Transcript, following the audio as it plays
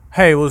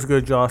Hey, what's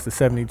good, y'all? It's the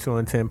 72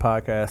 and 10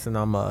 podcast, and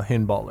I'm a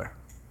hen baller.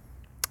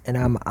 And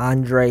I'm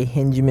Andre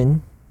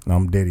Hingeman.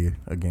 I'm Diddy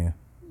again.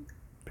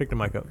 Pick the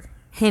mic up.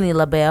 Henny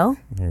LaBelle.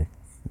 Yeah.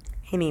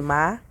 Henny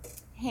Ma.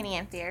 Henny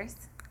and Fierce.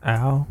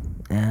 Ow.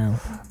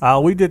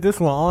 Ow. We did this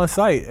one on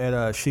site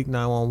at Chic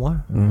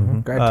 911. Mm-hmm.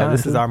 Great time.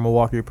 This is our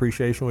Milwaukee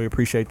appreciation. We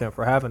appreciate them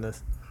for having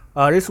us.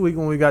 This week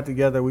when we got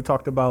together, we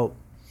talked about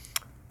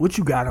what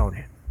you got on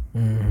it.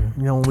 You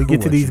know, when we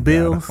get to these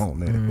bills,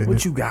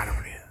 what you got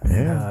on it.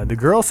 Yeah. The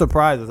girl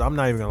surprised us. I'm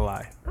not even going to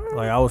lie.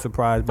 Like, I was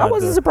surprised by I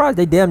wasn't surprised.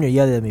 They damn near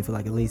yelled at me for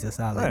like at least a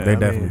solid Yeah. They I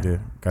definitely mean-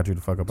 did. Got you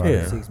the fuck up out Yeah.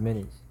 of here. 6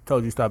 minutes.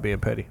 told you stop being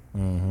petty.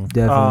 Mm-hmm.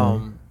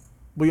 Definitely.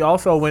 We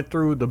also went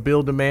through the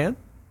build a man.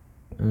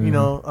 You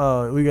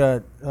know, we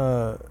got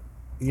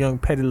young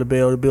Petty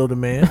LaBelle to build a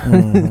man.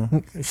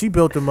 Mm-hmm. She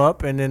built him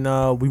up, and then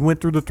we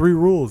went through the 3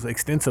 rules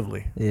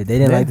extensively. Yeah, they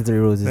didn't like the 3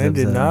 rules this They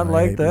did episode. not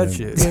like hate that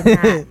them.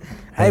 shit.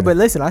 Hey, but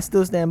listen, I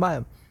still stand by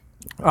him.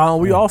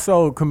 We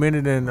also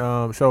commended and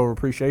show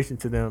appreciation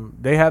to them.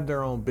 They have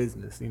their own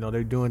business. You know,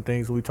 they're doing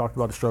things. We talked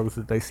about the struggles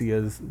that they see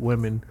as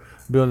women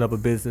building up a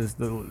business,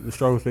 the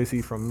struggles they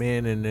see from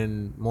men, and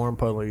then more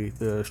importantly,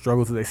 the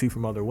struggles that they see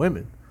from other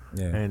women.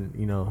 Yeah. And,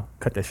 you know,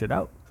 cut that shit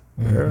out.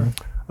 Yeah.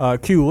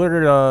 Q, what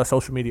are the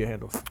social media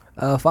handles?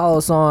 Follow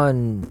us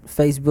on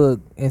Facebook,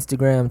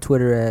 Instagram,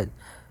 Twitter at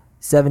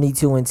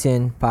 72 and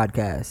 10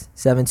 podcast.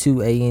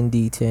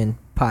 72AND10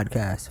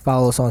 podcast.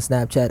 Follow us on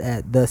Snapchat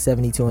at the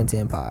 72 and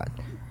 10 pod.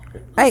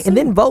 Hey, and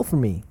then vote for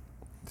me.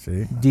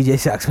 See? DJ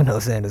Shocks with no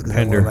Sanders.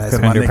 Pender.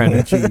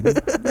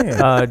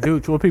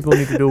 Dude, what people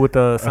need to do with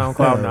the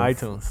SoundCloud and the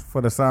iTunes?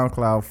 For the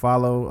SoundCloud,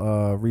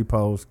 follow,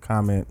 repost,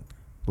 comment,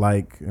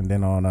 like, and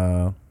then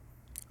on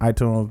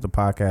iTunes, the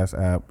podcast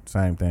app,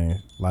 same thing.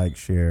 Like,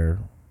 share,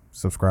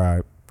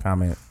 subscribe,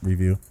 comment,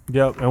 review.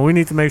 Yep, and we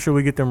need to make sure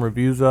we get them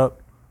reviews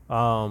up.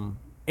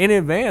 In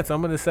advance,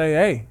 I'm going to say,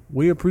 hey,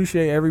 we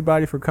appreciate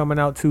everybody for coming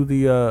out to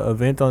the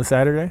event on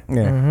Saturday.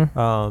 Yeah.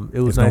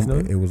 It was nice.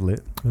 It was lit.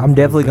 I'm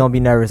definitely going to be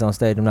nervous on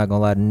stage. I'm not going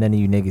to lie to none of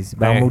you niggas.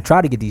 But I'm going to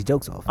try to get these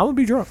jokes off. I'm going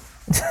to be drunk.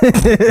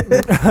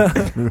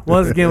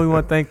 Once again, we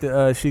want to thank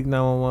the Chic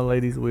 911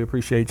 ladies. We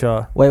appreciate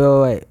y'all.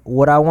 Wait.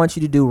 What I want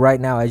you to do right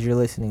now as you're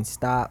listening,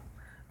 stop,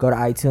 go to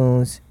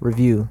iTunes,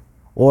 review.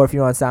 Or if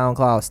you're on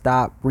SoundCloud,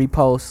 stop,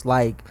 repost,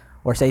 like,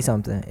 or say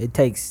something. It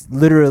takes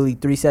literally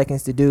 3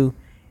 seconds to do.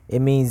 It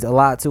means a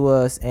lot to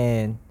us,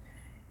 and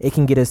it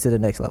can get us to the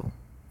next level.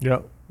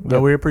 Yep. No,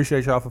 we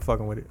appreciate y'all for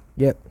fucking with it.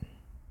 Yep.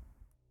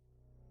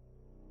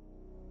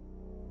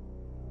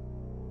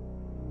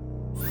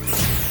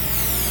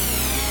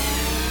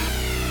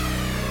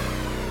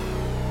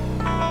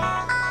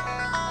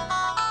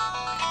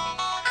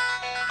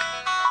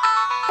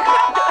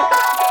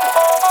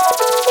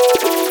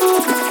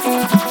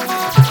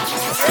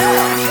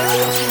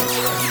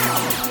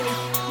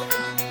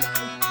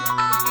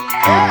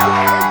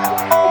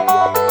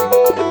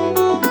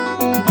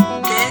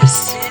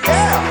 This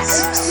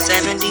is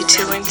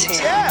 72 and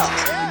 10.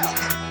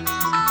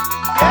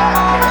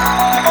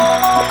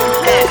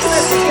 This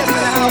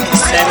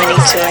is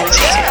 72 and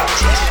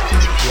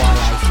 10.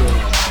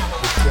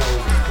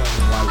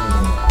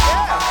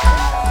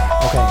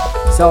 Okay,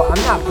 so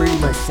I'm not pretty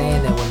much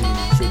saying that women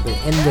do shit, but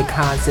in the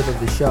concept of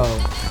the show,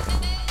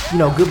 you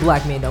know, good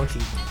black men don't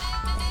cheat.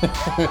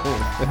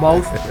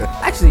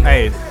 Actually,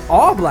 Hey,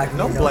 all black men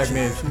no don't black cheat.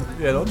 man.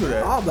 Yeah, don't do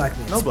that. All black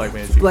men. No black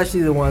man.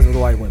 Especially the ones with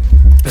white women.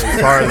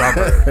 As far as I'm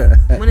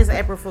concerned. When is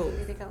April Fool?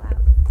 Did it go out?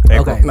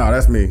 April. Okay. No,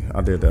 that's me.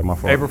 I did that. My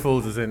fault. April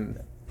Fool's is in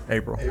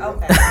April.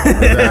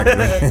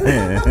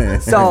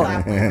 So,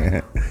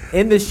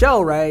 in the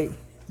show, right,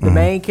 the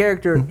main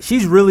character,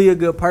 she's really a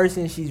good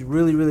person. She's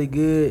really, really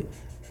good.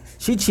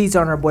 She cheats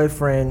on her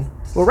boyfriend.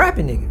 Well,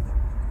 rapping nigga.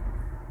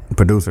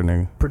 Producer,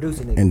 nigga.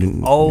 Producing nigga. And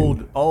then,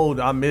 Old,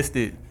 I missed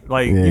it.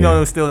 Like, Yeah. you know,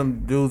 there's still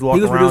them dudes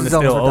walking was around and producing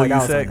still songs for owe Doug you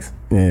Allison. sex.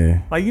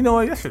 yeah. Like, you know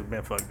what? That should have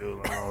been fuck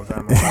dudes all the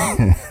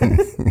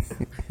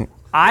time.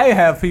 I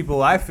have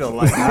people I feel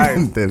like I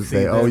That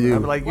say, "Oh, you."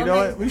 I'm like, you know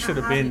what? We should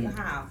have been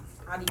How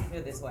do you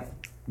feel this way?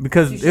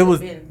 because You it should've was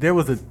been. there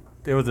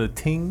was a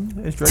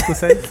ting, as Drake would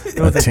say.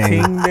 There was a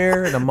ting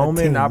there, and a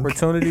moment, an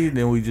opportunity,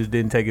 then we just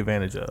didn't take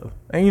advantage of.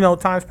 And you know,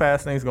 times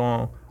pass, things go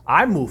on.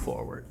 I move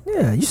forward.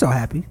 Yeah, you so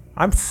happy.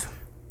 I'm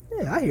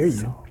Yeah, I hear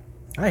you.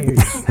 I hear you.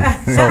 so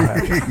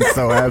happy,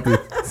 So happy.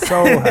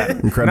 so happy.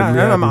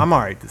 Incredibly I'm happy. all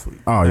right this week.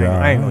 Oh, yeah.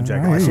 I ain't gonna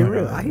jack my Shit shit.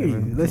 real. I hear you.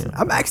 Listen,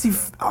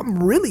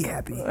 I'm really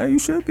happy. Hey, you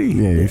should be.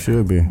 Yeah, you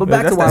should be. But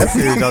back to why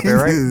series out there,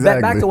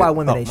 right? back to why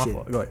women ain't My shit.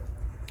 fault. Go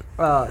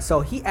ahead. So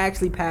he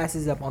actually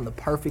passes up on the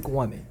perfect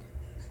woman.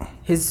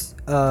 His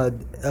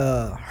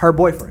her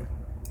boyfriend,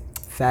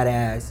 fat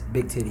ass,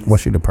 big titties.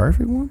 Was she the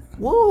perfect one?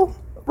 Well,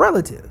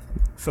 relative.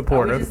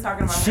 Supportive.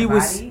 She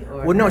was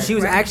she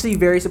was actually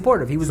very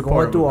supportive. He was going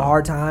Supportive. through a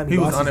hard time. He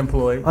was lost his-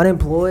 unemployed.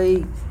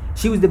 Unemployed.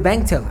 She was the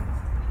bank teller.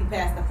 He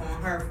passed up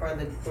on her for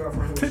the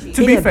girlfriend who To cheated.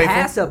 be He didn't faithful.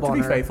 pass up To on be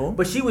her, faithful.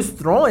 but she was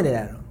throwing it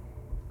at him.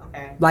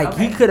 Okay. Like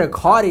Okay. he could have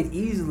caught it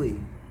easily,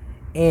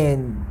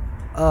 and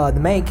the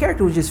main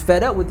character was just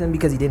fed up with him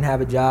because he didn't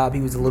have a job.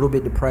 He was a little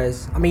bit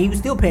depressed. I mean, he was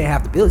still paying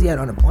half the bills. He had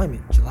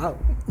unemployment. Chill out.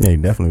 Yeah, he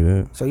definitely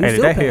did. So he was Hey,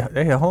 still paying.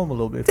 they hit home a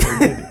little bit. Before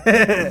he did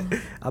it.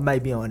 I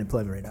might be on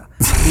unemployment right now.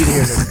 Neither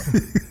here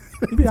nor there.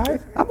 You be all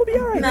right. I'm gonna be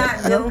all right.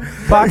 Not no.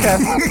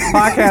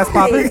 Podcast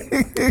popping.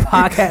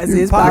 Podcast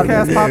is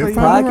Podcast popping. popping.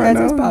 Right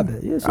Podcast is now. popping.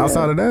 Yeah, shit.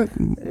 Outside of that,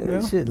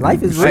 Yeah, shit.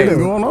 Life is shit is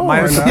real. going on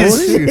Minus right the now.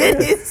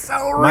 bullshit. It's so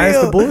real.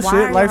 Minus the bullshit. Why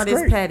are Life's y'all this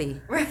great.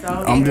 petty?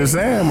 I'm just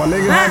saying, my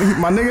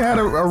nigga had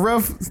a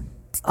rough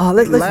Oh,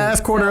 listen.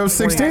 last quarter of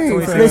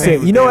 16. fam.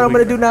 Listen, you know what I'm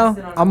gonna do now?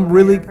 I'm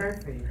really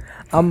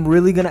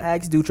gonna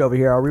ask Dooch over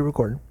here. Are we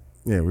recording?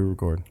 Yeah, we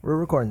recording. We're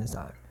recording this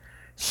time.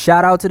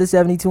 Shout out to the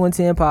 72 and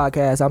 10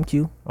 podcast. I'm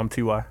Q. I'm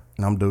Ty.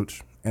 And I'm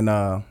Dooch. And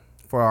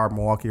for our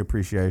Milwaukee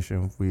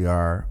appreciation, we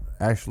are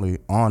actually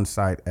on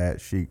site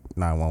at Chic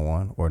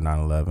 911 or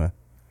 911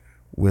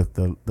 with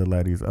the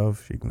ladies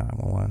of Chic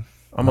 911.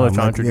 I'm gonna let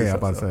y'all introduce Yeah, I'm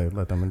about to yourself. say,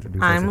 let them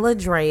introduce I'm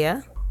themselves.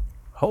 Ladrea.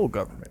 Whole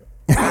government.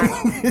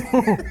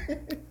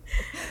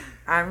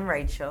 I'm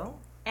Rachel.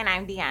 And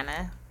I'm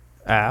Deanna.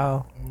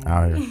 Ow.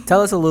 Out here.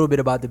 Tell us a little bit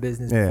about the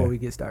business Yeah. before we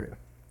get started.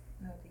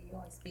 You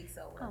only speak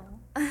so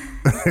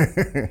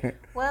well.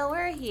 Well,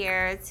 we're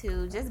here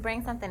to just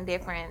bring something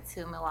different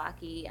to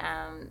Milwaukee.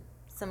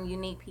 Some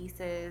unique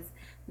pieces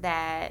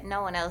that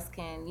no one else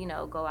can,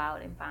 go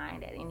out and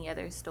find at any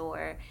other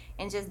store,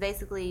 and just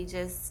basically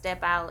just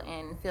step out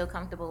and feel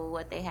comfortable with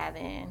what they have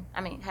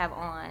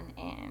on,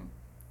 and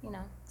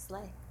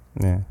slay.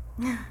 Yeah,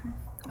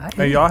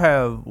 Hey, y'all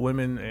have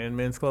women and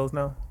men's clothes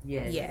now?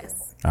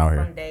 Yes. out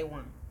From here. day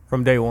one.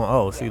 From day one.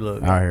 Oh, see,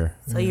 look. Out here.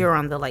 So you're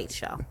on the Late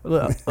Show.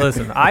 Look,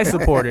 listen, I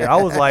support it. I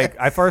was like,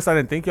 at first I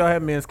didn't think y'all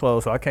had men's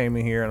clothes, so I came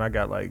in here and I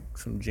got like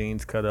some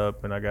jeans cut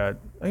up, and I got,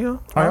 Oh,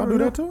 y'all do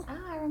that too?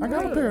 I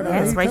got a pair of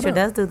Yes, those. Rachel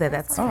does do that.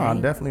 That's Oh, I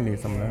right. definitely need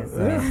some of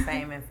that. Yeah.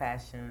 Fame and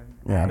fashion.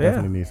 Yeah, I Yeah,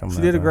 definitely need some of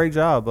she that. did a great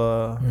job.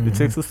 The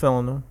chicks was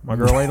selling them. My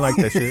girl ain't like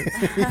that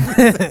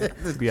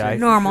shit. Be all right.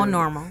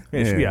 Normal.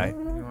 Yeah, she be Yeah. all right.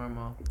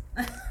 Normal.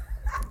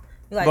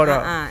 You like,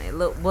 But,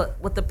 look,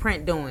 what the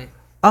print doing?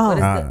 Oh, What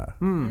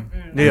is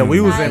Yeah,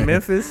 we was in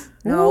Memphis.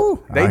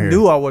 No, They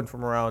knew I wasn't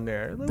from around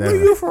there. Like, where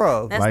you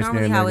from? that's Light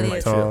normally skinned how nigga, it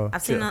is. tall.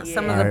 I've seen Yeah.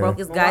 some of Yeah. the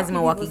brokest guys in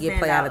Milwaukee get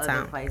play out of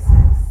town. Places.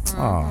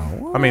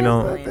 Oh, I mean, they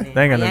ain't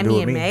got nothing to do Miami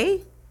with in me.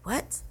 May?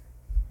 What?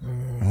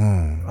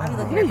 I be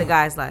looking at the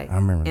guys like, I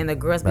remember and the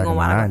girls be back going in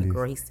wild. the I'm like, 90s.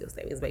 girl, he still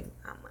stay with his baby.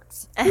 How much?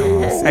 Hey,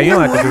 you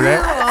don't have to do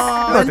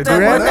that. You don't have to do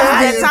At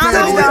that. that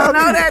time, we don't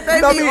know that.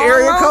 They Don't be be all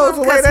area over codes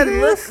the way because that he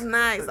is. looks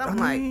nice. I'm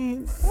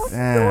like,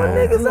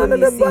 damn. niggas under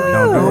the Don't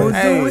do it.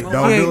 Hey, Don't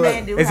do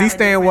he- it. Is he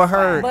staying with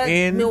her but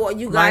in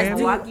you guys Miami? do.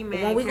 Milwaukee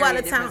men When we go carry out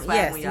of a town, different swag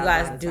yes, when you y'all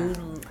guys go out of do.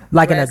 town.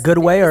 like in a dress good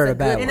way or it's a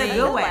bad good way? thing. In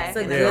a good way. It's a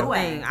In a good good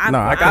way. thing. No,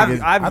 I think I've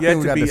it's- I yet think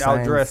we to got be the same-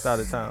 outdressed out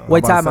of town.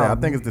 Wait, I'm about time to say, out.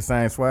 I think it's the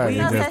same swag. We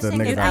It's know just the such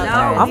thing niggas as out of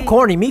out. town. I'm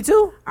corny. Me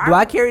too. Do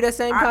I carry that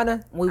same kind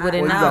of? We wouldn't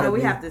Well, you know. gotta We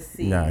be- have to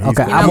see. Nah, he's,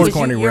 Okay, You I'm know, a- he's 'cause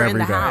corny you're in wherever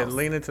the he Yeah, house. goes.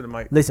 lean into the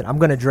mic. Listen, I'm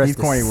gonna dress He's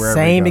the corny wherever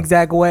he same goes.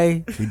 exact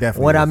way He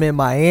definitely when is. I'm in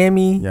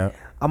Miami. Yeah.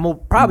 I'm gonna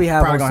probably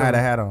have Probably on gonna have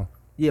some- that hat on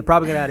Yeah,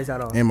 probably gonna have this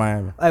hat on. in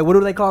Miami. Hey, what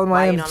do they call in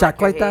Why you Miami? don't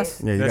like your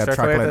Chocolatas? Yeah, you That's got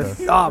chocolate.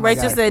 chocolate. Oh my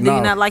Rachel God. said, "Do you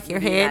No. not like your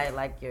head?" I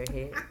like your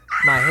head.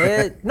 My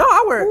head? No,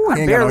 I wear. I ain't got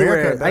no barely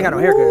wear. haircut, I ain't got no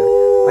though.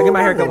 haircut. I get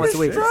my haircut once a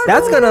week.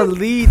 That's gonna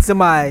lead to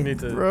my. Need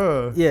to.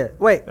 Bruh. Yeah.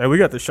 Wait. Hey, we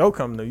got the show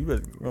coming though. You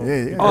better. Go. Yeah,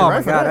 yeah. Oh right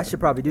my for God, that. I should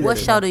probably do What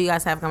that. show do you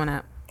guys have coming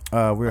up?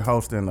 We're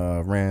hosting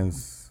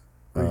Ren's.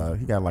 He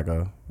got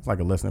it's like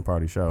a listening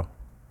party show.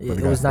 Yeah, But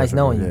it got was nice special-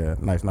 knowing you. Yeah,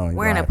 nice knowing you.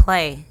 We're in a live.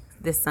 play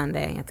this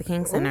Sunday at the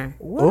King Center.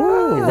 Ooh, The What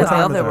time is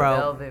Velvet that? Road.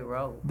 Velvet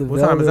Road. the What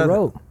time is Velvet that?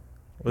 Road. Well,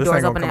 this Doors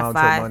ain't gonna open come at out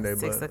until 5, Monday,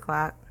 6 but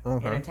o'clock.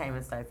 okay.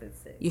 Entertainment starts at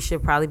 6. You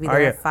should probably be Oh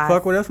there yeah, at 5.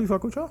 fuck with us. We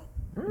fuck with y'all.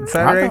 I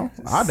Saturday, come.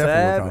 I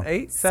definitely will come.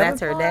 8, 7,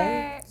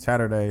 Saturday.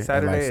 Saturday,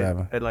 Saturday at like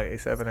 7. at like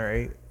 7 or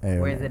 8. Yeah.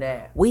 Where's it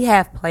at? We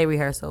have play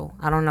rehearsal.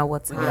 I don't know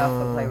what We get time.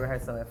 off for play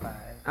rehearsal at 5.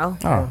 Oh,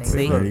 Oh,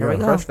 see, there you here we go.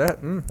 go. Crush that.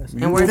 And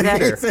where's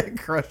that? He said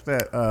crush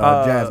that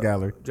Jazz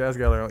Gallery. Jazz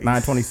Gallery on East,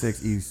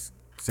 926 East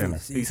Center.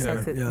 East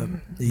Center.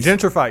 Yeah.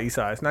 Gentrify East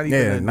Side. It's not even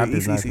Yeah, the not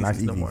East this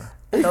nice no East. more.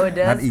 So it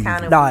does Not easy.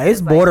 kind of. Nah,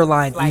 it's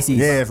borderline slightly- ECs.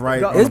 Yeah, it's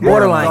right. It's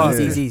borderline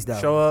Yeah. ECs though.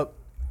 Show up,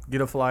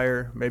 get a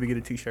flyer, maybe get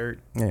a T-shirt.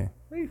 Yeah,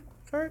 Hey,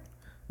 that's all right.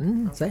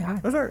 Say hi.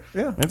 That's all right.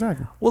 Yeah,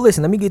 exactly. Well,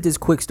 listen. Let me get this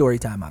quick story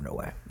time out of the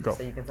way. go.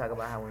 So you can talk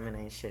about how women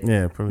ain't shit.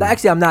 Yeah, pretty.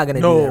 Actually, I'm not gonna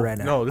do No, that right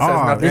now. no, this has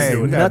Oh, nothing to hey, do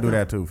we with gotta that. do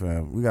that too,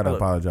 fam. We gotta Look,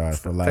 apologize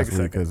for take last a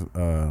week second.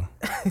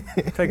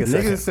 because Take a niggas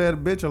second. said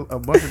bitch a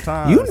bunch of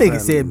times. You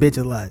niggas said bitch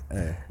a lot.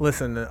 Hey.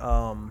 Listen, I,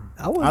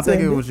 wasn't I think saying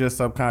it bitch. was just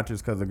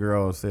subconscious because the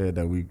girl said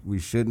that we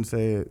shouldn't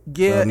say it.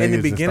 yeah, So in the niggas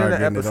just beginning of the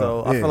started getting it episode,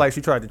 off. I Yeah. feel like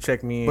she tried to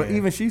check me in. But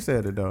even she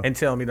said it though. and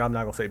tell me that I'm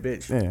not gonna say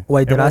bitch. Yeah.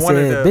 Wait, did And I one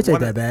of say the- bitch ain't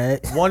one that of-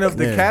 bad? One of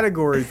the Yeah.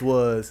 categories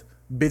was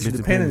bitch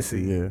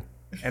dependency. Yeah.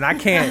 And I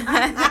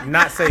can't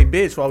not say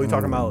bitch while we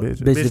talking about bitch. bitch,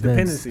 Bitch depends.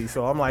 dependency.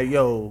 So I'm like,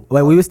 yo,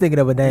 Wait, we was thinking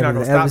of a name not of the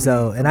gonna stop me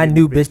episode, from and I being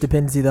knew a bitch bitch.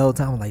 dependency the whole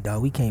time. I'm like,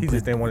 dog, we can't he put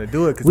just didn't want to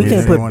do it because we Yeah,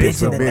 can't they put wanted bitch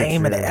to in the put bitch,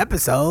 name of the yeah.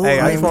 episode. Hey,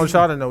 I Like, just want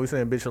y'all to know we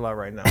saying bitch a lot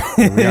right now.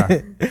 We are.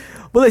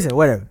 but listen,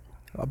 whatever.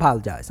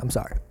 Apologize. I'm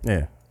sorry.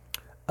 Yeah.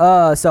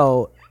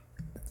 So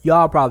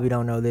y'all probably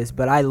don't know this,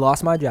 but I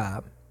lost my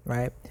job,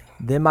 right?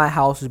 Then my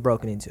house was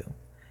broken into.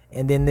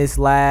 And then this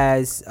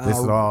last This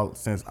is all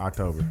since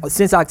October.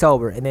 since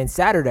October, and then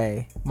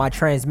Saturday my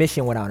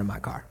transmission went out in my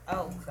car.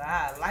 Oh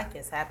God, life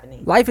is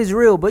happening. Life is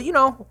real, but you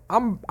know,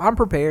 I'm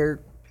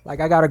prepared.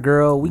 Like I got a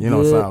girl, we You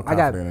good. don't sound I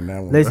got confident in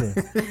that one.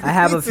 Listen, I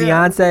have a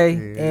fiance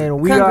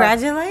and we are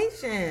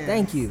Congratulations.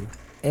 thank you.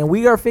 And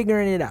we are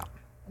figuring it out.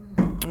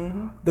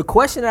 The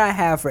question that I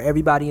have for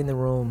everybody in the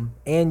room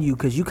and you,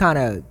 because you kind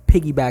of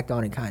piggybacked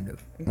on it kind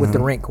of with the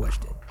rent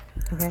question.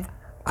 Okay.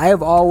 I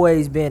have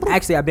always been,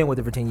 actually, I've been with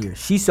her for 10 years.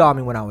 She saw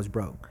me when I was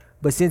broke.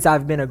 But since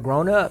I've been a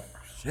grown up,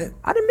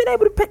 I done been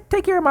able to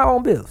take care of my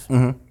own bills.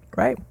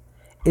 Right?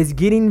 It's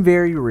getting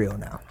very real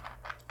now.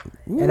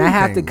 And I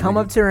have to come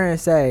up to her and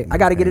say, I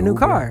got to get a new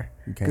car.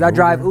 Because I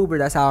drive Uber.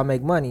 That's how I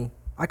make money.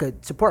 I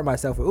could support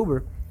myself with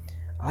Uber.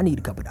 I need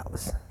a couple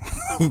dollars.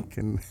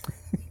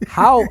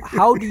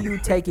 How do you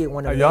take it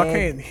when a Y'all man,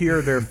 can't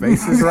hear their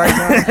faces right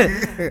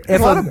now. A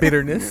lot of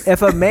bitterness.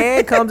 if a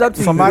man comes up to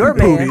you,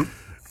 Somebody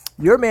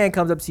your man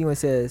comes up to you and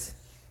says,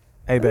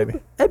 Hey, baby.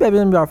 hey, baby,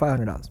 let me borrow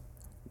 $500.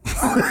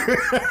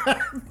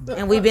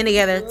 And we've been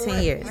together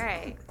 10 years.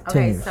 Right.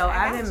 Okay, 10 so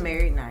I've been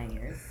married 9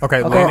 years.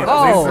 Okay, Okay. lean in.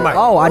 Lean in.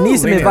 I need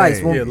some Lean in. advice.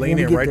 Yeah, when we lean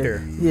in get right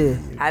there. Yeah.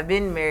 I've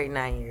been married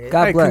 9 years.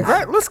 God Hey, bless.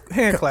 congrats. Let's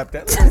hand clap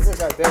that. Shots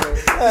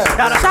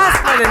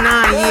for the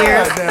 9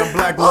 years. Goddamn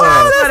black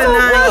love. For the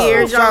 9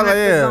 years. Y'all have to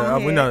Yeah, go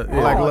we ahead. know.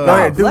 Black Go love.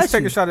 ahead, dudes, Bless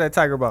take you. a shot of that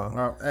Tiger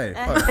Bomb. Hey,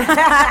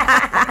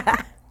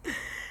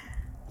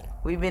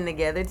 We've been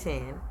together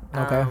 10.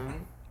 Okay.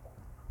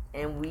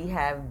 And we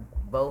have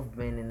both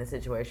been in a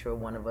situation where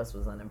one of us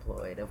was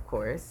unemployed, of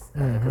course,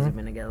 because we've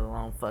been together a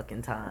long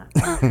fucking time.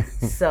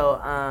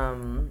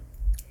 So,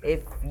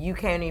 if you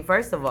came to me,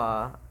 first of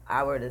all,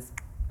 I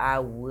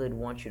would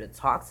want you to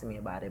talk to me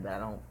about it, but I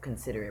don't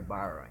consider it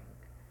borrowing.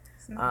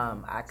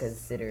 I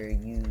consider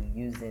you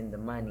using the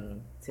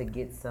money to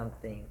get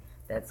something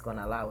that's going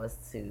to allow us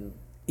to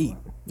Eat.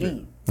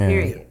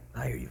 period.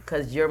 I hear you.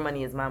 Because your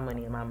money is my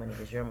money and my money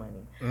is your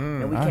money.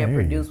 And we I can't hear you.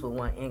 produce with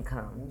one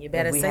income. You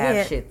better if we say have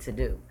it. shit to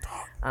do.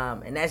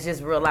 And that's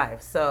just real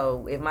life.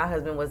 So if my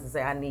husband was to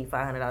say, I need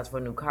 $500 for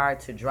a new car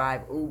to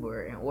drive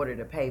Uber in order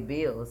to pay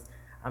bills,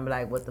 I'm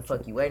like, what the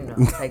fuck you waiting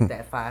on? Take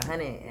that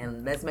 $500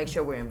 and let's make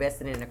sure we're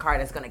investing in a car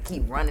that's going to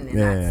keep running and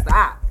not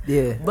stop.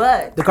 Yeah.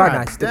 But The car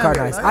nice. The car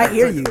nice. I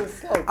hear you.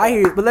 I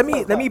hear you. But let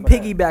me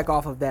piggyback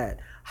off of that.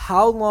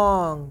 How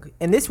long,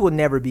 and this will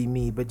never be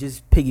me, but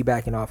just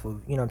piggybacking off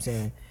of, you know what I'm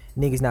saying,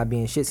 niggas not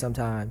being shit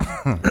sometimes.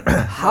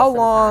 How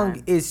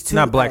long is too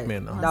Not black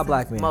men, though. Not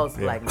black men. most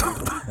likely.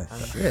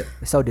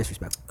 It's so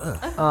disrespectful.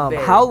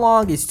 How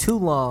long is too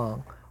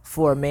long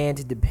for a man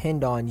to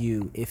depend on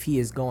you if he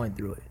is going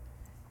through it?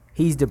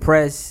 He's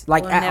depressed.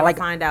 Like, We'll never like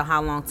find out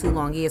how long too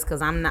long is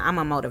because I'm a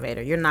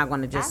motivator. You're not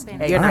going to just, I've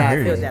been you're not I going hear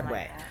to feel you. that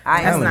way.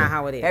 I That's am. not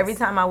how it is. Every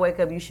time I wake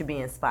up, you should be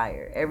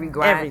inspired. Every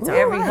grind, Every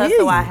every time.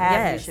 hustle I you. have,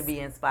 Yes. you should be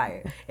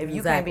inspired. If you can't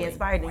Exactly. be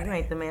inspired, then you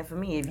ain't the man for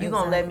me. If you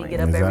gonna let me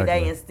get up every Exactly.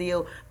 day and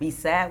still be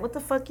sad, what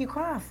the fuck you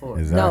crying for?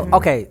 Exactly. no,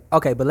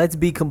 okay, but let's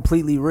be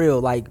completely real.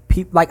 Like,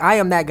 like I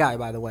am that guy,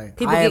 by the way.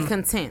 People I get am,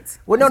 content.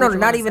 Well, no, Is no, what you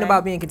not wanna even say?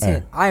 about being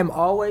content. I am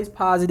always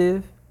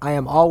positive. I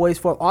am always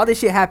for all this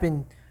shit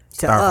happened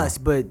to Styrofoam. us,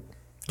 but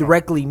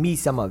directly me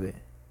some of it.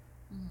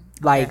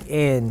 Like,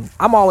 and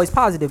I'm always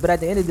positive, but at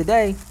the end of the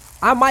day,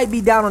 I might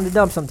be down on the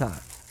dump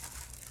sometimes.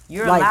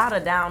 You're Like- allowed a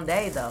down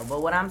day though,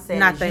 but what I'm saying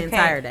Not is the you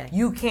entire can't, day.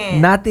 You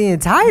can't. Not the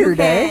entire you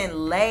day. can't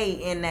lay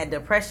in that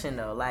depression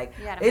though. Like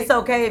You gotta it's make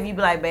okay if you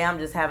be like, babe, I'm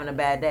just having a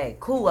bad day.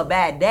 Cool, a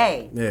bad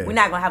day. Yeah. We're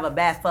not gonna have a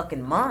bad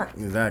fucking month.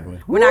 Exactly.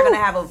 We're not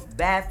gonna have a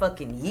bad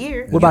fucking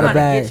year. What about You're a gonna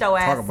bad? Get your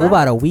ass What up.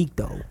 about a week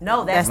though?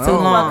 No, that's That's too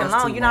too long. fucking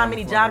That's long. too You know how long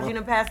many for jobs it. you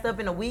done passed up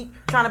in a week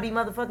trying to be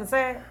motherfucking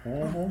sad?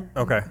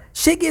 Okay.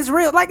 Shit gets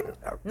real. Like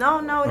No,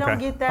 it Okay. don't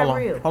get that Hold on.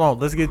 real. Hold on.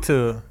 Let's get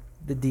to.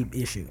 the deep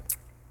issue.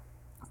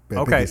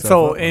 Okay.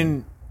 So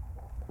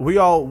we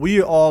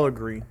all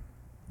agree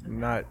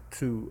not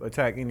to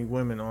attack any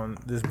women on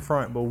this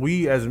front, but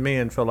we as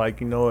men feel like,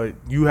 you know what,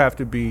 you have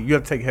to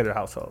take care of the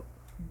household.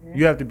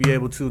 You have to be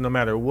able to, no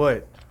matter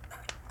what,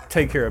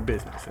 take care of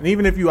business. And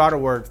even if you out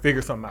of work,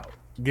 figure something out.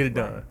 Get it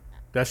done.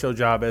 That's your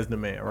job as the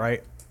man,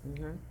 right?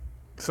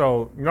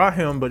 So not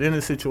him, but in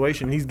this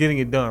situation, he's getting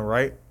it done,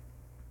 right?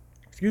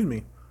 Excuse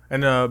me.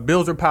 And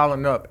bills are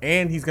piling up,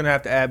 and he's gonna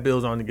have to add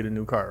bills on to get a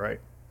new car, right?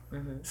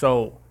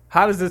 So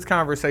how does this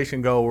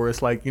conversation go where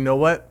it's like, you know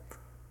what?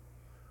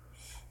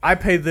 I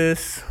pay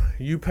this,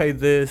 you pay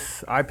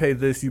this, I pay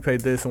this, you pay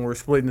this, and we're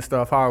splitting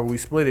stuff. However, we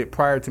split it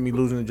prior to me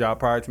losing the job,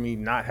 prior to me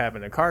not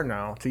having a car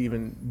now to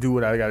even do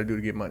what I got to do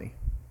to get money.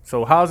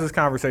 So how does this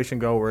conversation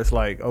go where it's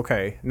like,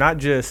 okay, not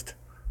just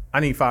I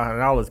need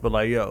 $500, but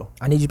like, yo,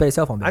 I need you to pay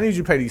cell phone bill. I need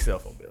you to pay these cell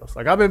phone bills.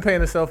 Like, I've been paying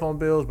the cell phone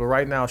bills, but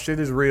right now shit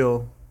is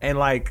real, and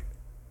like,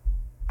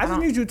 I just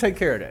need you to take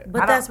care of that.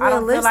 But that's I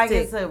don't feel like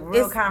realistic. it's a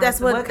real That's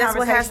conversation.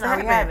 what has to are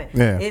we happen. having?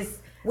 Yeah. It's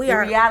We the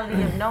are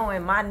reality of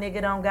knowing my nigga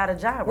don't got a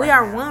job. we right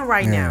are now. one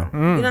right now. You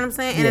know what I'm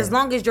saying? And Yeah. as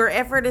long as your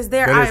effort is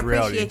there, That I is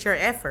reality. appreciate your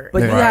effort.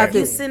 But you If have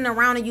you to- sitting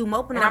around and you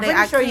moping And all I'm day, pretty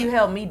I sure can't. you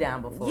held me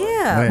down before.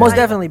 Yeah. Most Like-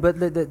 definitely, but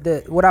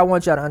the what I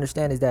want y'all to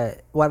understand is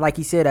that like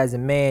he said, as a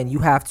man, you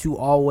have to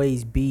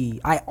always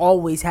be. I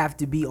always have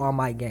to be on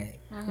my game.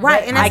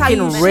 Right, and that's I how can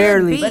you should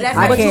rarely- be. But that's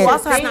But, what you you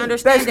also have think. to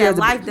understand Especially that as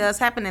a- life does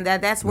happen, and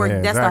that's where Yeah,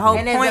 that's the exactly. whole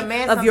And as a point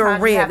man, of your sometimes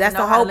you rib. have to That's the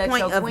know how to whole let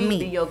point your of queen me.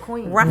 be your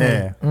queen. Right.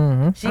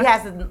 Yeah. She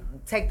has to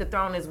take the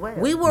throne as well.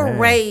 We were Yeah.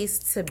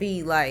 raised to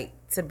be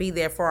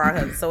there for our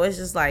husbands. So it's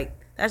just like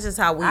that's just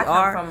how we I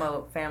are. come from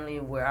a family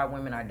where our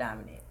women are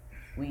dominant.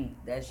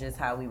 That's just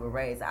how we were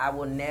raised. I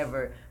will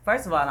never.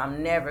 First of all,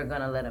 I'm never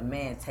gonna let a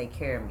man take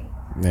care of me.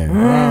 Yeah.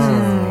 That's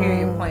just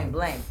period, point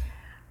blank.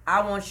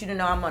 I want you to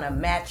know I'm gonna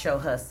match your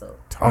hustle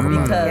Talk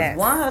about because it. Yes.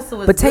 one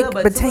hustle is But take- good,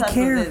 but but two take hustles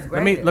care- is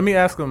Let me greater.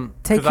 ask him.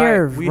 Take 'cause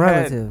care of we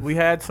relative. we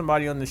had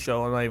somebody on the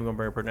show. I'm not even gonna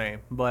bring up her name,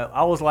 but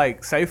I was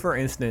like, say for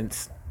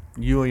instance,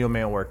 you and your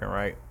man working,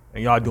 right,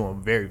 and y'all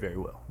doing very very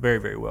well, very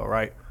very well,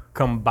 right?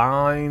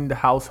 Combined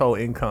household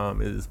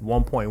income is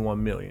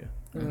 1.1 million.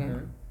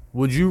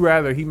 Would you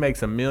rather he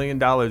makes $1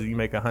 million and you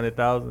make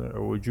 100,000,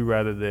 or would you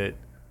rather that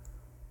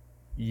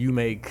you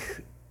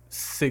make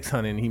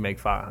 600 and he make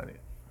 500?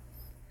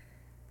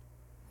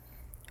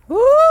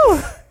 Woo!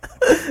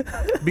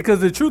 Because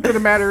the truth of the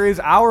matter is,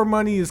 our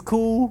money is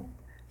cool,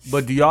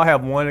 but do y'all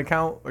have one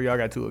account or y'all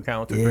got two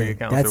accounts or three Yeah,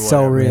 accounts? that's or so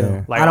whatever? real.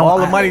 Yeah. Like I don't- all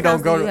the I- money don't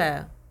Accounts go do you to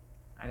have?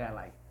 I got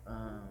like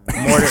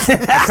more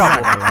than a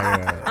couple.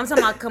 I'm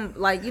talking about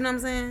like you know what I'm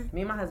saying?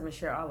 me and my husband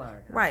share all our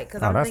accounts. Right,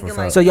 because Oh, I'm that's thinking what's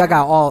like up. So y'all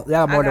got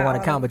y'all more than got one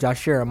all account, but y'all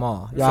share them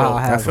all. So, Y'all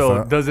have. so-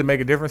 so does it make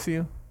a difference to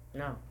you,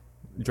 No,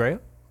 Drea?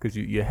 Because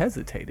you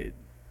hesitated.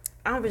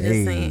 I was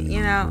just saying,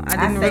 you know, I I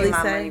didn't save really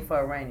my say. money for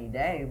a rainy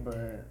day,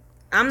 but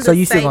I'm the So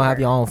you still saver. gonna have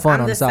your own fun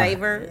I'm on the the side.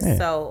 saver, Yeah.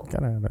 so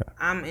Gotta have that.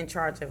 I'm in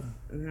charge of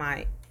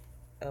the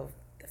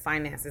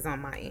finances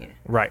on my end.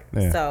 Right.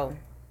 Yeah. So,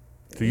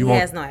 So he you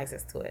won't has no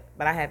access to it,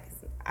 but I have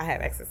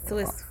access to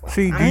it.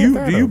 see.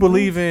 Do you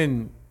believe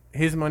in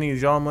his money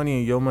is your money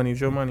and your money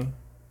is your money?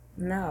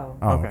 No.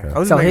 Oh, Okay. okay. I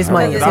was So just his making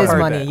money sure, is 'cause I've his heard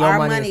money, that. your Our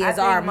money. money I is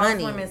think our most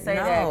money. women say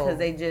no. that because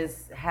they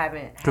just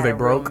haven't had they a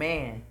broke? real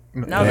man.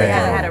 No, No, they Yeah.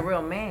 haven't had a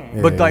real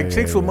man. But Yeah, like yeah,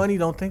 chicks yeah, with yeah. money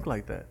don't think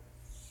like that.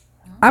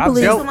 I I've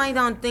believe. dealt- Somebody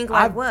don't think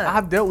like what?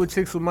 I've dealt with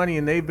chicks with money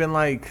and they've been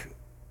like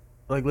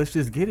let's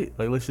just get it.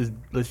 Like let's just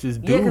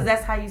do. Yeah, because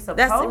that's how you supposed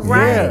That's to.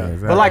 right. Yeah,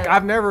 exactly. but like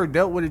I've never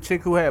dealt with a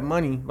chick who had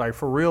money, like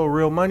for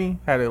real money,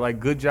 had a like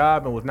good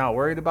job and was not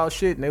worried about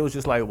shit, and they was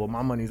just like, well,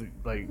 my money's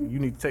like you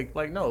need to take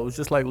like no, it was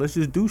just like let's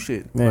just do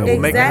shit. Yeah, Like, we'll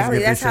make it Exactly.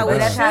 happen. That's how But it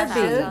That's how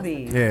should it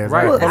be. should be. Yeah, Right,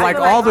 exactly. but I like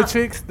feel all like the my-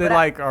 chicks that but I-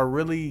 like are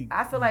really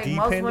I feel like most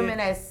dependent. women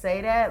that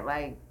say that,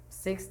 like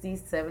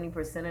 60-70%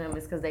 of them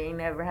is because they ain't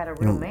never had a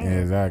real man. yeah,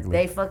 exactly.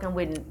 They fucking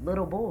with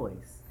little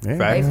boys. Yeah.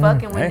 Facts. They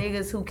fucking with Hey.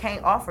 niggas who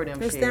can't offer them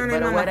Just shit. standing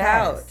But a on wet my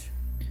ass. couch.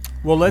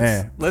 Well,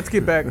 Man. let's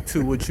get back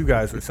to what you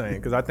guys were saying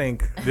because I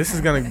think this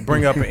is gonna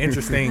bring up an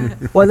interesting.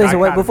 Well, listen.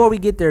 Wait, dichotomy. before we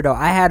get there, though,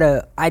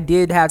 I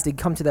did have to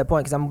come to that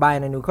point because I'm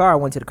buying a new car. I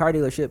went to the car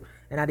dealership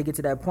and I had to get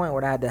to that point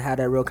where I had to have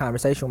that real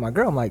conversation with my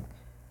girl. I'm like,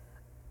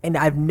 and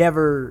I've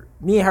never,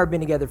 me and her been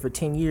together for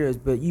 10 years,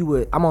 but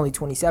I'm only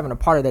 27. A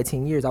part of that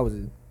 10 years, I was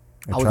a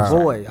child.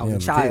 boy. I was Yeah, a a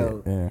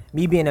child. kid, yeah.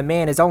 Me being a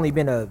man, it's only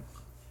been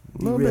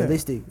be Little bit.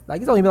 realistic.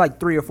 Like it's only been like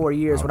 3 or 4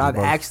 years Oh, when I've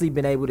both. actually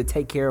been able to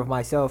take care of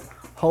myself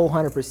whole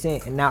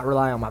 100% and not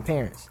rely on my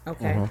parents.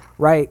 Okay.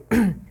 Right?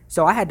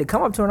 So I had to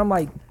come up to her and I'm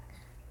like,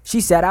 she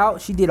sat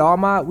out, she did all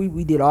my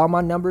we did all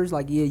my numbers,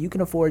 like, yeah, you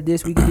can afford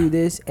this, we can do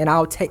this, and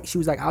she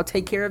was like, I'll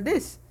take care of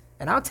this,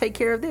 and I'll take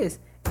care of this,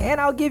 and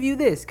I'll give you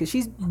this, because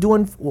she's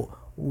doing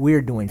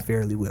we're doing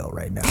fairly well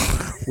right now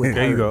with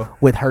There her, you go.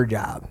 with her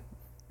job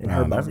and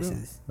her That's good.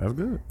 bonuses. That's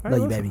good. Love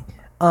you, baby.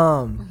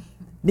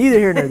 Neither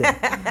here nor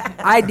there.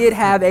 I did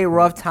have a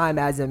rough time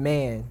as a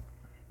man,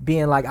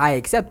 being like, I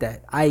accept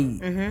that.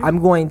 I'm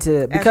going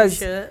to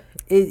because As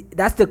you should.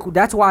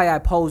 that's why I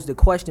posed the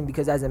question,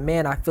 because as a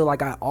man I feel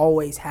like I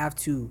always have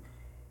to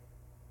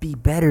be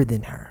better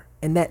than her,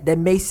 and that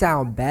may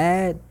sound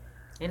bad,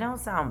 It don't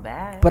sound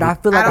bad. but I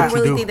feel like I don't you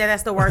really do. think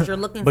that's the word you're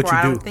looking But for. you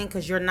I do. don't think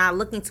because you're not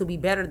looking to be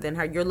better than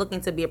her. You're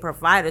looking to be a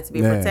provider, to be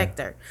Yeah. a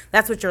protector.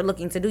 That's what you're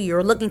looking to do.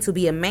 You're looking to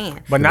be a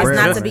man. But not it's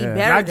just, not to be yeah.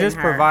 better not than just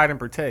her. provide and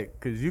protect,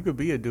 because you could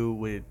be a dude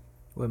with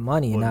with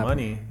money and not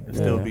money and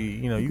still Yeah. be,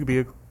 you could be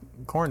a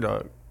corn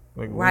dog.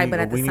 Like Right, we- but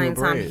at the we need same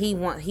time, bread.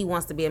 he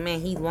wants to be a man.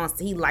 He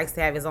likes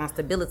to have his own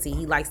stability.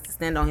 He likes to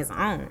stand on his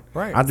own.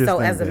 Right. I just So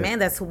think as a that- man,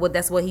 that's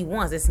what he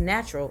wants. It's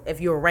natural if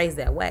you were raised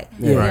that way.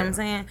 Yeah. You know Right. what I'm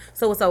saying?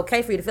 So it's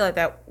okay for you to feel like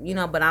that,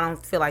 but I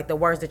don't feel like the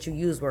words that you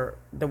used were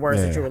the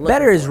words that Yeah. you were looking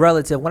better is for.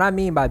 relative. What I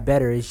mean by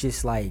better is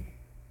just like,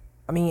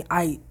 I mean,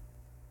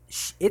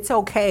 it's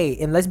okay,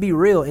 and let's be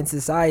real, in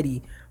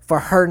society for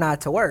her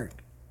not to work.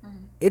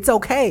 It's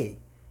okay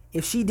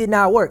if she did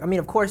not work. I mean,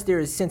 of course there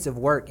is a sense of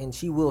work, and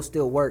she will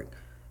still work,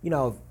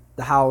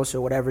 the house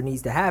or whatever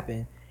needs to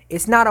happen.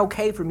 It's not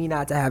okay for me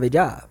not to have a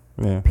job.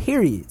 Yeah.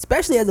 Period.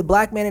 Especially as a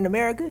black man in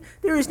America,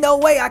 there is no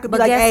way I could be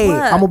But like, guess hey,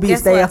 what? I'm gonna be a Guess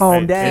what?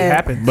 stay-at-home It dad.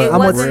 happens. But It I'm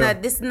wasn't a,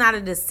 this is not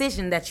a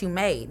decision that you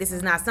made. This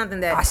is not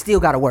something that I still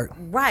gotta work.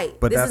 right.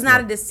 But this that's is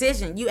not not- a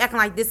decision. You acting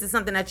like this is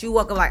something that you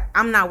woke up like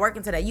I'm not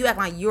working today. You act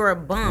like you're a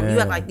bum. You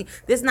Yeah. act like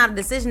this is not a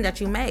decision that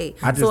you made.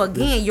 I So just-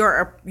 again,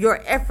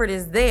 your effort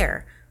is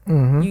there.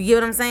 Mm-hmm. You get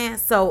what I'm saying?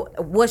 So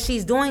what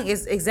she's doing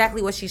is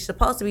exactly what she's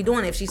supposed to be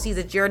doing. If she sees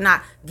that you're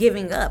not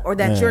giving up or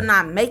that Yeah. you're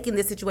not making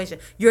this situation,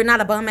 you're not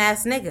a bum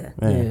ass nigga.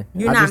 Yeah.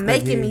 You're I not just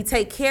think, making yeah. me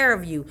take care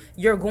of you.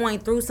 You're going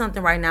through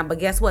something right now, but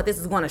guess what? This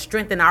is going to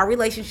strengthen our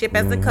relationship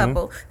as a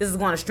couple. This is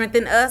going to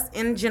strengthen us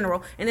in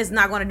general, and it's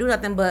not going to do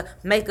nothing but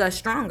make us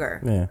stronger.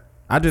 Yeah.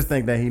 I just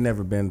think that he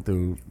never been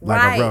through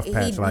like Right. a rough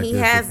patch He- like he this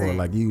before. hasn't.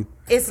 Like you,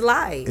 It's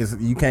life.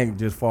 you can't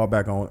just fall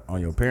back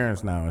on your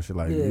parents now and shit.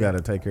 Like Yeah. you got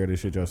to take care of this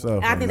shit yourself.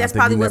 And I And think that's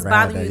probably you what's never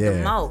had bothering that. you the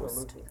Yeah.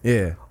 most.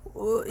 Yeah,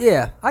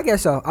 Yeah, I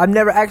guess so. I've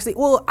never actually.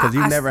 Well, because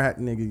you I- never had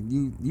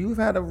nigga. You've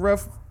had a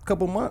rough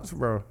couple months,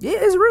 bro. Yeah,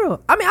 it's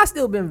real. I mean, I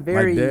still been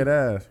very. Like dead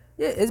ass.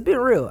 Yeah, it's been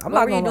real. I'm What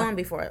not were you gonna lie. doing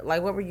before?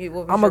 Like, what were you?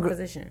 What was I'm your a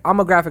position? I'm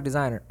a graphic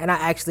designer, and I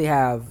actually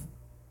have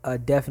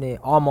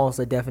almost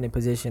a definite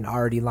position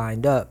already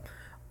lined up.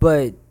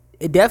 But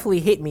it definitely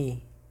hit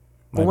me.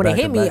 But Like when it back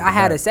hit to me, back to I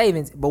had back. a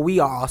savings. But we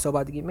are also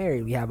about to get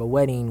married. We have a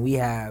wedding. We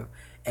have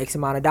X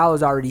amount of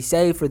dollars already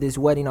saved for this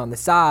wedding on the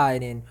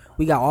side, and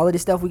we got all of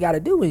this stuff we got to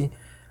do. And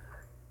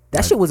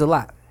that shit was a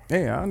lot.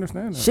 Yeah, I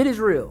understand that. Shit is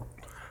real.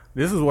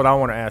 This is what I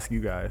want to ask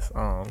you guys,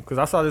 because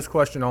I saw this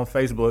question on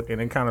Facebook,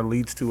 and it kind of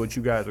leads to what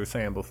you guys were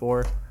saying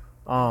before.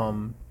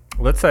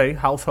 Let's say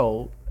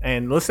household,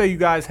 and let's say you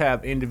guys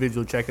have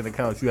individual checking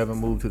accounts. You haven't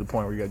moved to the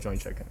point where you got joint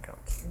checking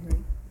accounts.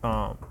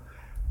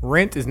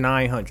 Rent is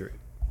 $900.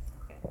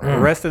 The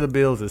rest of the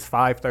bills is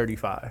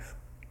 $535.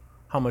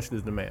 How much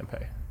does the man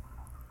pay?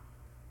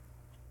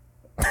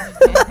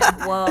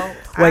 Well,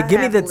 Wait, I give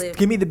me have the lived-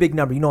 give me the big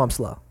number. You know I'm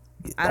slow.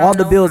 I don't All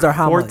the know bills how- are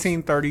how much?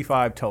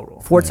 $1,435 total.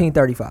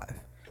 1435.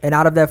 And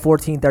out of that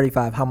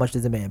 1435, how much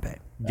does a man pay?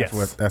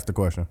 Yes. That's the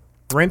question.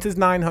 Rent is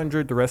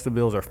 $900. The rest of the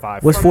bills are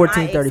 $535. What's From my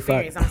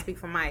 1435? experience, I'm gonna speak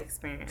from my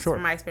experience. Sure.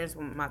 From my experience,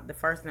 with the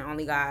first and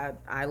only guy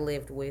I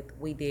lived with,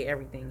 we did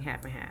everything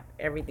half and half.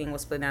 Everything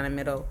was split down the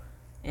middle,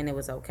 and it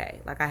was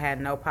okay. Like I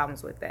had no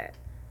problems with that.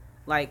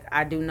 Like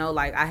I do know,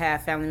 like I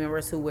have family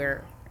members who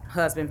were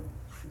husband,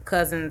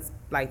 cousins,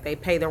 like they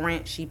pay the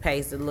rent, she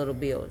pays the little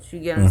bills. You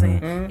get what I'm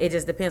saying? It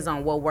just depends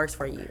on what works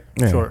for you.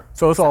 Yeah. Sure.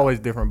 So it's always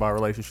different by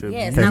relationship.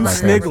 Yeah, it's you not like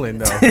sniggling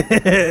though.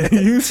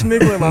 You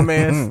sniggling, my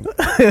man.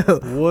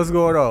 What's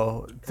going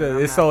on?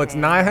 So it's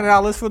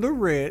 $900 for the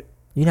rent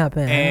You're not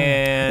paying.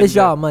 and It's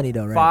y'all money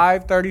though,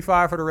 right?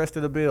 $535 for the rest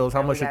of the bills.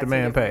 How much did the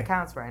man pay?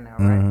 Accounts right now,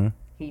 right?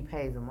 He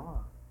pays them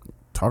all.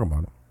 Talk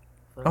about it.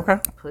 Okay.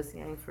 Pussy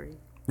ain't free.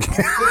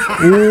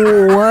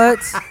 Ooh, what?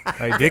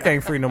 Hey, dick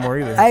ain't free no more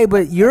either. Hey,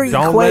 but you're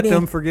Don't equating. let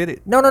them forget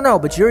it. No.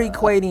 But you're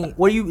equating.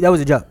 What you? That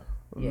was a joke.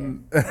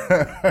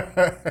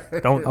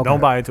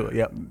 Don't buy into it.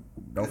 Yep.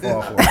 Don't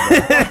fall for it.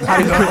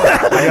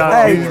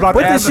 Hey, He's about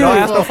put to the ask, shoe. don't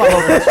ask no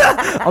follow-up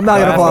questions. I'm not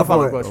gonna Ask fall no for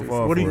follow-up it. questions.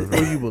 fall What do for you it. what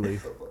do you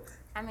believe?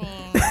 I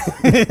mean,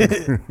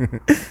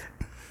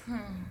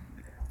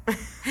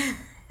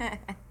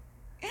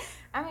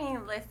 I mean,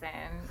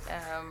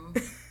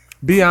 listen.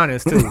 Be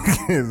honest too.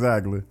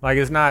 Exactly. Like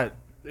it's not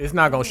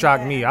gonna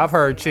shock me. I've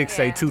heard chicks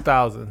say Yeah.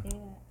 2,000.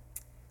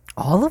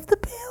 All of the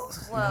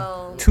bills.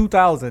 Well,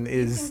 2,000 you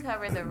is can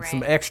cover the rent,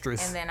 some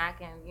extras. and then I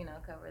can,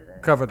 cover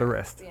Cover the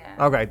rest.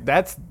 Yeah. Okay,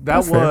 that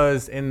That's fair.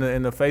 was in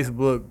the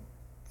Facebook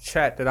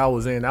chat that I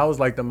was in. That was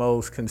like the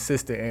most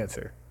consistent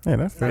answer. Yeah,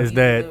 that's fair. Is You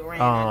that do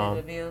rent and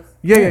do the bills.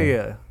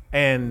 yeah.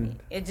 And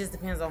It just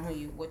depends on what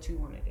you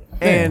want to do.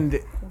 and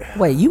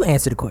Wait, you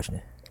answer the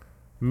question.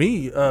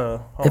 me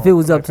hold If on, it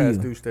was I up to passed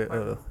you. Deuce that,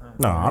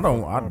 No, I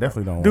don't. I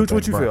definitely don't. Dude, want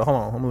what that you feel? break. Hold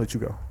on, I'm gonna let you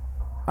go.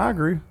 I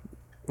agree.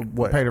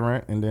 What? Pay the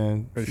rent and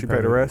then She pay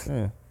the rest?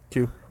 Yeah.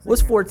 Q.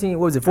 What's 14?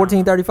 What was it?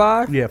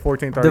 1435. Yeah,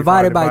 1435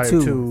 Divided by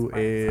two.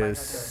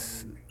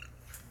 is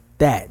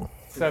That.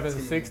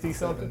 760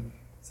 something.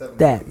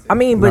 That. I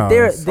mean, but No,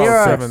 there it's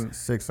are.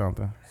 6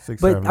 something.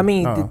 6. But I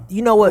mean, Uh-uh.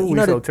 you know what? Ooh, You we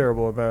know so the,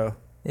 terrible about.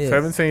 Yeah.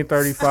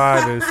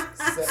 1735 is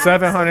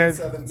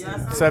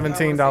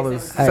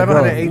 $717. Hey, bro,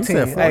 you 718.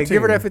 said Hey,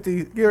 give her 14. that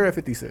 50. Give her that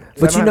 50 cents.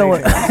 But you know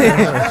what?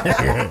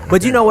 718.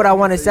 But you know what I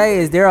want to say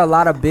is there are a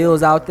lot of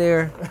bills out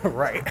there,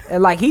 Right.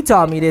 and like he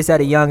taught me this at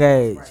a young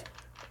age.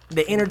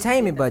 The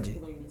entertainment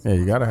budget. Yeah,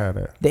 you gotta have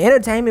that. The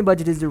entertainment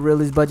budget is the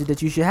realest budget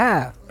that you should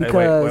have Hey,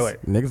 because wait.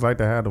 Niggas like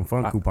to have them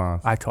fun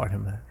coupons. I taught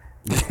him that.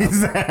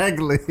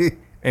 Exactly.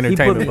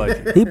 Entertainment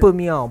budget. He put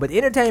me on. But the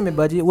entertainment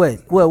budget,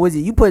 what was it?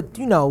 You put,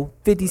 $50,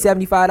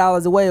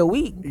 $75 away a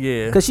week.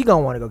 Yeah. Cause she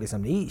gonna want to go get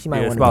something to eat. She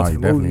might Yeah, it's want about, to go to you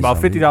the definitely movies. about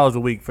something. $50 a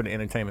week for the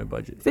entertainment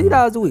budget.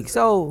 $50 a week.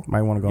 So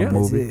Might want to go Yeah. to a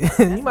movie.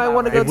 you might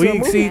want to go If to we a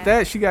movie. exceed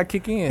that, she got to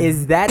kick in.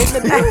 Is that in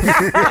the bill?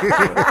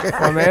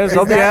 Oh, man,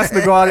 don't be asking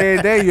to go out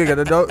every day. You ain't got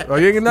to know.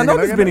 You ain't got to know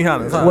this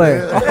Benihana. Huh? What?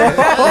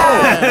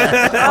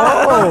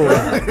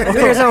 You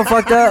hear something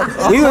fucked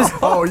up? We was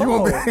Oh, you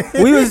want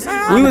we was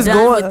done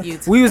going with you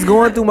we was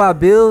going through my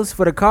bills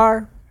for the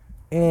car,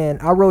 and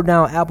I wrote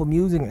down Apple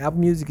Music. Apple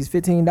Music is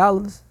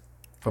 $15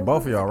 For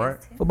both of y'all, right?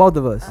 for both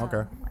of us.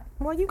 Okay.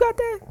 Well, you got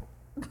that?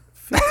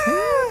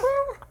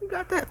 You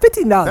got that?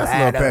 $15. That's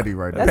a little petty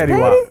right there. That's Petty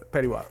petty? wop.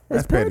 Petty wop.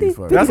 That's petty. petty.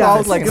 Fuck. That's why I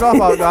was like, get off.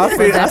 I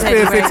spend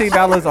petty, right?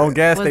 $15 on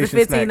gas Was the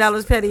station snacks.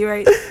 $15 petty,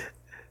 right?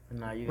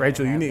 No, you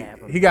Rachel, gotta you have need.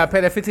 Apple. He got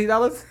paid at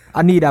 $15.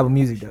 I need Apple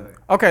Music though.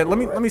 Okay, let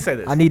me say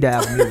this. I need the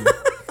Apple Music.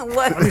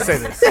 What? Let me say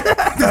this.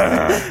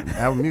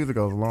 Apple Music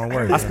goes a long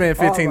way. I spend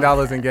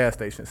 $15 in gas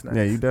station snacks.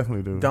 Yeah, you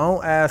definitely do.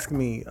 Don't ask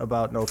me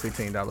about no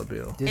 $15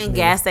 bill. And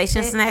gas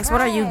station snacks, what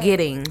are you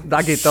getting?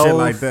 I get Shit those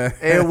like that.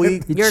 every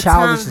week. You're Your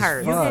childish tongue as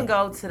hurts. You fuck. can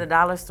go to the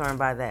dollar store and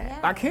buy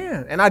that. I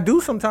can, and I do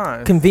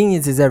sometimes.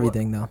 Convenience is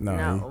everything though. No.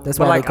 No. That's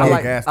But why like, they I call like,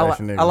 it. gas I like,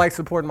 station nigga. I like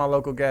supporting my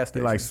local gas He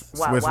station. like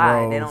Why? Swiss Why?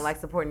 rolls. They don't like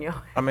supporting you.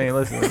 I mean,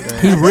 listen.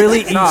 He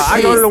really eats No,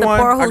 I go to the Support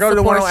one. who I go to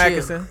the one on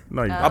supports you. Atkinson.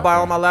 No, you I buy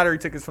all my lottery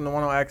tickets from the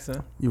one on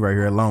Atkinson. You right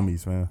here at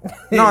Lomies, man.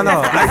 No,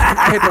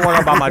 I hit the one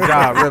up by my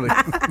job. Really. No,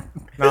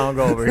 I don't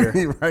go over here.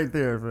 He right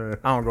there, man.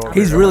 I don't go over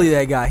He's here. really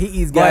that guy. He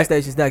eats gas But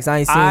station snacks. I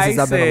ain't seen him since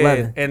I've been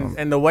 11.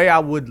 and the way I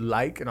would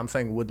like, and I'm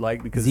saying would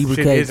like because Zebra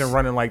shit cakes, isn't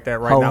running like that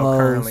right now ho-hos.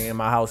 currently in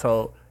my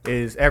household,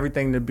 is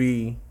everything to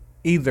be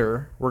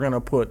either we're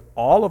gonna put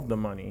all of the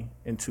money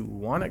into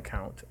one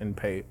account and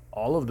pay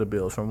all of the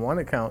bills from one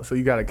account, so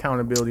you got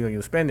accountability on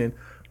your spending,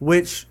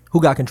 which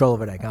Who got control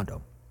over that account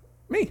though?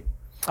 me.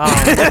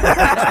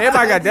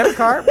 Everybody got debit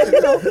card. But,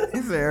 you know,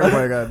 He said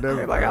everybody got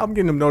debit. like I'm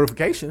getting them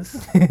notifications.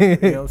 You know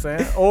what I'm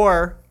saying?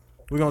 Or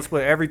we're gonna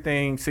split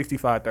everything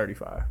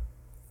 65-35.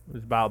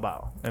 It's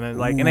bow. And then,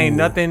 like it ain't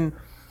nothing.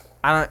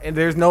 And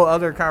there's no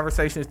other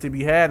conversations to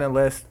be had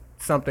unless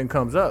something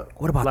comes up.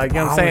 What about like the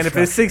you know what I'm power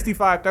saying? If it's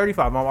 65-35,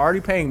 I'm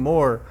already paying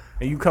more,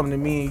 and you come to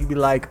me and you be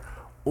like,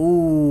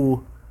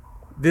 "Ooh,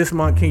 this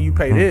month can you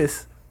pay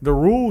this?" The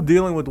rule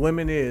dealing with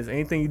women is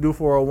anything you do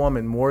for a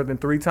woman more than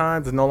 3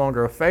 times is no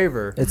longer a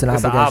favor. It's an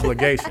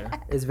obligation.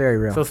 It's very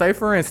real. So say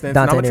for instance, and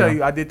Dante I'm gonna tell Nero.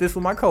 you, I did this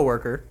with my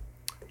coworker.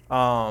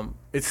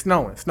 It's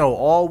snow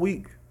all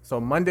week. So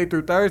Monday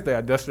through Thursday,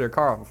 I dusted her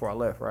car off before I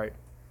left. Right,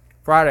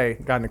 Friday,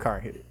 got in the car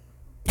and hit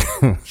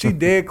it. She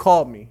did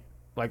call me,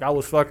 like I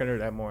was fucking her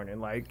that morning.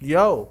 Like,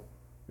 yo,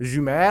 is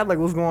you mad? Like,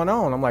 what's going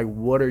on? I'm like,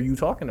 what are you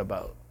talking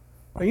about?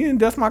 Like, you didn't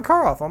dust my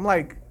car off. I'm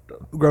like,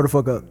 Grow the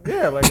fuck up.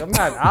 yeah, like I'm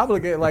not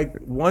obligated. Like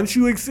once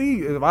you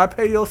exceed, if I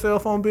pay your cell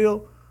phone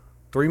bill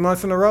 3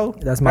 months in a row,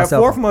 That's my that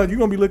cell 4th phone. month you're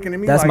gonna be looking at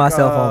me. That's like, my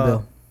cell phone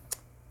bill.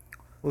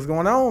 What's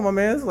going on, my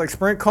man? It's like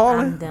Sprint I'm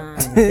calling. done.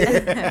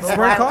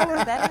 Sprint calling.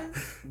 That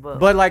is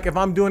But like if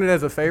I'm doing it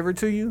as a favor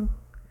to you,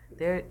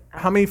 There,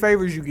 how many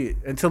favors you get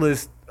until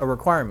it's a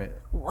requirement?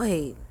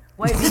 Wait.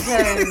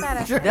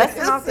 because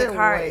dusting off the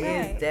car Right.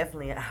 is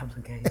definitely an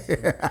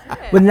obligation.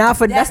 But not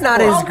for that's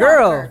not his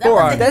girl. That's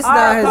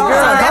not his girl.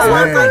 That's Yeah.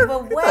 what I'm like,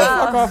 but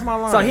Fuck wait. off my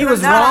line. So he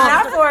was No, wrong.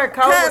 not for a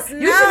coworker.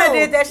 You should have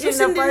did that shit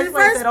in the first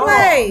place at all.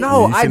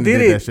 No, You I shouldn't did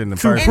did that it shit in the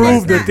to first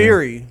prove place. the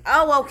theory.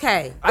 Oh,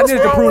 okay. I did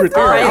it to prove the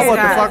theory. I want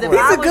to fuck with He's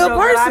her. a good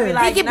person.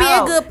 He can be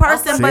a good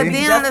person, but See?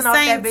 then at the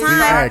same Yeah,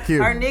 time,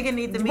 cute. Her nigga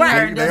need to meet Right.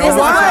 her. and They dust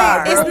all off the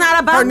right. car. it's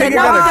not about Her the nigga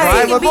gotta no.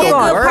 drive He up can be to a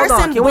work. good Hold on.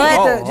 person, Can we but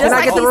get the- just can I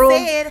like get the he room?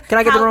 said, Can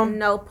I get the how- room?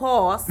 No,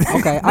 pause.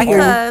 Okay, I hear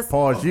you. Because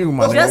Pause you,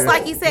 my just nigga.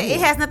 like he said, it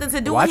has nothing to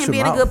do Watch with him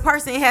your being a good mouth.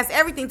 person. It has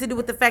everything to do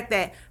with the fact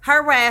that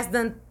her ass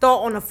done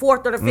thought on the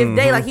 4th or the 5th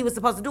day like he was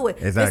supposed to do it.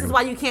 This Exactly. is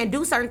why you can't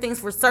do certain things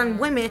for certain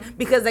women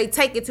because they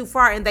take it too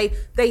far and they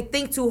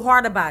think too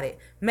hard about it.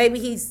 Maybe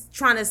he's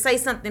trying to say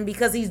something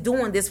because he's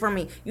doing this for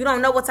me. You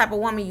don't know what type of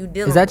woman you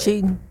dealing Is that with.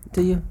 cheating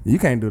to you? You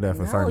can't do that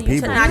for No, certain you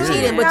people. should not period.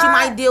 cheating, but you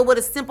might deal with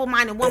a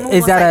simple-minded woman. Who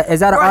Is gonna that say, a- is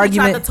that an "Bro, he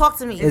argument- tried to talk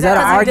to me? is that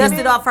an because argument- He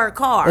dusted off her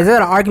car. Is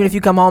that an argument if you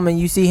come home and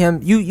you see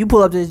him, you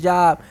pull up to his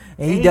job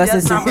and he does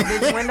this? dusting off a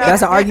bitch window.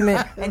 That's an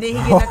argument. And then he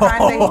get in the car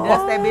and say he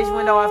dust that bitch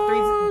window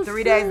off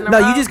three days in a row. No,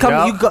 you just come,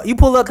 Yeah. you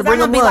pull up to 'Cause I'm bring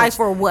him gonna be lunch, like,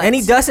 for what? and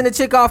he dusting the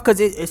chick off because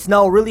it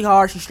snowed really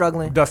hard. She's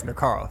struggling. Dusting the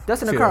car off.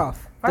 Dusting the Chill. car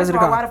off. First Dusting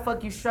of the all, why car. the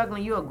fuck you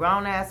struggling? You a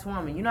grown ass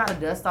woman. You know how to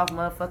dust off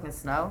motherfucking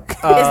snow.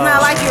 It's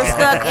not like you're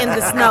stuck in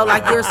the snow,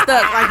 like you're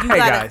stuck, like you Hey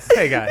gotta. guys.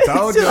 Hey guys.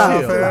 Told Chill.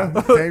 y'all, fam.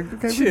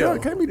 Can't be Chill. done.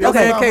 Can't be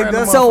Okay, done. okay,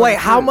 Random So wait, motherfucking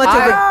how shit. much of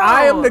it?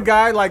 I am the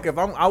guy. Like if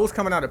I was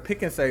coming out of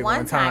Pick and Save one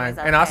One time time, is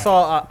and I okay.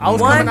 saw I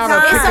was One coming out of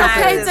time. Pick It's and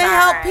okay Save. to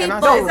help And people.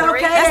 I It's saw-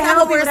 okay That's to not help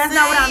what we're you. That's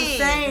not what I'm saying.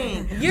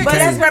 saying. But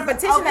can't- that's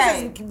repetition.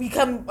 Okay. Has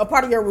become a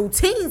part of your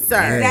routine,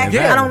 sir.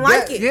 Yeah. I don't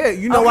like it. Yeah,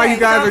 you know why you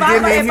guys so are if I-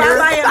 getting in if I here?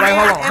 buy a Wait,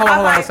 man- hold if on I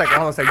a buy-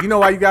 second. You know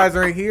why you guys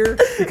are in here?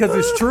 Because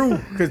it's true.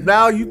 Because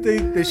now you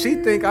think that she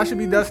think I should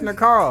be dusting the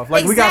car off.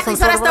 Like we got some Exactly,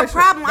 sort so of that's the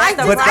problem.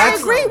 relationship. I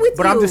agree with you.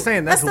 But I'm just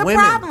saying that's the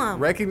women. problem.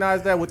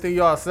 Recognize that within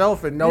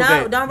yourself and know No,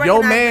 that don't your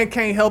recognize man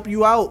can't help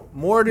you out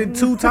more than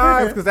 2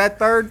 times. Because that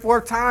 3rd,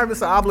 4th time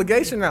it's an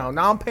obligation now.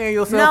 Now I'm paying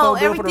your cell No, phone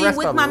bill for the everything rest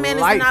with of my man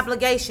is life. an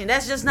obligation.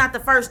 That's just not the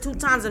first 2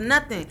 times of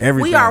nothing. We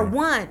Everything. are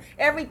one.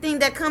 Everything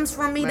that comes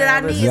from me that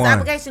I Man, need is one.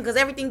 obligation because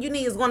everything you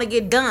need is going to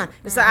get done.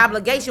 It's an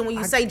obligation. When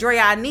you say, Dre,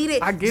 I need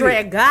it, I get Dre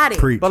it. got it.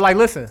 Preach. But like,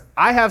 listen,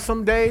 I have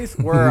some days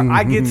where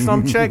I get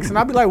some checks and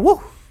I'll be like,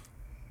 woo,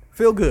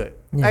 feel good.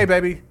 Hey,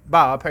 baby,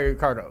 bye, I'll pay your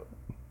card out.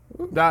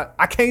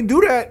 I can't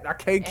do that. I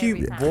can't keep.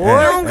 Every time. Boy,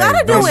 You don't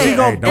gotta do don't it. she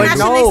gonna- And I don't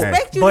shouldn't do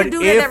expect you but to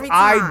do if that every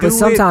I time. do But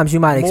sometimes it you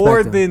might more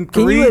expect than them.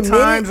 Can you 3 admit it?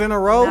 times in a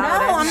row. No,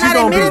 I'm she not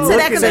gonna be admitting to that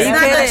looking because at it's you.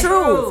 not the can't.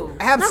 truth. I'm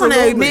not Absolutely.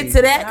 gonna admit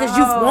to that because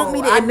you want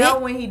me to I admit. know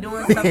when he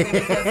doing something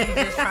because he's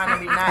just trying to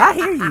be nice. I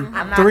hear you.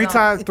 I'm not 3 gonna-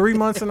 times, 3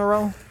 months in a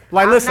row.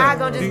 Like, I'm listen, not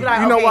gonna just you be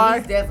like, know okay, why?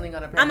 he's definitely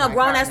gonna pay I'm a my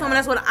grown car ass woman. note.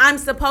 That's what I'm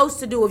supposed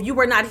to do. If you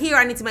were not here,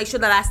 I need to make sure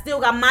that I still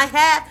got my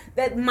half,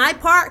 that my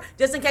part,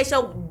 just in case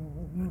your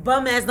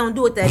bum ass don't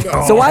do it that day.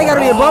 So why you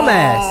gotta be a bum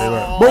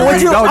ass? But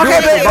would you? Don't do Okay,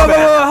 it, but bum wait,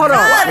 ass. hold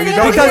on. When you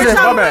don't He do it, trying you to-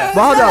 bum ass.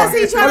 But hold on, Because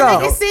he's trying hold to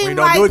on. make it When seem you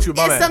don't like do it, you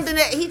bum it's ass. something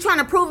that he's trying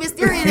to prove his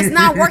theory and it's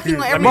not working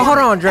on every But hold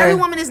woman. on, Dre. Every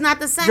woman is not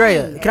the same.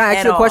 Drea, can I ask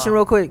At you a question all.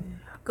 real quick?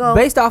 Go.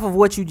 Based off of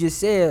what you just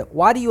said,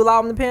 why do you allow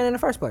him to pay in the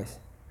first place?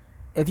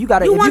 If you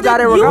got it, You if you wanted, got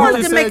it you regardless.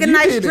 wanted to make a said you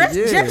nice did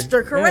it, yeah.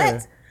 gesture,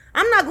 correct?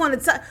 I'm not going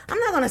to. I'm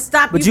not going to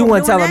stop But you. you from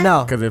wouldn't doing tell him that.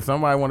 no. Because if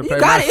somebody want to You pay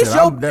got my it. shit, It's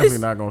your- I'm definitely it's-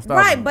 not gonna stop.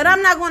 Right, him. but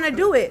I'm not going to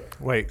do it.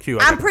 Wait, Q.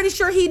 I'm pretty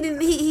sure he's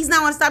not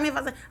going to stop me if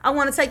I say I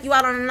want to take you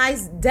out on a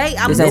nice date.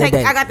 I'm This gonna ain't a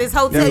take. date. I got this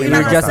hotel. Definitely You're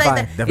not not going to gonna say stop.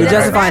 that. Definitely You're not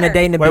justifying a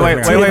date in the Wait, bill. wait, Two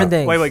wait, different wait,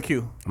 things. wait, wait,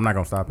 Q. I'm not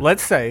gonna stop it.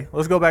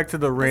 Let's go back to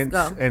the rent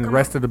go. and Come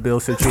rest of the bill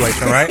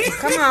situation, right?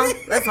 Come on,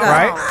 let's go.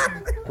 Right?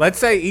 Let's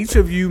say each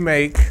of you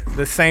make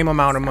the same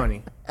amount of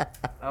money,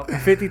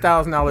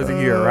 $50,000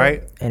 a year,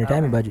 right?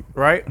 Entertainment budget.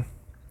 Right?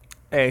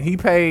 And he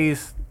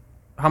pays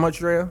how much,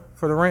 Drea,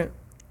 for the rent?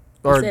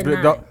 Or said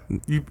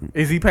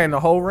is he paying the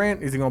whole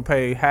rent? Is he gonna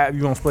pay half?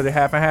 You gonna split it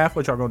half and half?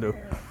 What y'all gonna do?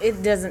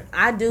 It doesn't.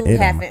 I do It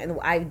half. don't.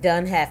 I've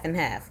done half and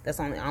half. That's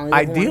only one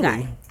Ideally,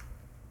 guy.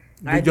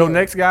 your Ideally.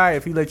 next guy,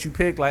 if he let you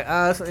pick, like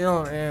us, you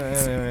know,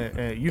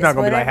 you're not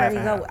gonna be like half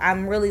and half.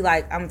 I'm really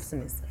like I'm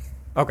submissive.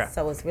 Okay,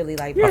 So it's really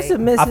like You're babe.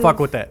 submissive. I fuck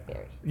with that.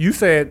 You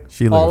said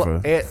She looking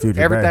for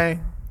future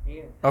everything.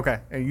 Okay,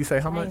 and you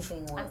say how much?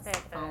 I said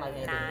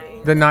the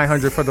 9. The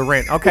 900 for the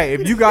rent. Okay,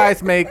 if you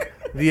guys make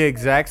the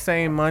exact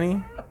same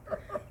money,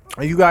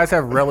 and you guys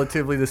have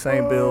relatively the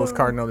same bills,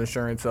 car note,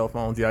 insurance, cell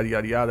phones, yada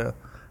yada yada,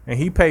 and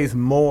he pays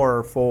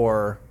more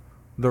for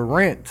the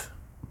rent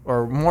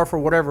or more for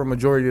whatever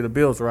majority of the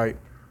bills, right?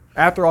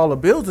 After all the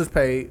bills is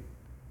paid,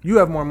 you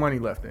have more money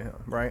left in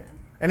him, right?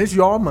 And it's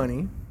your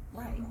money.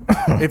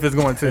 If it's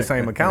going to the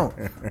same account.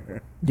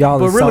 Y'all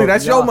But is really, so-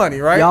 that's your y'all- money,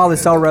 right? Y'all is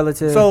so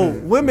relative. So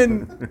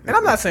women, and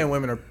I'm not saying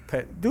women are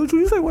petty. Dude,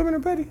 you say women are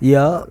petty?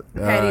 yeah.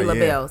 Petty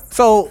LaBelle's.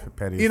 So,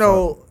 Petty you as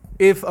know,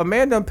 if a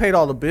man done paid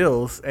all the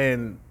bills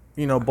and,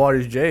 you know, bought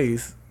his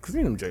J's, because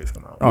you know them J's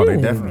come out. Oh, they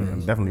Yeah.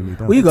 definitely be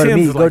done. Well, you go to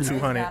Tim's me. is Go like to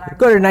 200.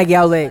 go to the Nike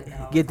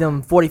outlet. Get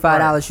them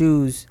 $45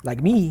 shoes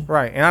like me.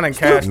 Right, and I done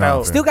cashed No,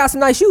 out. Still got some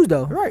nice shoes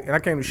though. Right, and I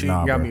came to Sheet Nah,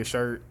 and got bro. me a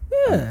shirt.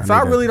 Yeah. So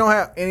I need really don't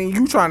have, and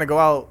you trying to go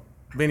out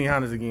Benny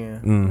Hanna's again.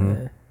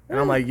 Mm-hmm. And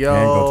I'm like, And go to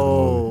the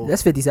yo. movie.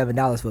 That's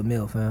 $57 for a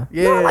meal, fam.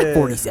 Yeah. Like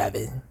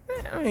 47.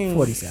 I mean,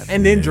 47.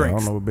 And then I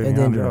drinks. don't know what Benny And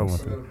then Hanna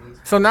drinks. went to.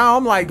 So now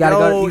I'm like, You gotta yo,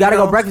 go. You gotta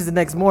know, go breakfast the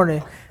next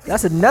morning.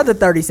 That's another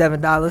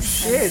 $37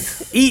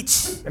 Shit.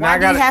 each. And Why I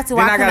do you gotta, have to? then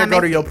Why I gotta couldn't go I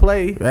to make your it?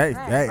 play. Hey,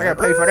 I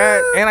gotta pay for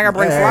that, and I gotta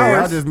bring I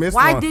flowers. just missed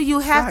Why one. do you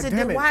have God to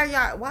damn do? it. Why are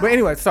y'all? Why? But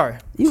anyway, sorry.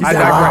 You I said,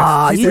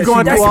 digress. you She's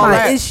going that's through all my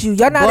that. issue.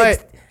 Y'all not.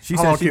 But She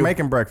hold said on, she Q.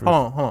 making breakfast.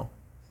 Hold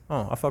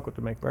on. I fuck with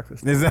to make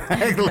breakfast.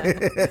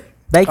 Exactly.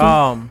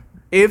 Bacon.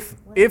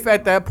 If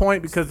at that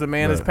point, because the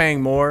man is Look.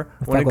 paying more,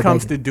 when fuck it with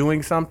comes bacon. to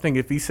doing something,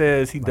 if he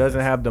says he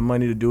doesn't have the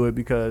money to do it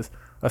because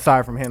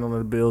aside from handling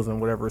the bills and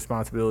whatever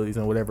responsibilities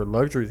and whatever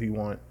luxuries he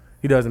want,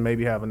 he doesn't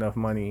maybe have enough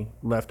money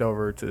left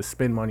over to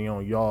spend money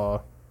on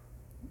y'all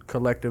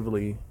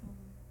collectively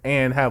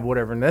and have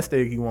whatever nest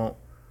egg he want,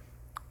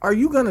 are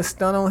you gonna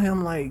stun on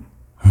him like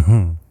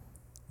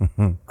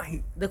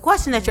The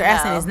question that you're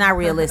asking is not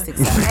realistic.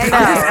 sir.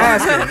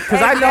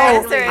 because I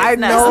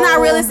know It's not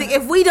realistic.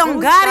 If we don't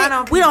Who's got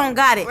trying it, to- we don't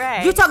got it.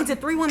 Right. You're talking to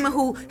 3 women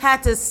who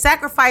had to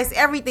sacrifice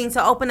everything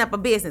to open up a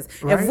business.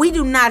 If we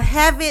do not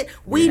have it,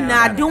 we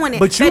not doing it.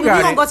 But you Baby, got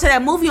we gonna it. go to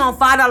that movie on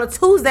 $5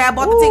 Tuesday. I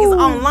bought the tickets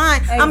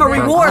online. I'm a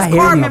rewards I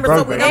hear card you, member, bro.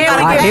 so we don't I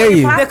gotta hear get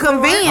you. the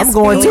convenience I'm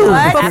going fee too. for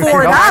I'm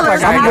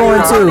 $4. I'm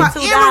going too.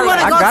 And we're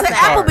gonna I go got to the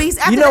card. Applebee's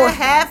after You know that what?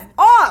 half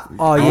off.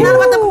 Oh, I'm yeah. not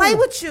about to play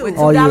with you.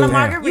 Oh, yeah.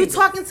 margarita. You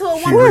talking to a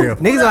She woman real.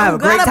 Niggas gonna have a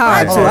who great got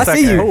time budget. too. I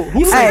see you.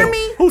 Who's Hey, hear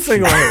me? Who's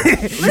single here?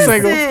 You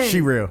single? Listen.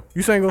 She real.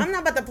 You single? I'm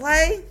not about to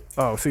play.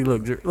 Oh, see,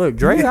 look,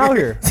 Dre out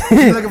here.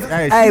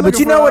 Hey, but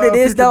you know what it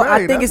is though? I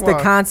think think it's the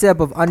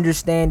concept of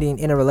understanding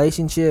in a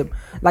relationship.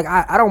 Like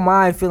I don't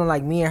mind feeling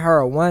like me and her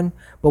are one,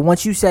 but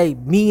once you say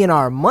me and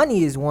our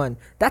money is one,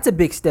 that's a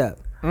big step.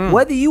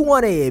 Whether you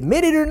want to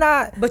admit it or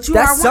not, But you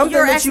that's are something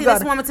you're that asking you got.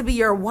 this woman to be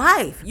your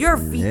wife. You're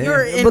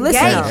you're But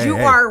listen engaged. now. You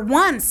Hey, are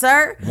one,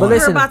 sir. But You're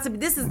listen. about to be.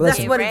 This is But that's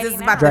listen. what Get this is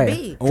ready about Dre, to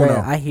be. Dre,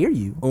 Uno. I hear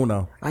you.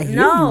 Uno. I hear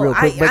No, you real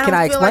quick, but I can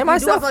I don't feel explain like you do. I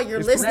myself? feel like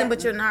you're listening,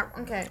 but you're not.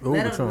 Okay,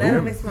 Let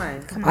him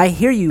explain. I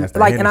hear you, That's the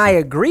like, and I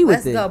Hennessy. agree with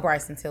let's it. go,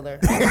 Bryson Tiller.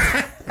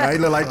 He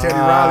look like Teddy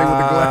Riley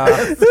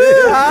with the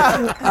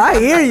glass. I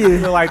hear you.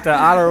 You're like the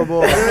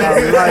honorable,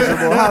 Elijah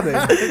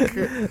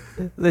Muhammad.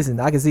 Listen,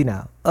 I can see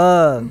now.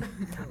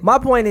 My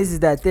point point is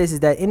that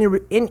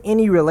in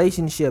any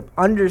relationship,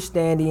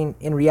 understanding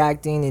and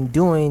reacting and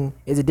doing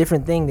is a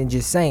different thing than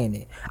just saying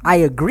it. I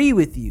agree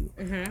with you,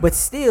 but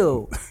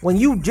still, when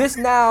you just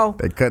now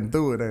They cutting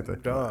through it, ain't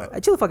they?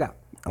 chill the fuck out.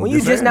 I'm When you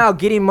just just saying. now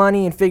getting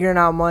money and figuring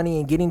out money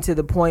and getting to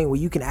the point where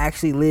you can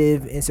actually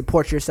live and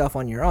support yourself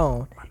on your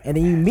own, and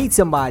then you meet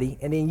somebody,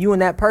 and then you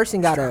and that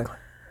person gotta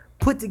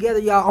put together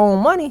your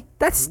own money,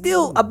 that's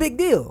still a big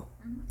deal.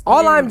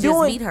 All I'm just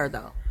doing, meet her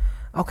though.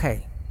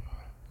 okay,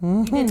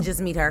 You didn't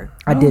just meet her.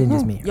 I didn't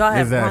just meet her. Y'all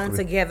have grown Exactly.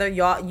 together.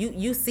 Y'all,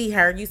 you see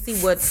her. You see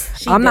what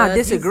she I'm not does.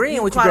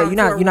 disagreeing with you, caught bro. on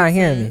You're to her not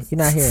hearing me. routines. You're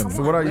not hearing me.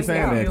 So what are you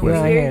saying then? You're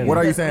not hearing me. What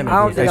are you saying? I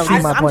don't think I'm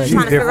seeing my I'm point. just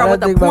trying to figure out what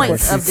the I don't think my point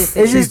point- of this It's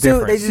is. just too.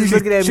 different. They just She's-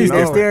 looking at me. she's They're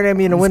different. staring at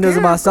me in the windows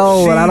of my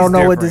soul, and I don't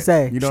know what to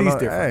say. You don't She's know.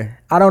 different. Hey,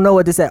 I don't know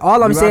what to say.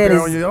 All I'm you out saying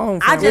there on is, your own,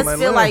 I fam, just let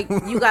feel live.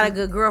 like you got a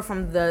good girl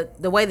from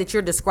the way that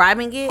you're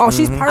describing it. oh,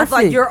 she's I perfect. feel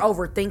like you're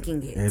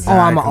overthinking it. Exactly. Oh,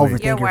 I'm an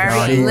You're overthinker. worried.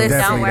 Oh, he's Listen,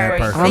 definitely don't that worry.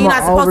 person. And you're not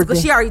I'm supposed to, overthink-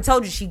 because she already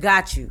told you she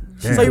got you.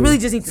 Yeah. So you really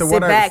just need to So sit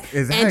what are- back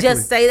exactly. and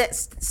just say that,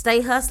 stay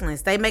hustling,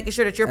 stay making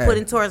sure that you're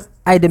putting towards.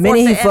 Hey, the minute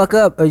he forth the fuck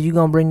up, are you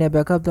gonna bring that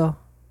back up though?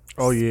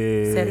 Oh Said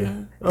yeah.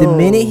 he- The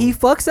minute he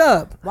fucks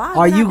up, Why are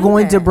would I you do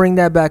going to that? bring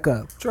that back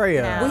up?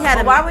 Treya. We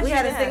had a, Why would we you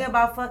had even a think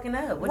about fucking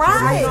up? What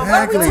Right. You What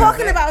Exactly. are we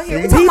talking about here?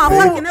 We See? talking about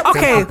fucking up.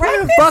 Okay,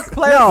 fuck, Fuck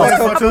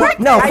up.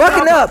 no, How you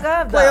fucking gonna up. fuck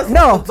up, though?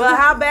 No, But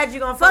how bad you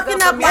gonna fuck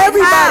Fucking up? up from like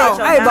everybody? how?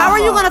 Hey, but- How are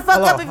you gonna fuck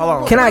Hold up on, if hold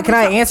on. you? can what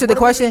I are we answer the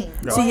what do we question?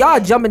 mean? See, y'all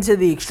jumping to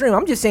the extreme.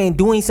 I'm just saying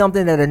doing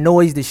something that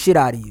annoys the shit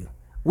out of you.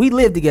 We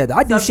live together.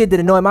 I do shit that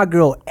annoy my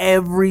girl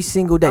every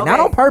single day. Not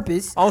Okay. on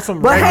purpose. On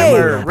some But hey,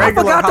 regular- I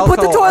regular forgot to put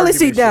the household toilet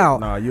seat argument down.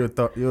 Nah, you're a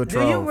Do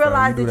troll. you fam.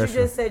 realize do that you shit.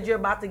 just said you're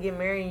about to get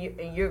married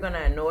and you're gonna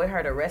annoy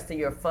her the rest of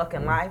your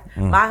fucking life?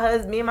 Me and my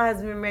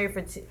husband been married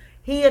for.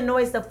 He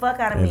annoys the fuck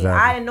out of me.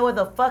 Exactly. I annoy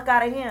the fuck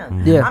out of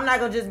him. Yeah. I'm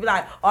not gonna just be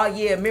like, oh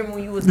yeah, remember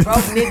when you was broke,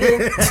 nigga?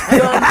 You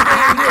know what I'm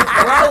saying? You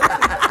was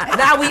broke.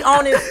 Now we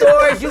owning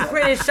stores. You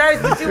printing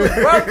shirts, but you was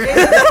broke,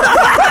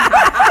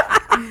 nigga.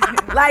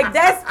 Like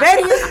that's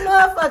petty as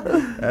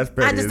motherfucker. That's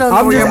petty. I just as don't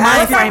I'm know just your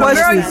mind asking frame.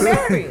 Girl, you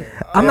questions. married.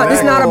 I'm not.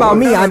 It's not about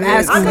me. I'm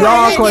asking I'm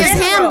y'all saying questions.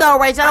 It's him though,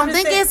 Rachel. I don't I'm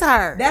think just it's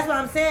her. That's what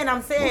I'm saying.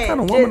 I'm saying. What kind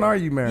of just- woman are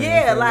you marrying?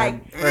 Yeah, Fam?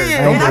 like. Don't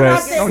And do I'm not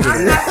that. saying. Don't do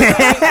I'm that. not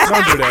saying.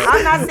 Don't do that.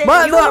 I'm not saying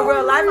But you in look-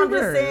 real life. I'm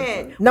just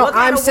saying. No, what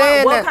kind I'm of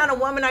saying what that- kind of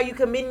woman are you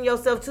committing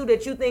yourself to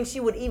that you think she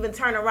would even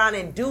turn around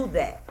and do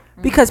that?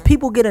 Because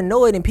people get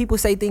annoyed and people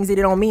say things that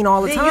they don't mean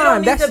all the Then time. you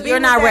don't need That's, to be you're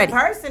with not that ready.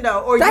 person though,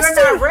 or That's you're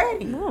not the-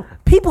 ready.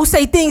 people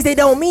say things they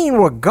don't mean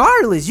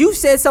regardless. You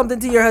said something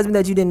to your husband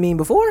that you didn't mean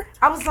before.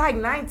 I was like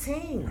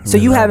 19. So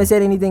you haven't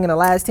said anything in the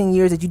last 10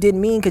 years that you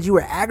didn't mean because you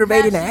were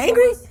aggravated and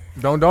angry?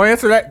 Don't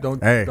answer that.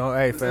 Don't. Hey. Don't.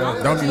 Hey,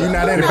 fam. Don't you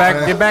not in it, Get back.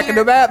 fam. Get back in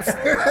the maps.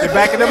 Get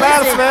back in the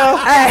maps, fam.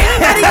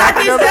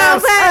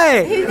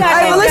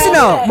 Hey, but listen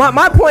though,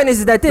 my point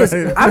is that this,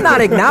 I'm not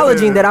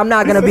acknowledging that I'm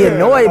not going to be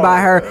annoyed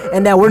by her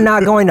and that we're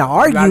not going to Not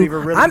argue.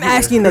 even really I'm here.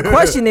 asking the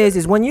question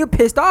is when you're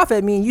pissed off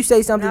at me and you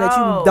say something that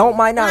you No. don't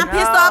might When I'm not.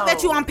 pissed off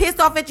at you, I'm pissed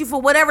off at you for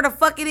whatever the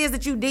fuck it is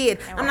that you did.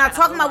 I'm not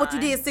talking about what you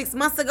did 6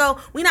 months ago.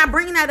 We're not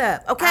bringing that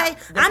up, okay?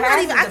 The I'm not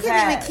past even. is I the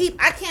can't past. even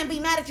keep. I can't be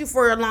mad at you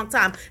for a long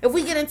time. If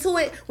we get into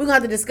it, we're gonna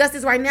have to discuss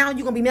this right now.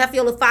 You're gonna be mad for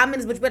your 5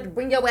 minutes, but you better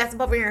bring your ass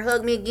up over here and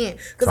hug me again,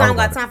 cause I don't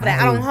got time for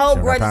that. I don't hold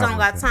Sure, grudges. I got don't time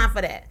got for time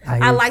for that. I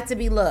hear I you. like to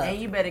be loved. And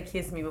you better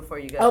kiss me before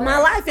you go. Oh my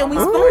life, and we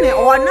spooning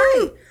all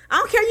night. I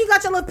don't care. You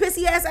got your little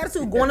pissy ass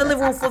attitude. Go in the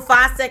living room for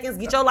 5 seconds.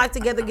 Get your life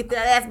together. Get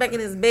that ass back in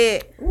his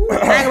bed. I ain't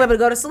gonna be able to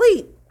go to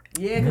sleep.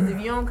 Yeah, because if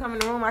you don't come in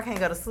the room, I can't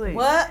go to sleep.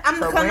 What? I'm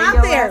So gonna come bring out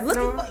your there. ass Look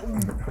in the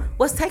at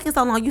what's taking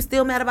so long. You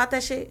still mad about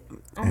that shit?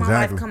 Oh my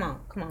Exactly. life. Come on.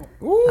 Come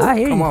on. I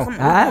hear you. Come on.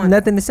 I have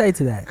nothing to say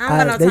to that. I don't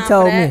got no They time for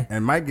told that. me.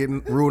 And Mike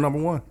getting rule number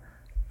 1.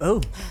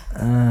 Oh.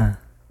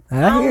 I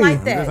don't hear like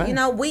you. that. You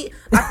know, I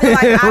feel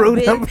like I've Rude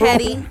been number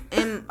petty,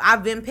 and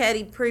I've been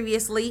petty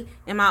previously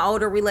in my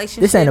older relationships.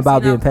 This ain't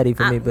about you know. being petty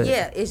for me, but-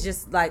 yeah, it's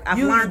just like I've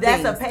You, learned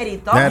that's things. a petty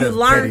thought. That You is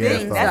learn petty ass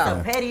things. thought. That's though.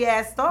 a petty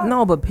ass thought.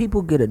 No, but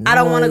people get annoyed. I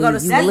don't want to go to You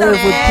sleep. live with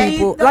petty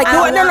people. thought. Like, I no,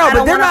 don't no, wanna- no, I but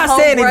don't they're wanna not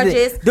hold saying grudges.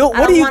 anything. I What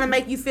don't do you? want to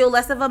make you feel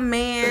less of a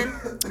man.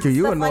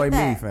 You Stuff annoy like me,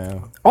 that.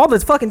 fam. All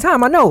this fucking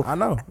time, I know. I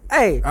know.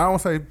 Hey, I don't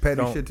say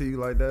petty shit to you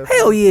like that.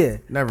 hell yeah.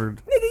 Never.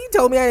 Nigga, you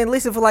told me I didn't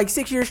listen for like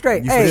 6 years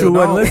straight. You Hey, still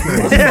wasn't don't.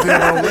 listening. You still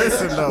don't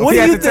listen though. What He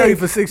do had you to tell you think?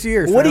 for 6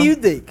 years. What do fam. you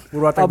think What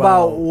do I think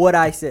about about- what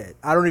I said?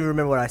 I don't even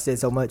remember what I said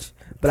so much,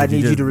 but I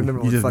need you to remember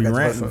what You the just fuck be I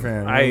ranting, said.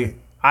 fam.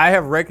 I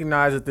have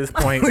recognized at this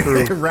point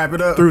through Wrap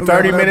it up. through 30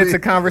 Wrap it up, minutes B.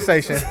 of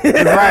conversation,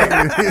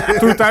 right?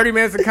 Through 30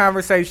 minutes of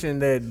conversation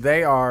that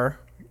they are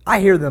I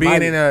hear them.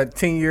 being in a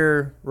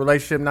 10-year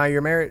relationship,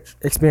 9-year marriage,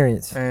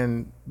 experience.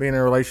 and being in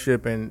a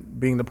relationship and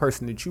being the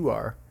person that you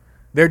are.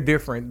 They're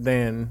different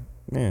than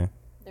Yeah.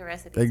 The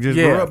recipe. They just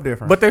grew up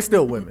different. but they're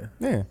still women.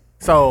 yeah.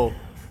 So,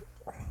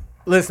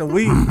 listen,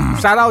 we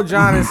shout out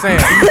John and Sam.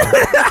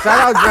 Shout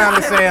out John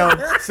and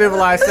Sam,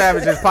 Civilized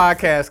Savages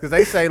podcast, because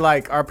they say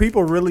like, are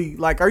people really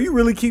like, are you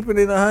really keeping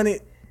it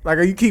 100? Like,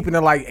 are you keeping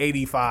it like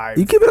 85?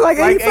 You keep it like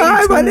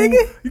 85, my 82?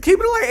 nigga? You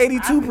keeping it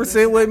like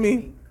 82% with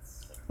me?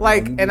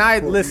 Like, and I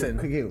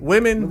listen.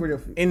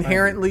 Women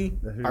inherently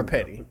are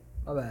petty.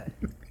 My bad.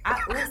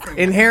 Listen,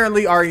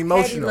 inherently are Katie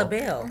emotional.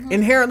 LaBelle.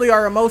 Inherently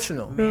are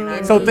emotional.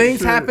 So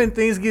things happen,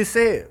 things get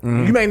said.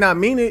 You may not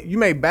mean it. You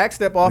may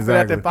backstep off it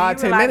after Exactly.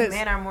 5-10 You realize minutes.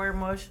 men are more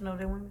emotional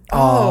than women.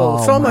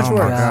 Oh, so much my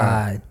worse.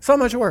 God. So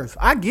much worse.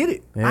 I get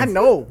it. Yeah. I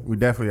know. We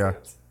definitely are.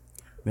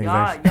 Niggas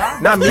Y'all, ain't-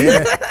 y'all, Not me.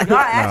 y'all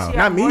actually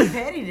Not are more me.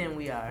 petty than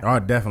we are. Oh,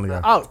 definitely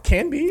are. Oh,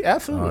 can be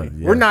absolutely. Oh,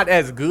 yeah. We're not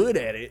as good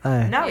at it.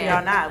 Hey, No,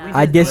 y'all not. We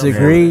I just-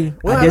 disagree.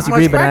 Well, I that's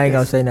disagree, much but I ain't gonna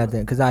practice. say nothing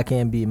because I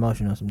can be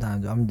emotional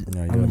sometimes. I'm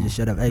Yeah, gonna yeah. just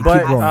shut up. Hey, But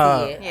keep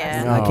going.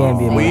 Yeah. I can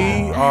be Oh, we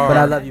emotional. are. But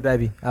I love you,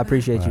 baby. I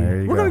appreciate There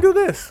you. you We're go. gonna do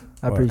this.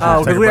 I appreciate Oh,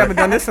 you. because we haven't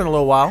done this in a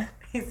little while.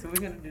 So we're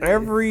gonna do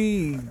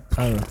Every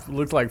Oh.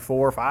 looks like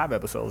 4 or 5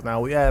 episodes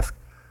now. We ask,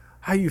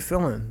 "How you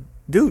feeling,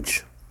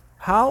 Dooch?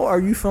 How are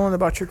you feeling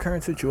about your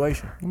current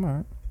situation? I'm all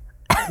right.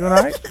 You all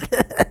right?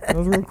 That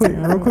was real quick.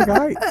 Real quick. All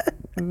right.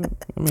 I mean,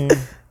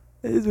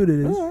 It is what it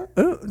is.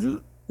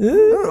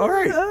 All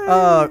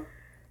right.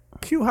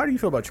 Q, how do you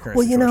feel about your current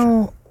Well, you situation?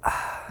 know,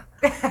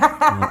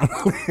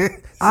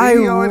 I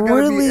you always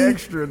gotta be really.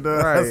 extra, duh,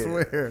 I Right.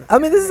 swear. I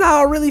mean, this is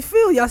how I really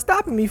feel. Y'all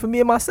stopping me from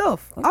being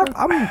myself. I'm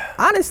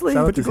honestly,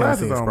 Shout out Put to your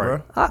glasses Tennessee on,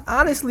 Sprite.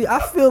 bro. I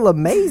feel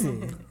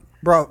amazing.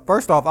 Bro,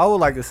 first off, I would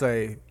like to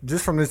say,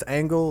 just from this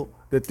angle,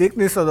 the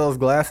thickness of those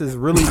glasses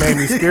really made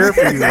me scared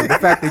for you. The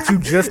fact that you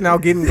just now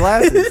getting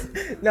glasses.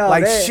 No,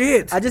 Like man,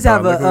 shit. I just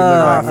have Bro, look what he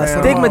look like, a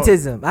fam.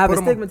 stigmatism. I have Put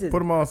a 'em on- stigmatism. Put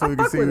them on so we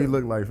can fuck see with what he it.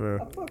 look like, fam.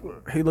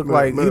 He look Look,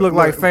 like look,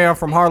 like look. fam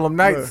from Harlem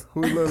Nights.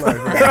 Look, who he look like,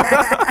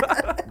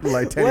 fam? Look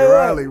like Teddy Wait.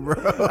 Riley, bro.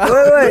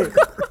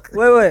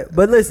 Wait.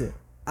 But listen,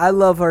 I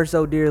love her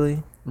so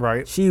dearly.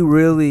 Right. She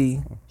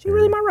really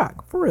my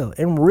rock for real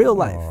in real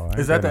life. Oh,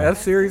 Is that the F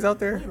series out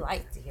there?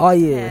 like to hear Oh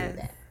yeah,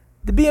 Yeah.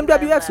 the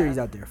BMW F series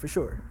out there for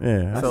sure.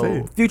 Yeah, I So-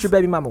 see. Future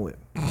baby mama whip.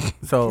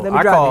 So Let me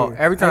I drive call here.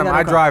 every I time ain't got I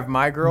no car. drive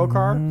my girl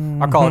car,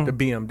 I call it the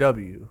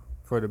BMW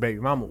for the baby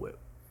mama whip.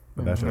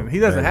 But that's your And he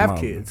doesn't baby have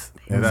mama. kids,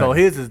 Exactly. so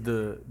his is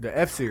the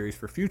F series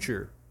for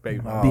future baby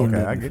mama. Oh, okay,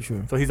 BMW I for get you.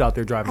 sure. So he's out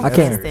there driving. I the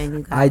can't. F-Series.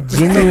 you I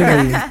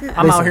genuinely.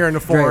 I'm out here in the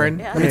foreign.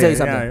 Let me tell you Yeah,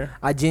 something. yeah.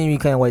 I genuinely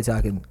can't wait till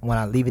I can when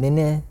I leave it in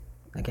there.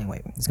 I can't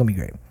wait. It's gonna be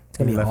great. It's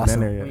gonna You be left it in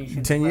awesome. there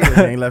yet? 10 years,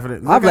 you ain't left it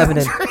in. I've left it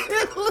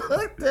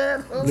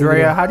in.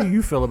 Drea, how do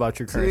you feel about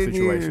your current 10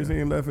 years, situation?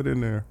 he ain't left it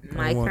in there.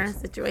 My Not current once.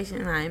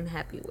 situation, I am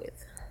happy with.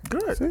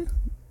 Good. See?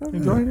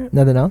 Enjoying it.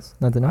 Nothing else.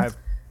 Nothing else.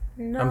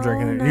 No, I'm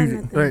drinking it. no,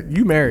 You, nothing.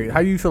 you married.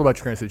 How do you feel about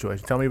your current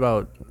situation? Tell me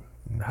about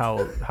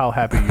how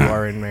happy you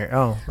are in marriage.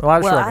 Oh, a lot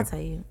of Well, I'll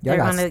shrugging. tell you,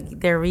 Y'all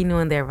they're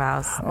renewing their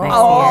vows next year.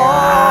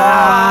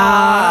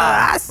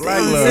 I see.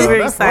 Black love. Super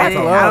That's excited.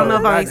 love. I don't know if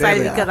I'm God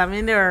excited damn it. because I'm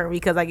in there or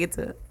because I get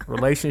to.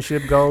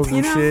 Relationship goals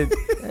and shit.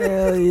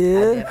 Hell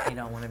yeah. Definitely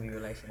don't want to be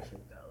relationship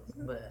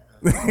goals,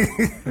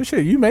 but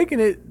Shit, you making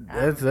it.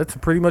 That's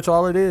pretty much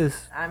all it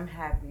is. I'm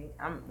happy.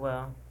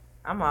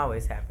 I'm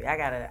always happy.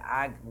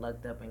 I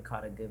lucked up and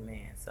caught a good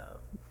man. So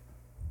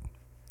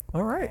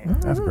All right.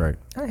 That's great.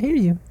 I hear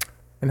you.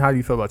 And how do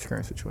you feel about your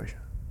current situation?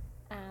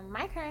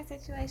 My current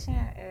situation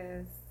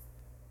is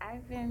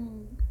I've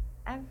been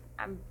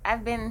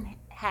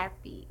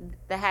happy,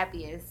 the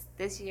happiest.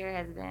 This year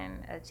has been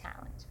a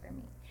challenge for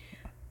me,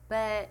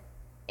 but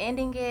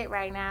ending it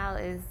right now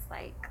is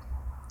like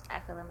I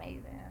feel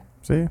amazing.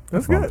 See?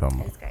 That's what I'm good. talking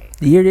about. It's great.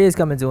 The year is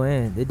coming to an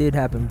end. It did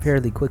happen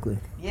fairly quickly.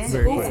 yeah,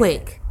 Very too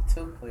quick.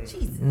 Too quick.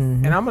 Jesus.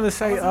 Mhm. And I'm gonna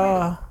say,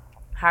 How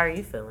are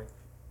you feeling?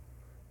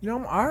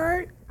 I'm all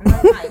right.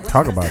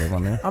 Talk about it, my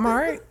man. I'm all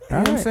right. You know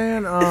what I'm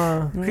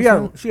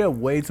saying? She had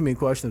way too many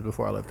questions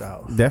before I left the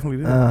house. Definitely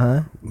did.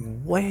 Uh-huh.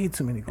 Way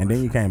too many And questions.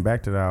 then you came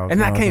back to the house. And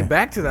you I know what came I'm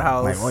back to the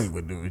house. saying? Like, what you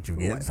would do? Did you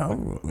get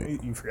something?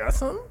 You forgot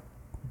something?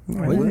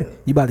 What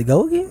you about to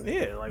go again?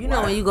 Yeah. Like, You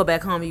know when you go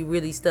back home, you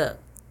really stuck.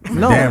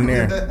 no. Damn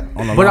near.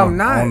 On the But low. I'm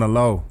not. On the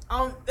low.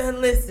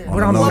 Listen,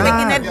 But I'm you not.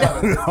 making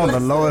that door. On the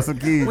lowest of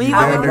keys. When you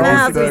damn go near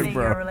now, stuck, in your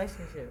bro.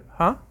 relationship,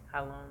 Huh?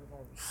 how long?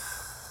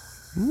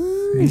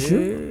 You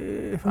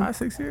sure? Yeah,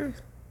 5-6 years.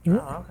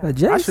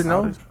 Jace? I should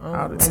know.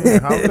 How It's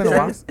did- been a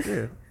while.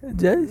 Yeah.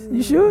 Jace,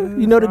 you sure?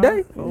 You know the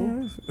day?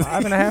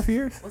 5.5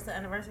 years. What's the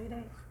anniversary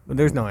date? But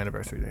there's no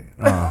anniversary date.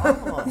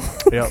 Oh.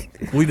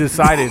 Yep. We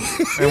decided,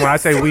 and when I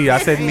say we, I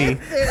said me.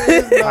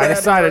 I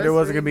decided there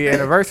wasn't gonna be an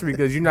anniversary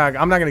because I'm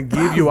not gonna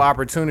give you an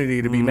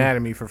opportunity to be mad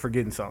at me for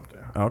forgetting something.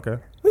 Okay.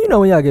 Well, you know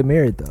when y'all get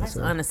married though. That's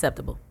So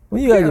unacceptable.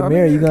 when you gotta Yeah, get I mean,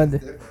 married, you gonna.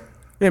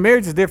 Yeah,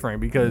 marriage is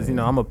different because I'm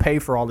gonna pay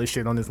for all this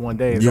shit on this one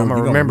day, so Yo, I'm gonna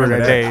you gonna remember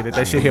that remember day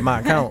that shit hit my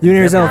account. You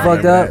hear something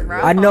fucked up?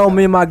 Right. I know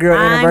me and my girl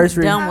I'm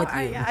anniversary. done with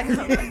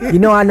you. You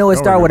know I know it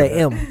Don't start with an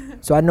remember M.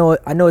 So I know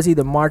it's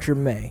either March or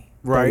May.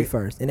 Right.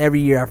 31st. And every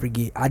year I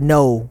forget. I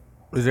know.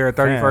 Is there a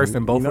 31st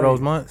Fam, in both you of know those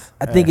you- months?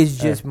 I think it's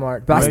Hey, just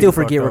March, but I you know still you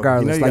forget fucked up.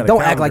 regardless. you Like got a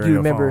don't act like calendar you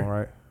in your remember. phone,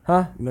 right?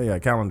 Huh? You know you got a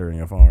calendar in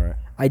your phone, right?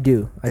 I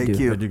do. I Hey, do.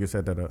 Q. That you can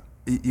set that up.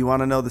 You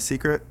want to know the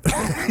secret?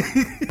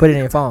 Put it in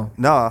your phone.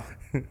 No.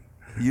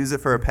 Use it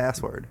for a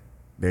password.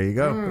 There you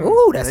go.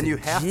 Ooh, that's Then a you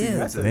have to gem.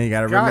 use it. Then you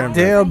gotta remember.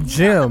 Goddamn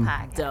gem.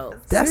 Dope.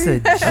 That's a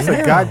That's a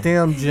gem.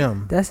 goddamn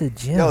gem. That's a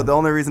gem. Yo, the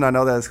only reason I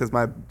know that is because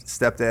my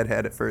stepdad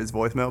had it for his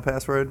voicemail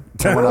password.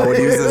 And when I would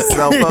use his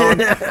cell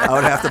phone, I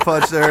would have to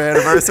punch their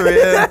anniversary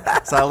in.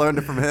 So I learned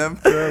it from him.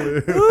 Mike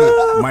Hey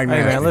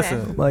man, Nasty.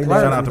 listen. Like,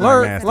 Shout out to Mike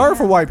Learn, Nasty. learn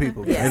from white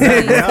people. Yeah.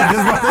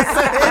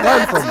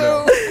 Learn from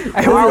them.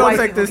 Hey, we're All gonna white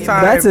take this people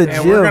time That's a and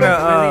we're gem.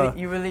 gonna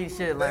You really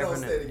should learn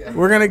from them.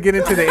 we're gonna get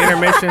into the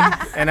intermission,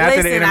 and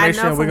after the Listen, I know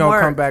intermission, we're from gonna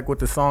come work. back with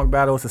the song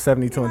battle. It's a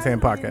 72 and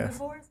 10 podcast.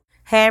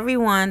 Hey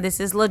everyone, this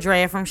is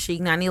Ladrea from Chic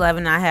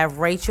 911. I have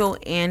Rachel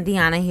and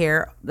Deanna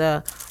here,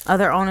 the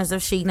other owners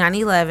of Chic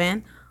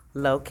 911.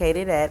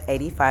 Located at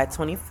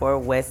 8524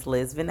 West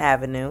Lisbon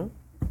Avenue.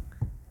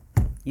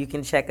 You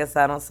can check us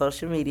out on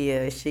social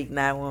media at Chic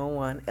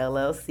 911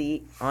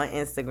 LLC on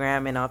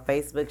Instagram and on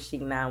Facebook, Chic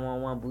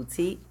 911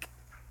 Boutique.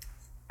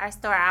 Our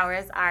store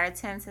hours are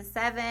 10 to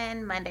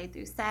 7, Monday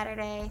through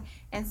Saturday.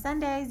 And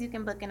Sundays, you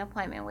can book an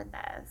appointment with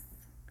us.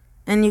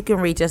 And you can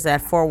reach us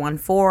at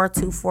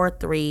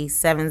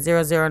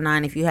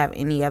 414-243-7009 if you have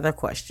any other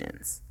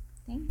questions.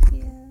 Thank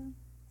you.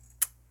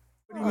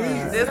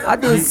 I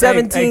did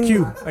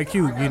 17. Hey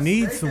Q, you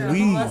need some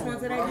weed.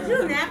 Did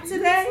you nap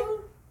today?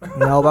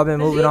 No, I've been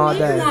moving all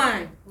day.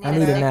 I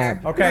need a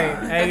nap. Okay,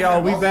 hey yo,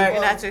 we back.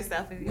 You're not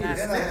yourself if you're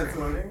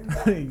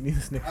not. You need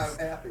a Snickers.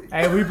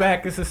 Hey, we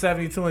back. It's a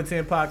 72 and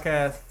 10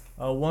 podcast.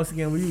 Once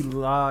again, we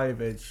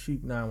live at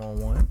Chic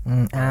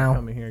 911. Ow.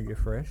 Come in here and get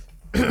fresh.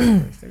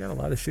 They got a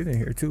lot of shit in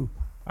here too.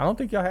 I don't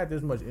think y'all had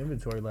this much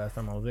inventory last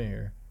time I was in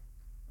here.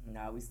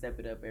 Nah, we step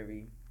it up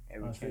every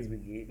chance we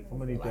get. I'm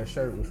gonna need that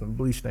shirt with some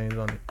bleach stains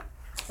on it.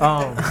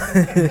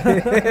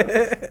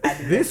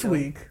 This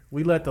week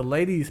we let the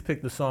ladies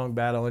pick the song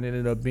battle, and it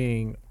ended up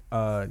being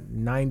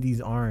 90s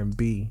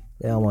R&B.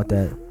 They don't want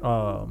that.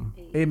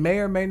 It may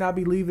or may not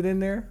be leave it in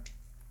there.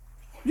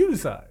 You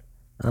decide.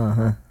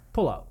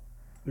 Pull out.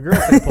 The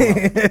girls say pull out.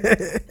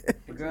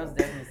 The girls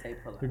definitely say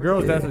pull up. The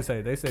girls definitely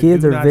say. They say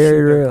Kids do are not very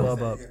shoot that real.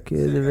 club up.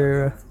 Kids are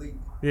very real.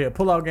 Yeah,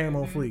 pull out game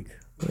on fleek.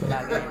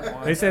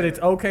 They said it's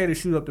okay to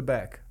shoot up the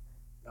back.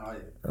 They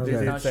Okay.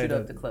 did Don't say shoot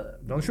that. up the club.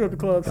 Don't shoot up the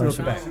club. Shoot up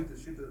the back.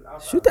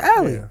 Shoot the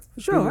alley.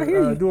 For sure, I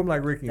hear you. Do them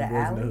like Ricky and The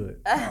Boys in the alley? Hood.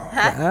 The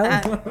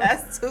alley.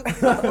 That's too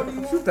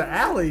close. Shoot the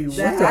alley. What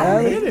The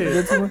alley. the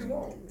Is that too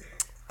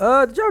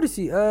much?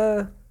 Jodeci,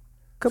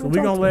 come So and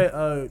we talk gonna to me.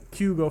 let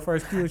Q go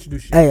first. Q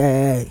introduce you.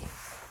 Hey.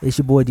 It's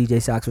your boy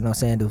DJ Socks with no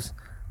sandals.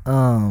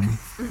 On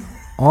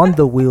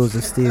the wheels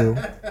of steel.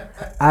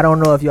 I don't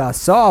know if y'all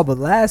saw, but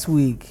last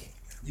week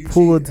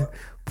pulled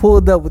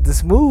up with the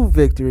smooth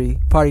victory.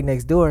 Party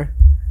next door.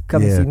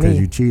 Come Yeah, and see because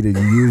you me. cheated.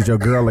 You used your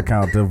girl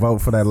account to vote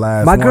for that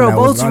last My one girl that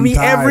was votes for me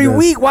untied every us.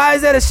 week. Why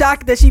is that a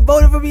shock that she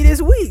voted for me this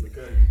week?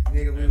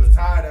 Nigga, we was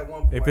tied at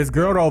one point. If his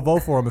girl don't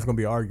vote for him, it's gonna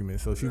be an argument.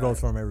 So she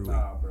votes for him every week.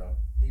 Nah, bro.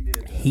 He did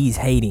that. He's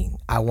hating.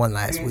 I won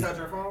last You week. didn't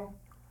touch her phone?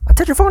 I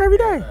touch your phone every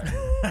day.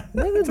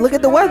 Nigga, look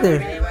at the weather.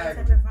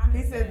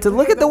 To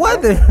look at the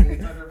weather.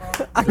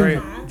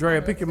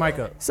 Drea, pick your mic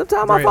up.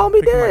 Sometimes my Drea, phone be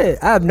pick your mic dead.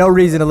 I have no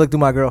reason to look through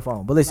my girl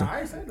phone. But listen.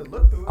 I ain't saying to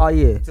look through it. Oh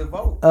yeah. To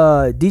vote.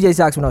 DJ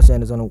Socks with no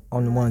sandals on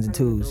the ones and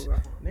twos.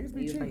 Niggas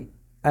be cheating. You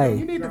Hey,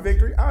 need the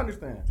victory. I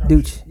understand.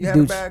 Dooch, You had a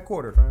Dooch, bad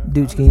quarter, fam.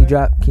 Dooch, can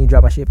you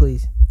drop my shit,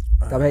 please?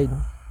 Stop hating.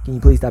 Can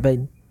you please stop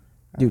hating?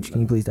 Dooch,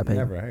 can you please stop hating?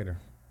 Never a hater.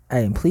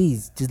 Hey, and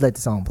please just let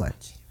the song play.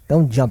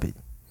 Don't jump it.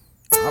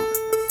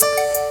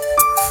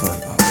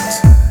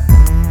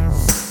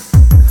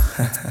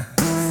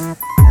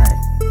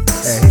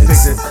 Hey, he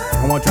picked it.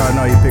 I want y'all to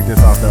know he picked this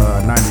off the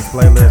 90s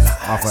playlist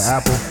off of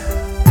Apple.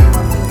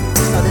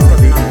 Oh, this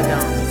wasn't on the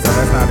dome. So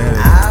that's not his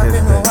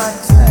pick.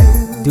 Hey,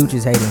 Dooch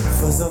is hating.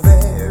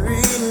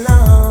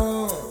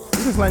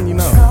 He's just letting you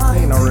know. He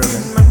ain't no real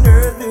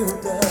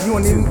nigga. You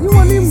weren't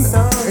even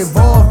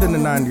involved in the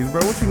 90s,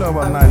 bro. What you know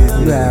about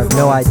 90s? You have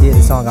no idea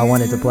the song I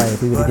wanted to play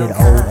if we would have did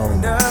old.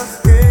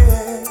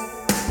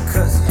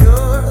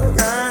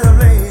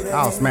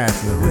 I'll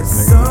smash you with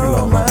this nigga. What you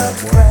know about that,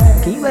 boy?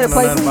 Can you let it I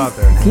play, know nothing about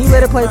please? that. Can you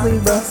let it play,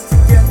 please, bro?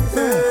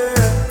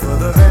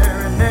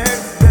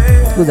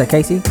 Who's that,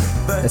 Casey?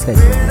 That's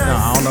Casey. No, I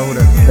don't know who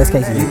that is. That's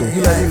Casey right You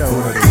there. let me know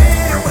who that is.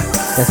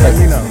 That's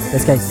Casey. you know.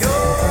 That's Casey.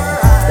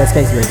 That's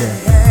Casey right there.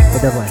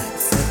 Let that play.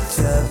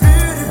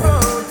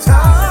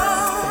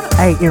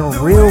 Hey, in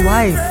real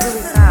life,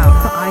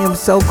 I am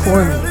so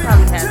corny.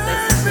 Probably have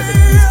sex with the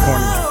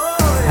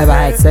Have I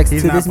had sex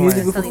He's to not this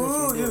music playing. Tell before?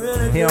 you what you do.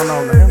 He don't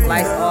know nothing.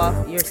 Lights off,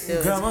 you're still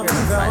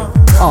experiencing like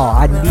Oh,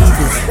 I need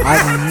this.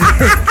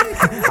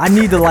 I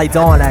need the lights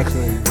on,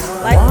 actually.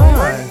 I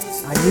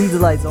need the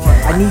lights on.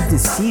 I need to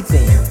see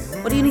things.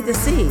 What do you need to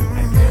see?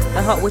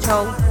 The hot which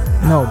hole?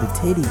 No, the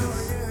titties.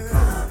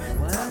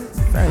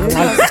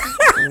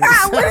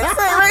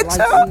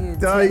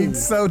 Dog,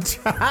 he's so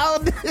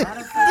childish. Why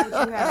the fuck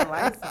would you have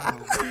lights on?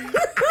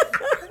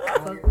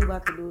 Fuck, we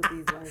about to do with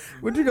these lights?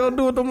 What you gonna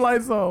do with them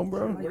lights on,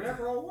 bro? What you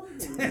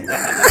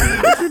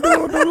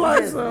doing with them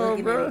lights on,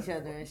 Looking bro? at each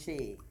other and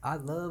shit. I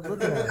love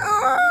looking at it.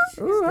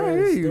 Ooh, I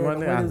hear you, my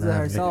Windows of nigga.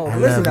 her soul.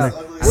 Listen though,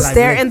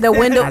 Stare in the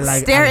window.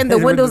 Stare in the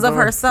windows of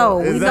her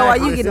soul. We know why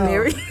you Exactly. getting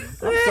married.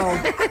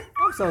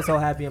 I'm so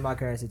happy in my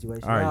current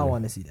situation. Are I don't you?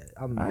 want to see that.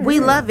 We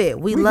love it.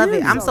 We love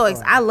it. I'm so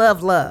excited. I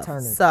love love.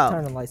 Turn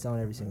So the lights on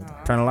every single day.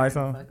 Turn the lights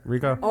on,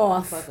 Rico.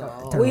 off.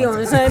 We on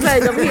the same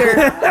page up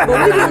here, but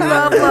we do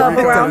love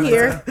around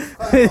here.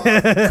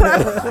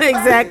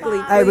 Exactly.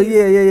 Hey, but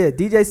yeah.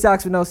 DJ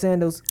Socks with no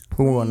sandals.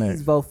 Who on Please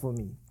next? vote for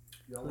me.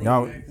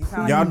 Y'all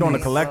doing a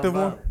collective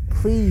one?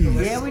 Please.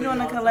 Yeah, we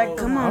doing a collective.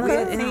 Come on,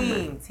 Okay. let's get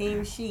it.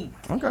 Team sheep.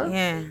 Okay.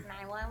 Yeah.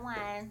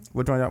 911.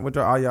 Which one? Which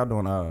all y'all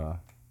doing?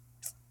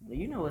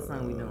 You know what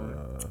song we doing?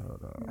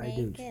 I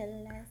do.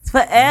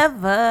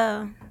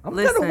 Forever. I'm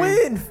Listen. gonna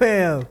win,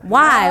 fam.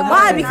 Why?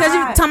 Why? Because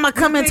you talking about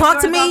come and talk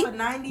to me?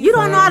 You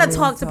don't know how to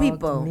talk to Talk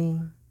people. me.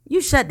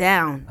 You shut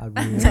down. I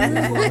really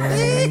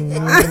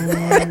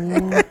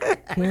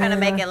We're gonna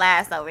make it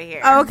last over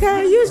here.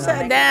 Okay, you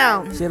shut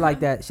down. Shit like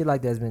that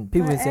has been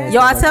people been saying.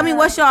 Y'all stuff like tell me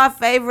what's y'all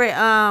favorite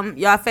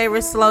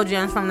slow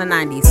jams from the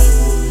 90s.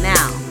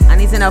 Now, I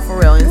need to know for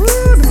real.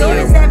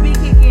 Serious that beat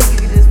kick in, you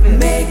can just feel it.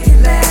 This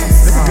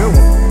is a good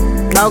one.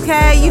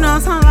 Okay, you know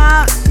what I'm talking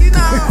about?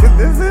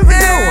 This is a good one.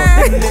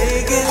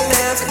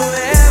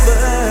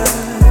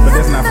 But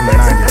that's not from the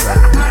 90s,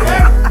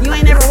 right? You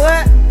ain't never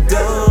what?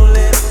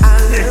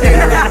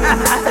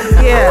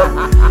 Yeah.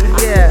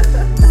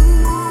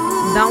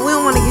 We don't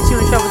want to get you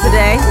in trouble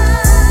today.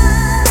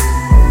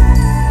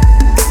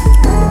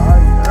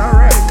 All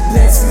right.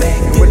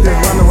 With this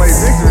runaway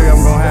victory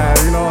I'm gonna have,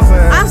 you know what I'm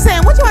saying? I'm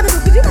saying, what you about to do?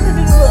 Because you about to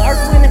do the little Earth,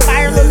 Wind, and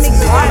Fire little mix.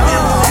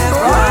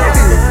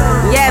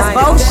 Yes,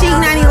 Vogue Chic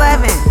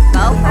 911.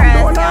 Go for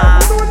us, y'all.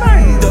 I'm doing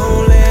 90s.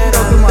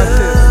 Don't do my shit.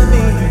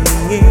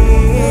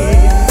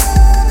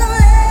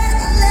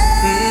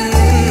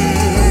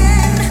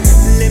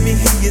 Let me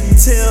hear you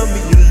tell me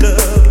you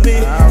love me.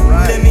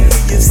 Let me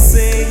hear you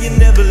say you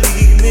never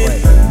leave me.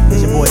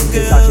 It's your boy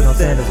DJ Socks with no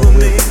sandals. Will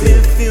make me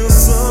feel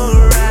so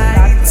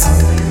right.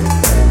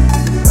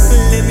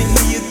 Let me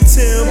hear you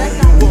tell me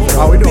you want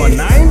Are we doing 90s?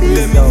 Let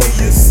me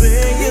hear you say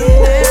you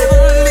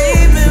never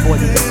leave me. Boy,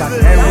 DJ Socks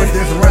with And with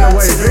this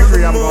runaway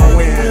victory, I'm gonna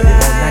win.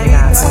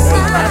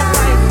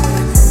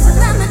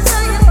 99.8.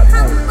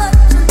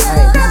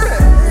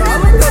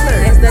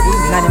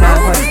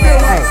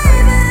 99.8. Hey,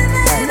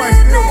 You might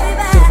still win.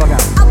 shut the fuck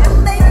out.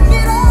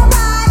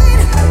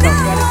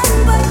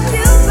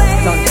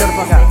 Tony, shut the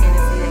fuck out.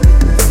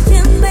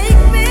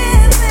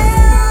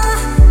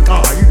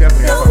 Oh, you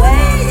definitely have to.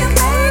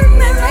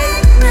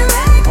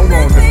 I'm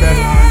going with the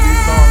best R&B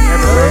song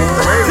ever made.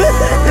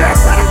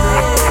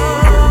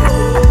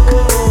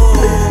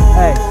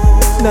 Hey,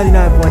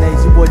 99.8.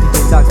 It's your boy DJ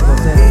Socks with no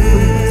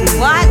sandals.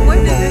 Why? Where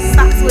did this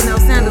socks with no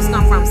sandals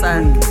come from,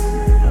 sir?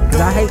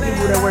 Because I hate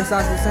people that wear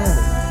socks with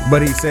sandals.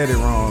 But he said it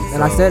wrong.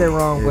 And I said it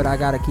wrong, but I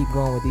gotta keep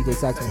going with DJ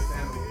Socks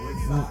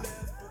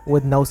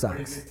with no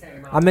socks.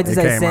 I meant to It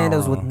say came out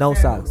sandals with wrong. no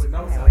socks,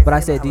 but I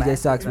said DJ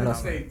Socks with no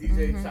socks.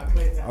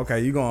 Okay,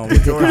 you going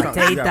with yours?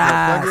 Take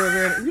that.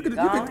 You could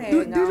Go ahead,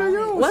 do go DJ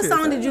your own What shit.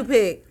 song did you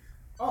pick?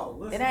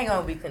 It ain't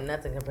gonna be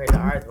nothing compared to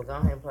ours, but go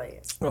ahead and play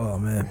it. Oh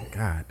man,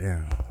 god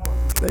damn.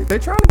 They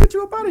trying to get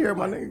you up out of here,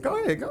 my nigga.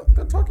 Go ahead, go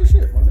talk your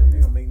shit, my nigga.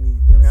 You gonna make me,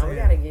 you know Now what we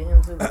I'm gotta saying? get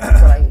him to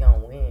feel like he gonna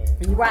win.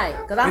 You right,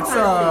 because I'm It's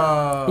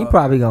trying to He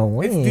probably gonna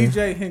win. It's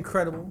DJ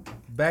Incredible.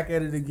 Back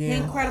at it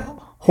again.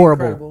 Incredible.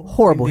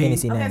 Horrible Indeed.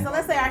 Hennessy Okay, name. so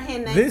let's say our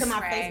hand name This- to my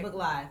Right. Facebook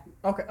Live.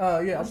 Okay. Yeah.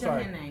 What's I'm your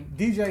sorry. hand name?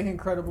 DJ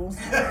Incredible.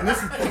 And this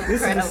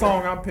is the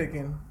song I'm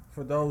picking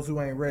for those who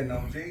ain't ready.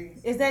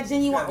 Is that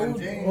genuine?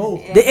 Oh,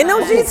 The in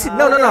those jeans?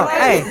 No.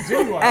 Hey,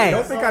 hey,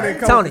 Don't think I didn't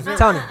come Tony, with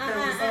Tony.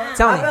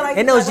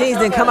 In those jeans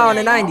didn't come out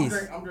in the 90s.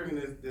 I'm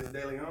drinking this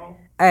Daily On.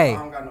 Hey,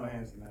 don't got no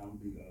hands now. I'm gonna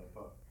be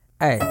fuck.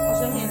 hey. What's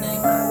your hand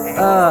name?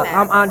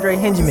 I'm Andre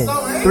Hengeman.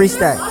 3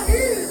 stack.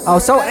 Oh,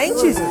 so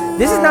anxious.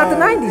 This is not the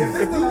 90s.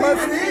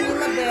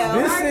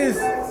 this is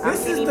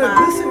in the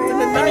 90s.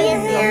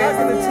 I'm not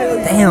gonna tell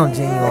you. Damn,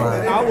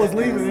 genuine. I was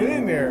leaving it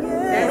in there,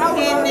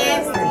 Hand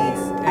nasty.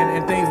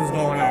 and things was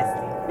going on.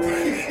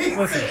 Listen,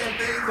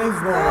 things was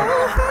going on.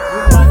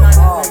 This is my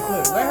 90s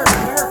clip. Let her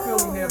feel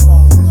them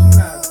headphones. She's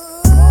not.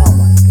 Oh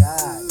my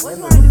God. What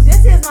you want to do?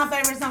 This is my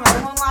favorite song. I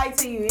won't lie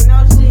to you. In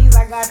those jeans,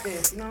 I got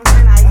this. You know what I'm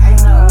saying?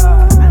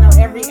 I know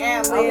every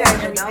ad lib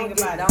and everything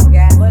about it. Don't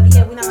gas. But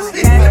yeah, we're not gonna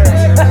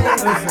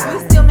gas it. We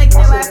still making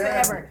it last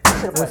forever.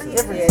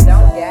 Yeah,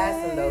 don't gas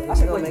him though. 'cause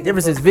you gonna make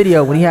Difference is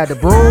video when he had the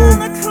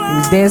broom, he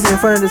was dancing in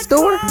front of the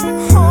store.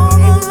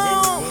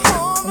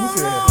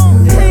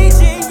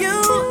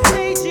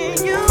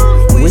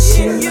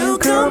 Wishing you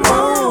come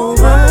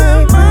over.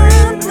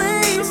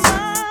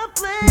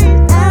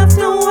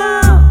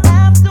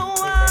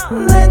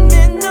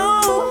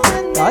 Oh,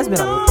 it's been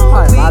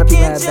probably a lot of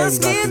people had babies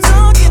like this.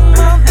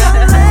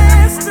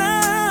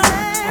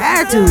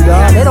 Had to,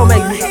 dog. They don't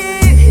make me.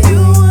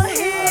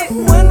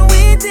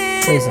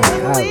 Listen, I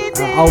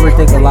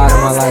overthink a lot in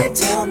my life.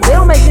 They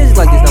don't make music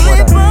like this no more,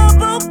 though.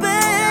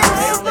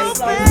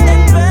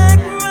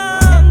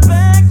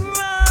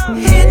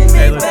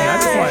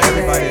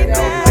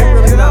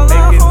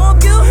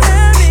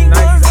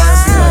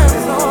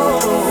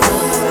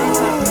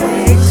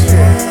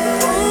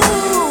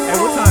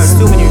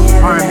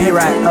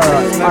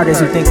 hate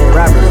artists who think they're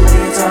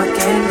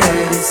rappers.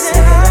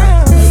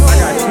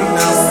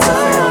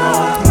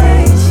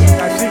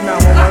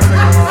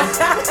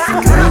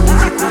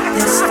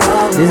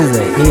 This is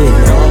a hit.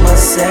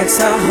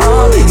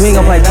 You ain't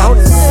gonna play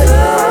Tony?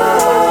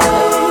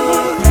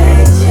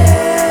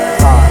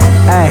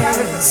 Hey.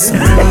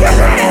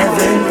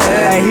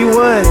 Hey, he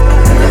would.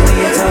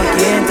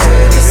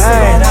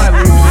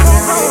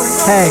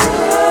 Hey,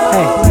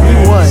 he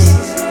won.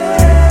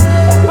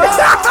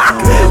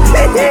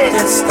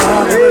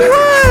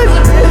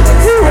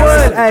 He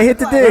won. Hey, hit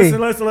the D.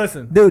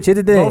 Listen. Dude, hit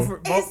the D. Vote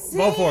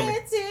for me.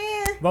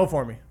 Vote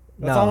for me.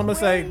 That's all I'm gonna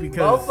say because.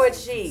 Vote for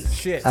Cheek.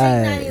 Shit.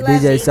 Hey,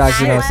 DJ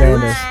Socks, you know what I'm saying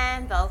this.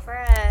 Vote for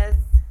us.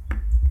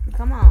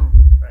 Come on.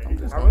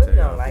 I really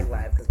don't like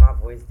live because my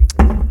voice deep.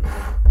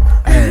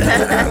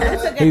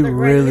 He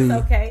really,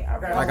 Okay. All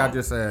right. Like I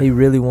just said. he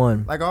really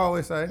won. Like I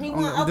always say. He I'm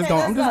won. just Okay,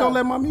 gonna let's go.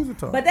 let my music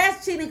talk. But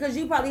that's cheating because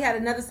you probably had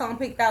another song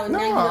picked out. And No,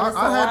 now you done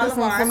I had this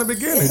one from the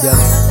beginning.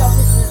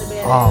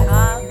 Oh,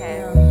 Oh,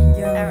 okay. All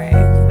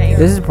right. Maybe.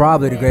 this is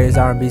probably the greatest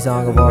R&B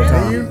song of all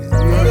time. It is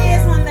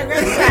one of the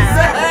greatest songs.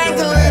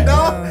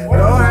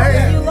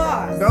 You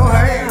lost. Don't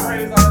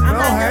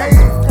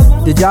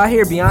hate. Did y'all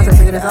hear Beyonce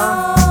singing this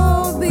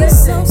song? Did y'all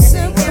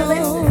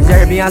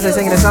hear Beyonce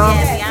singing this song?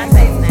 Yeah,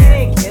 Beyonce's now.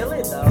 Kill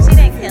it though. She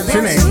didn't kill it. She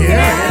didn't kill it.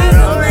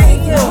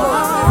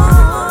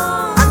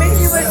 I mean,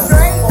 she was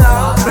great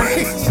though.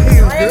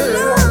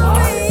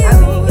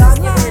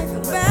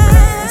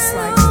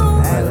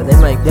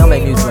 They don't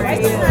make music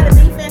like this no more.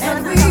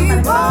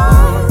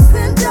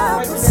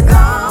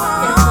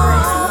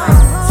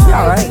 She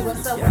alright.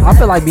 I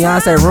feel like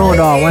Beyonce ruined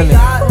all women.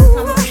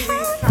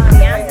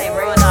 Beyonce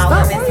ruined all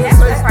women. That's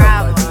the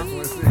problem.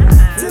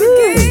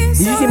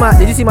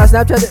 Did you see my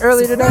Snapchat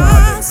earlier today? Do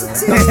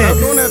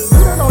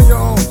that on your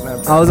own.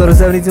 Snapchat. I was on the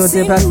 72 and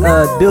 10 pack.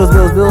 Bills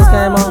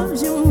came on.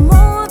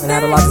 And I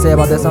had a lot to say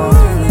about that song.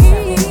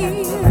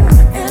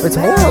 It's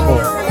horrible.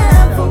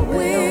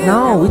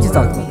 No, we just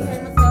talked about that.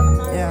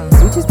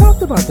 We just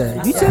talked about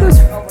that. You said it was.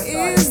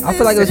 I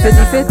feel like it was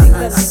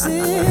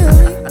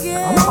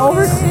 50-50. I'm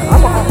over it.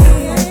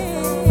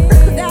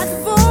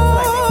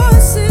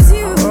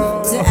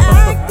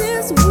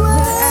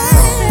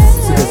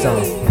 It's a good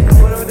song.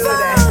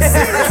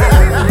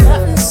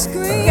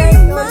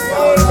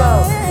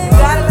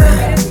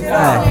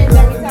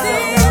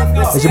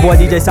 It's your boy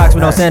DJ Socks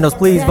with no sandals.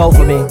 Please vote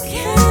for me.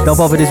 Don't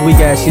vote for this weak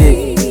ass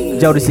shit.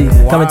 Jodeci,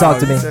 come and talk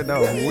to me. Right.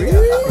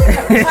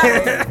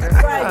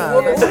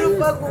 Well, who the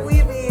fuck would we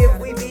be if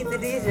we beat the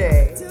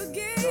DJ?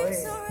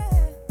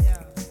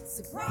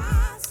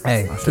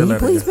 Hey, should can you let it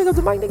please go. pick up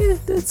the mic, nigga?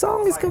 The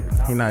song is good.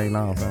 He not even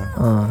on,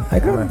 man. Hey,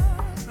 girl.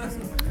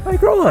 Hey,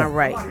 grow All up.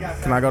 right.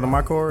 Can I go to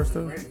my chorus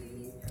too?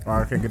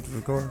 Or I can't get to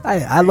the chorus?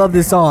 Hey, I love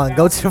this song.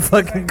 Go to the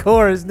fucking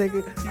chorus,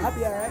 nigga. I'll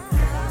be alright.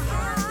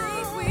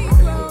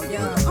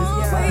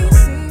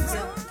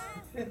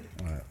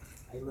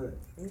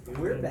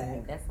 We're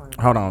back. That's fine.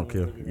 Hold on,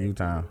 Kill. You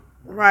time.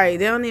 Right.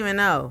 They don't even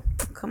know.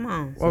 Come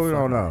on. Well, we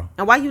don't know.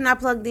 And why you not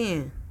plugged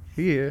in?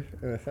 He is.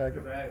 In a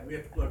second.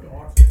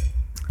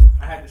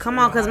 Come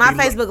on, because my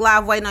Facebook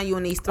Live waiting on you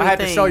in these three I had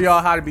to things. show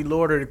y'all how to be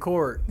Lord of the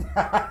Court.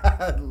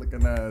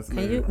 Looking ass.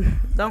 Can you?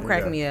 Don't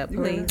crack me up,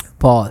 please.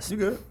 Pause. You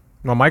good?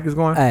 My mic is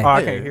going? Hey. Oh, I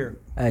Yeah. can't hear.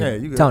 Hey, Yeah,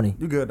 you good. Tony,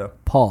 You good though.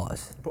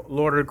 pause.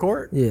 Lord of the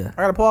Court? Yeah.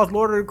 I gotta pause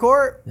Lord of the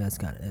Court? That's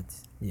got it.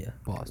 That's, yeah,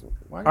 pause.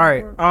 Why All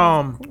right.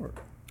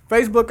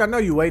 Facebook, I know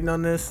you waiting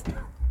on this.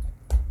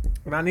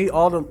 And I need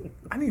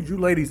you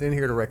ladies in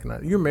here to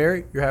recognize. You're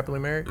married? You're happily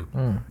married?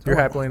 You're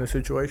happily in a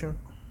situation?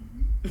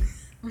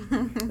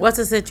 What's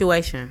the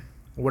situation?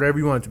 Whatever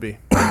you want it to be.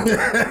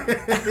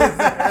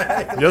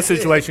 Your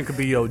situation could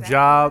be your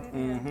job.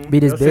 Be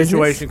this Your business.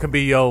 situation could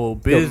be your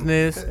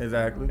business.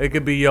 Exactly. It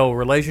could be your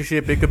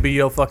relationship. It could be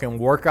your fucking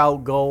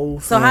workout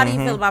goals. So how do you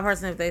feel about a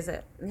person if they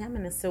said, yeah, I'm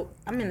in a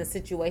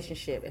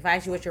situationship? If I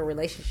ask you what your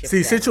relationship See,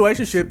 is.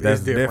 situationship That's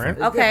is different.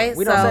 different. Okay,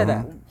 We so don't say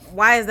that.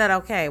 why is that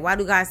okay? Why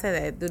do guys say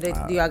that? Do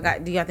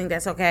y'all think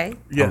that's okay?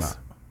 Yes,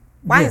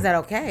 Why is that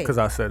okay? because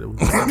I said it was.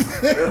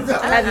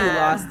 Have you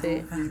lost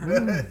it?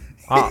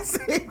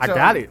 I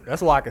got it.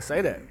 That's why I can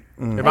say that.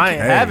 If I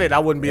didn't have it, I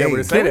wouldn't be able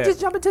to say Can we that.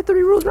 just jump into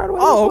 3 rules right away?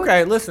 Oh, real quick?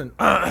 okay. Listen,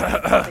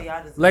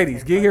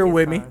 ladies, get here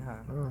with me.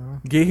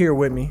 Get here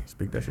with me.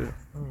 Speak that shit.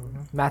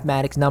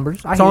 Mathematics,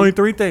 numbers. I It's hear only you.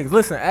 3 things.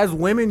 Listen, as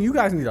women, you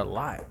guys need a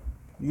lot.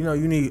 You know,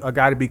 you need a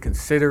guy to be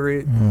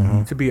considerate,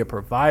 to be a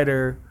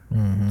provider,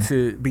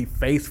 to be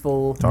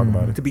faithful, Talk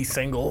about it. to be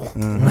single.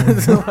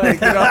 So, like,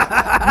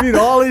 you need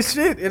all this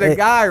shit in a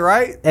guy,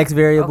 right? X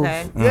variables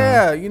Okay.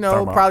 Yeah, you know,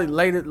 Talk about probably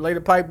lay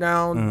the pipe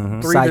down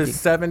 3 to Psychic.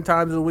 7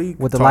 times a week.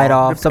 with the Tall. light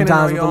off. Depending Sometimes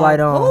on with the y'all. light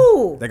on.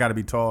 Ooh. They gotta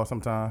be tall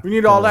sometimes. We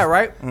need all that,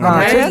 right?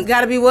 Nah, Hey, chicks- you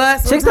gotta be what?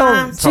 Chicks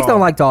Sometimes? don't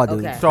like tall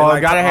dudes. Okay. So They I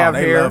like gotta tall- have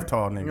they hair. love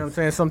tall You know what I'm niggas.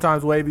 saying?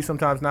 Sometimes wavy,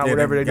 sometimes not. Yeah,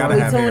 Whatever they gotta do.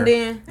 have tuned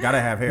hair. in? Gotta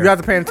have hair. You got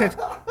to pay attention.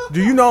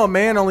 Do you know a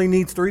man only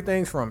needs 3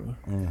 things from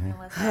you?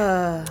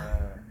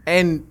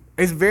 And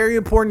it's very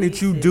important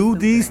that you do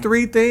these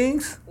 3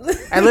 things.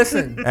 And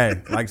listen, Hey,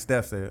 like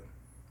Steph said.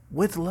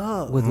 with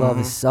love. With love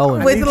is so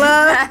important. With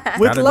love.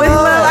 With Gotta love. do With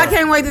love. I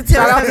can't wait to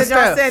tell Shout out her to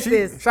that y'all Steph. said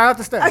this. Shout out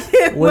to Steph. I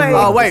can't With wait.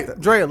 love. Oh wait,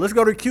 Drea, let's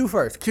go to Q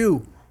first.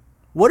 Q,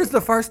 what is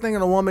the first thing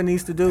a woman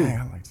needs to do? Dang,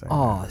 I like saying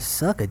Oh,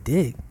 suck a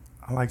dick. that.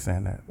 I like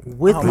saying that.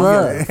 With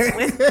love.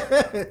 With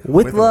love.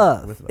 With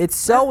love. It's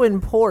so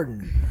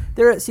important.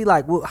 There, see,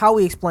 like how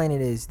we explain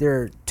it is there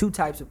are two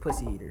types of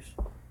pussy eaters,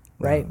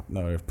 right?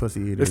 No, there's pussy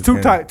eaters. There's two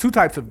and-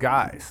 types of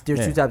guys. There's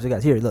Yeah. two types of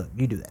guys. Here, look,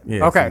 you do that.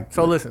 Yeah, Okay,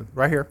 so listen,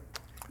 right here.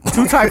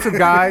 Two types of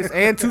guys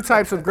and two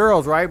types of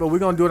girls, right? But we're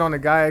gonna do it on the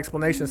guy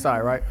explanation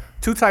side, right?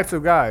 Two types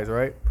of guys,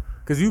 right?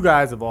 Because you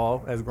guys have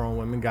all, as grown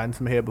women, gotten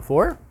some head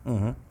before.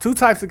 Two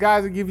types of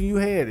guys are giving you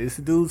head. It's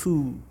the dudes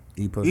who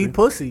Eat pussy. eat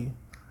pussy,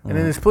 and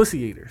then it's pussy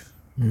eaters,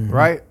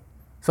 right?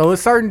 So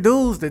it's certain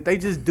dudes that they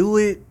just do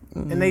it,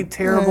 and they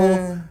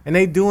terrible, and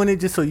they doing it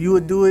just so you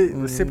would do it,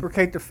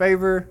 reciprocate the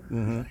favor,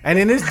 and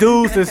then it's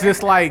dudes that's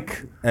just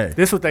like, Hey.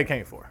 this what they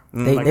came for.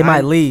 They, Like, they might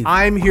I'm- leave.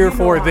 I'm here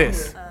for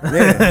this.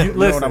 Yeah, you know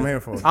Listen, what I'm here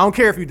for. I don't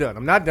care if you're done.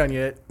 I'm not done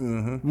yet.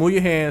 Move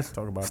your hands.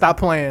 Talk about Stop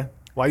playing.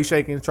 Why you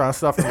shaking? Trying to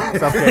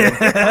suffocate.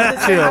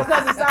 Chill.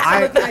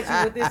 I'm looking at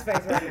you with this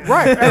face right now.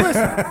 Right. Hey,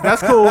 listen.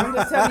 That's cool. I'm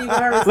just telling you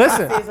what her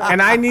Listen, response is on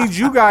and I need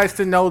you guys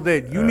to know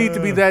that you need to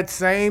be that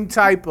same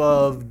type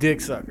of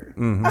dick sucker.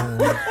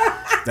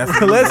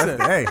 That's Listen.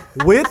 Hey,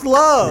 With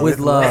love. With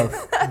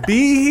love.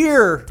 Be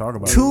here Talk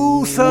about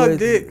to suck With-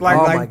 dick. oh my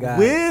Like God.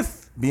 with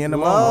be in the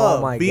love. moment.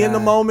 Oh my be in the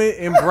God. moment.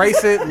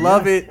 Embrace it.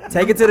 Love it.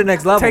 Take it to the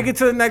next level. Take it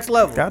to the next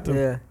level. Got to.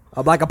 Yeah.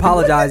 I'm like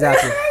apologize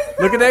after.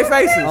 Look at their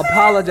faces.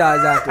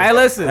 Apologize after. Hey,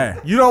 listen. Hey.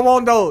 You don't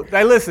want no.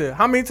 Hey, listen.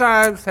 How many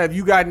times have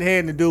you gotten head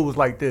and the dude was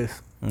like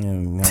this?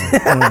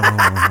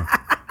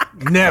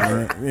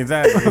 Never.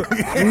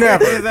 Exactly.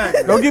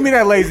 Never. Don't give me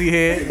that lazy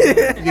head.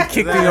 You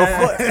kicked in your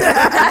foot.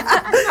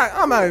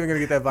 I'm not even gonna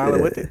get that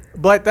violent with it.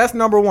 But that's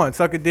number one.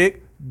 Suck a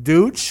dick.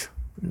 Dooch.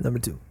 Number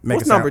two.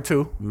 What's number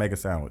two? Make a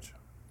sandwich.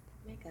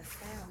 Make a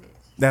sandwich.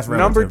 That's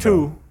Number relative,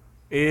 two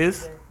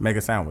is though. Make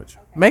a sandwich.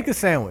 make a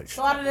sandwich.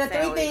 So out of the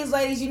three things,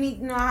 ladies, you need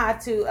to know how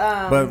to.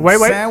 But Wait.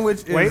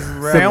 sandwich Wait. is The The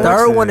relative.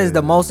 third one is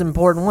the most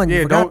important one. You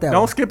Yeah, forgot don't that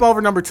don't one. skip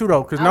over number two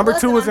though, because number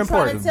two is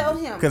important.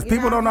 Because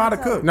people don't know how to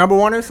cook. Number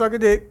one is suck a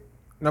dick.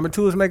 Number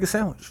two is make a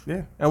sandwich.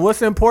 Yeah. And what's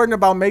important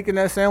about making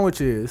that sandwich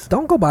is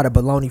Don't go buy the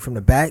bologna from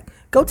the back.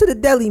 Go to the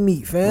deli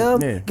meat,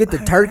 fam. Yeah. Get the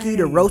turkey,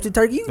 the roasted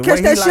turkey. You can The catch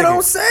way that he shit like on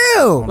it.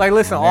 sale. like,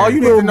 listen, all you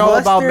need Little to know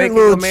about mustard, making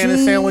a little man a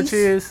sandwich cheese.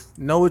 is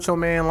know what your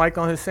man like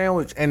on his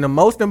sandwich. And the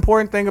most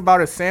important thing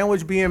about a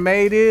sandwich being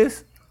made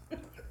is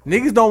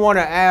niggas don't want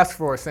to ask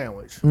for a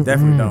sandwich.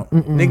 Definitely don't.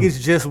 Niggas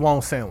just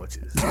want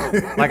sandwiches.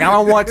 Like I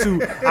don't want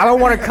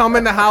to come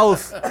in the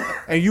house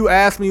and you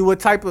ask me what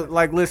type of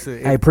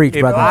listen. Hey, preach,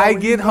 if brother. I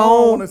get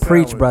home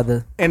Preach,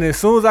 brother. and as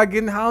soon as I get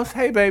in the house,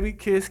 hey baby,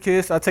 kiss,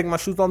 kiss. I take my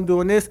shoes off, I'm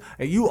doing this,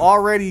 and you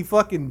already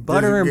fucking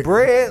buttering get-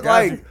 bread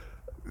got you. like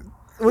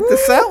with the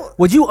salad.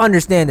 Would you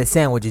understand that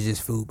sandwich is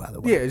just food, by the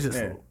way? Yeah, it's just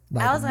Yeah. food.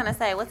 I was gonna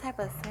say, what type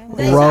of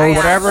sandwich? Roast.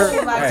 Whatever,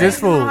 Hey. just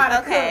food.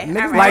 Okay. Niggas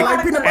all don't right.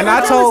 Like, peanut and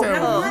butter I told.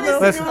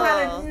 sandwiches. Listen,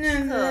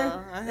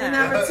 And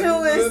number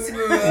two is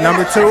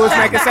number two is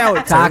make a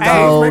sandwich.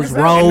 Tacos, And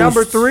roast.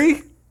 number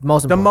three,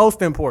 Most the important.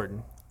 most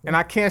important. And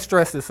I can't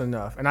stress this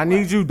enough. And I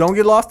need you, don't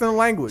get lost in the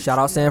language. Shout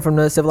out Sam from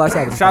the Civilized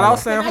Savages. Shout out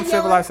podcast. Sam from I yell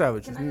Civilized it?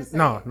 Savages. Can I just say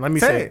No, it? let me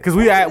Say say it. it. Because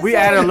we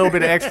added a little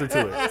bit of extra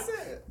to it.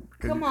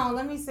 come on,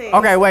 let me see.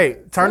 Okay,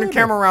 wait. Turn the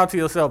camera around to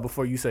yourself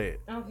before you say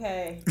it.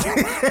 Okay.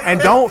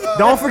 And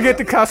don't forget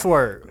the cuss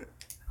word.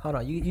 Hold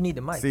on, you need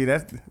the mic. See,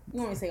 that's You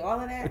want me to say all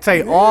of that?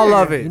 Say all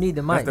of You it. need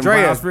the mic. them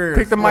Drea, brown spirits.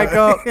 pick the mic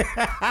up.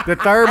 The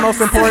third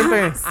most important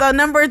thing. So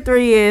number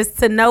three is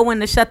to know when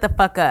to shut the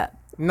fuck up.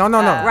 No.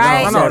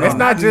 Right. No. It's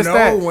not just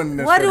that.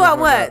 What do I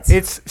what?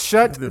 It's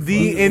shut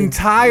the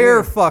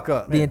entire fuck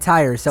up. The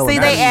entire so See,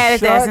 nice. they added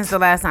that Shut since the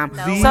last time.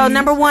 the- So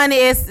number one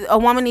is a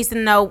woman needs to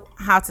know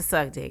how to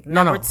suck dick.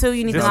 No. Number two,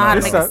 you need to Just- know how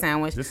to just make a suck.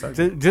 sandwich. Just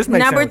make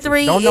Number sandwiches.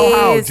 three Don't know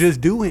how. is-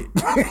 Just do it.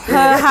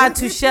 How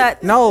to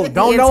shut No, the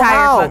don't know entire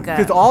how. fuck up.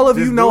 Because all of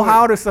you Just know do it.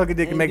 how to suck a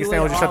dick and make a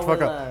sandwich and shut the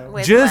fuck up.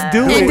 With Just love.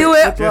 do it. And do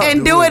it Just and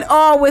do do it. it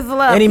all with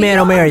love. Any man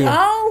will marry you.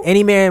 No.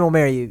 Any man will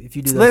marry you if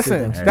you do those two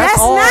Listen, things. That's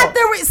all. not the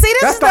see.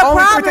 This That's is the the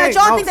only problem. thing. That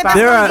y'all No, think that stop. that's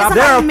There gonna are- get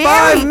there are somebody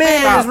five married. men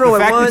in Stop. this room The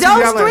at fact once. that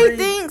you Those yelling- three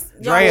things.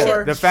 Drea,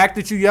 Sure. the fact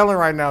that you yelling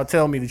right now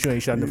tell me that you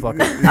ain't shutting the fuck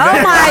up. Oh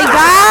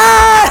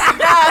my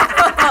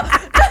God!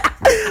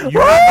 We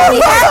had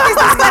this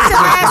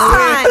discussion last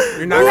time.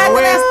 You're not gonna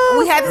win.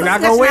 We had this You're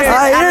not discussion gonna win. last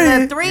time. Out You're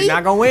of the three,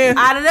 not gonna win.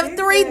 out of the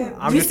three,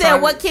 I'm you just said,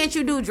 trying- "What can't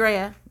you do,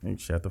 Drea?"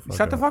 Shut the fuck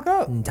Shut up. the fuck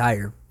up.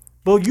 Entire.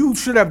 But you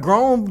should have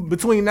grown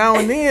between now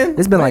and then.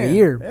 It's been like a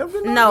year.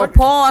 No,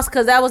 pause,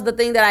 because that was the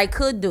thing that I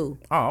could do.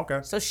 Oh, okay.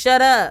 So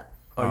shut up.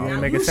 Oh, you ain't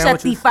You making shut the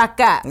sandwiches? fuck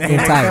up.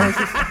 Entire.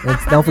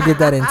 Don't forget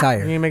that You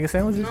entire. ain't making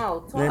sandwiches?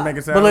 No, You ain't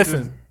making But sandwiches.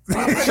 listen,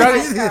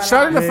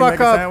 shutting the You ain't fuck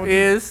making up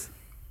sandwiches? is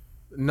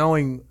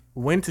knowing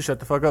when to shut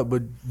the fuck up,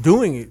 but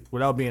doing it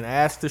without being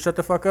asked to shut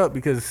the fuck up,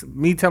 because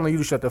me telling you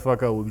to shut the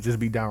fuck up would just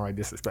be downright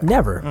disrespectful.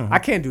 Never. I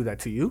can't do that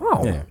to you.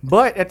 Oh. Yeah.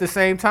 But at the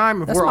same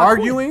time, if That's we're my queen.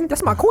 arguing,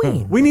 That's my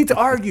queen. we need to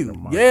argue.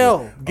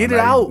 Yell, get it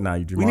now you- out. now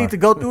you We need Jamar. to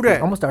go through that.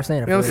 I'm gonna start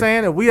saying it. You know what I'm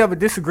saying? If we have a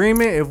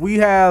disagreement, if we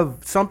have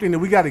something that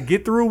we got to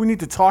get through, we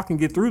need to talk and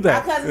get through My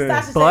that. cousin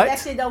Sasha But- said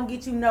that shit don't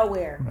get you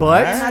nowhere.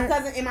 But And my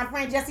cousin and my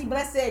friend Jesse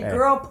Bless said,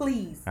 "Girl,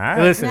 please." All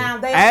right. listen, Now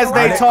they as go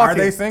they out.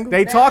 talking, Are they single?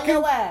 they They talking.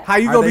 go out. How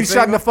you Are gonna they be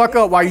shutting the single? fuck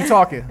up while you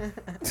talking?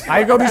 How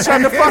you gonna be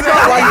shutting the fuck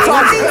up while you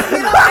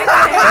talking?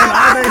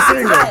 Are they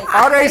single?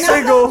 Are they And I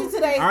single? told you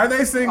today, Are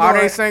they single? Are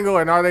they single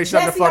and are they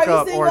shutting Jesse, the fuck are you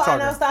up single? or I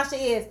know talking? Sasha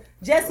is.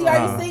 Jesse,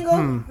 are you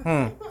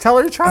single? Tell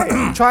her to try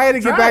it. Try it to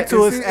get Try back it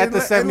to and us see- at and the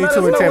let- and 72 let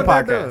and us 10 know what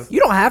that podcast. does. You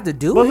don't have to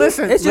do But it.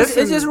 listen, it's just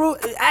listen. rule.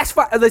 Ask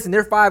five. Listen,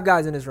 there's 5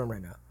 guys in this room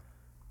right now.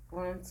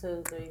 1,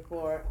 2, 3,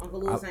 4. Uncle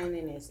Louis ain't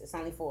in this. It's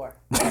only 4.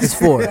 It's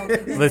 4.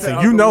 Listen,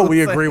 you know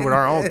we agree with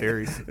our own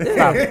theories.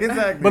 Stop it.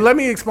 Exactly. But let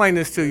me explain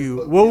this to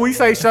you. When we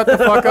say shut the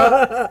fuck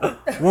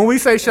up, when we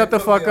say shut the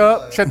fuck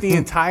up, shut the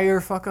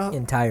entire fuck up,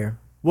 Entire.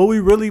 what we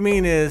really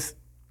mean is,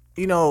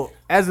 you know,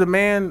 as a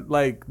man,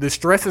 like, the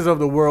stresses of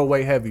the world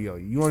weigh heavy on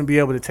you. You want to be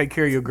able to take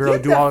care of your girl,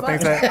 do all the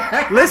things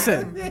that.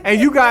 Listen, and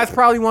you guys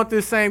probably want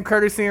this same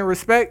courtesy and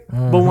respect,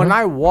 but when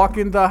I walk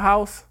in the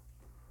house,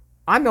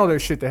 I know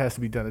there's shit that has to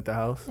be done at the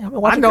house. Yeah, I've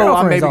been watching I know I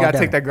girlfriends maybe all got to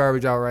day. take that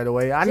garbage out right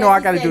away. I know I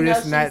got to do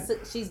this and that.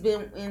 She's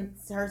been in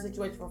her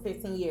situation for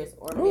 15 years.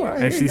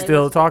 And she's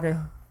still talking?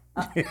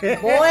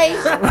 Boy.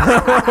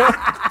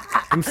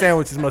 Them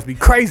sandwiches must be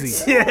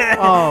crazy.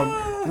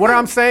 What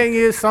I'm saying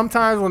is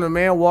sometimes when a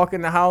man walk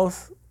in the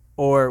house,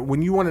 or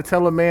when you want to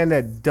tell a man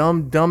that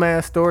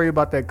dumbass story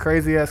about that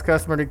crazy ass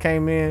customer that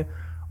came in,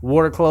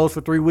 wore the clothes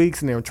for 3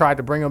 weeks and then tried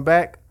to bring them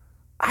back,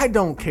 I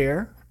don't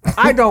care.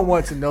 I don't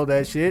want to know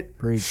that shit.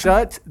 Preach.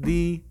 Shut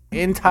the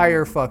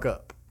entire fuck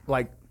up.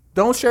 Like,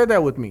 don't share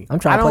that with me. I'm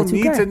trying I to don't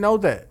play need 2K. to know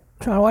that.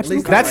 Trying to watch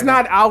least Luka. That's right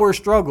not our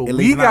struggle. At We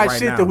least not got right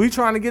shit now. that we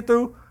trying to get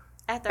through.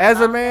 After As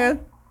a long man,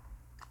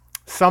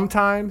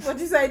 sometimes What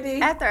you say,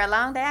 D? After a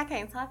long day, I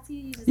can't talk to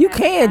you. Just You have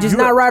can, time. just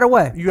not right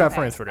away. you got Okay,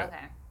 friends for that. okay.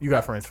 You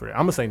got friends for that.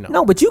 I'm gonna say no.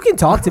 No, but you can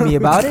talk to me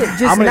about it.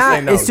 Just gonna not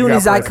say no. as soon You got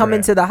as I friends for come that.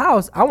 into the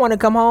house. I want to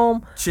come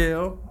home,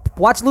 Chill.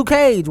 watch Luke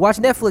Cage, watch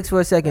Netflix for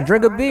a second,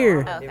 drink a beer.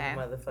 Okay. Right.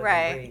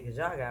 Right. Because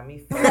y'all got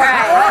me.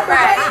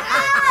 Right.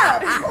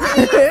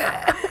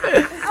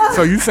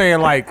 So you saying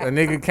like a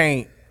nigga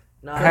can't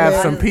No, have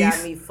y'all some just got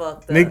peace? me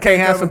fucked up. Nigga can't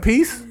have some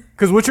peace?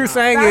 Because what you're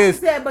saying Sasha is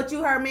said, but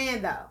you her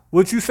man, though.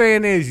 what you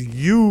saying is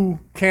you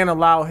can't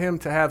allow him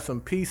to have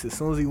some peace as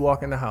soon as he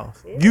walk in the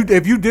house. You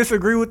if you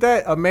disagree with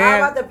that, a How man.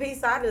 about the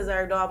peace I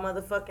deserved all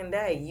motherfucking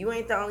day? You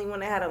ain't the only one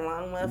that had a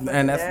long motherfucking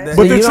And that's- day. that's-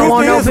 But So the you don't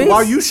want no truth is, peace?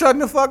 while you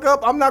shutting the fuck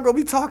up, I'm not gonna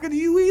be talking to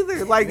you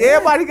either. Like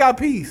everybody got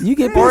peace. You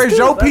get or peace is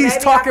too. your But peace maybe I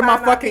talking my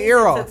find fucking peace ear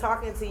into off?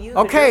 talking to you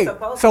 'cause Okay, you're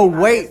supposed so to be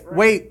my best friend.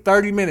 wait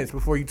 30 minutes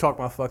before you talk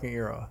my fucking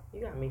ear off.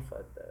 You got me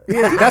fucked up.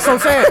 Yeah, that's what I'm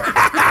saying.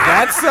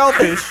 That's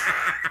selfish.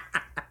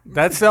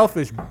 That's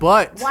selfish,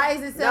 but Why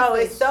is it No,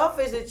 selfish? it's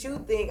selfish that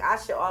you think I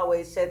should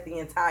always shut the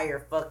entire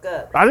fuck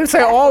up. I didn't say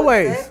That's what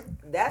always.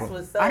 That's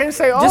what's selfish. I didn't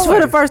say always. Just for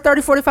the first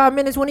 30, 45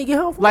 minutes when he get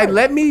home from Like, work.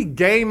 let me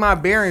gain my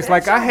bearings.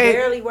 Like, I hate.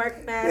 barely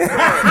working ass.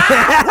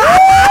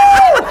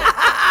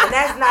 And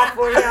that's not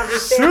for him to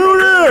say. Shoot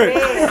it!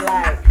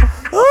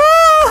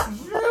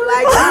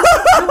 Like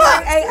you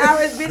work 8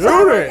 hours, bitch. I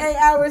Shoot work it. 8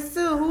 hours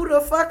too. Who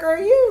the fuck are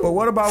you? But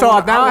what about? So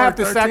when now I work have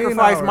to 13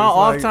 sacrifice my hours?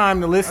 off Like,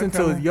 time to listen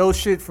to your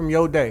shit from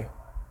your day.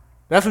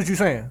 That's what you're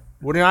saying.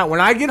 When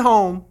I get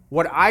home,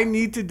 what I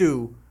need to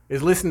do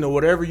is listen to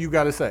whatever you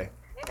got to say.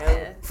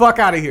 Fuck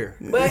out of here.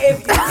 But if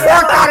you get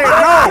Fuck outta here.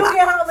 home, No. you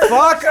get home and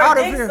Fuck your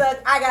outta dick here. suck,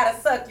 I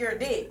gotta suck your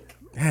dick.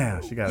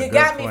 Damn, she got. a You good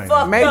got me point.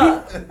 fucked Maybe.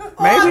 up.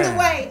 All Maybe. the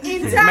way,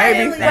 Maybe.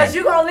 entirely. Because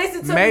you gonna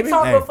listen to Maybe. me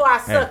talk Hey. before I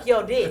suck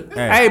your dick.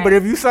 Hey, but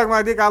if you suck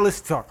my dick, I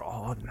listen to talk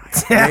all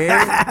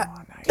night.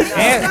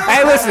 And,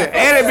 hey, listen,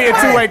 and it'd be a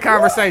two-way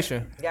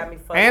conversation. Got me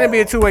fucked And it'd be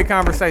a up. two-way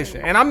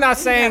conversation. And I'm not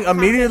saying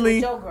immediately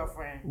With your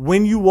girlfriend.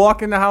 when you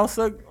walk in the house,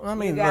 suck. I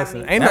mean, got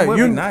listen, me. ain't That no, would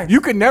you be nice.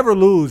 you could never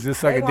lose just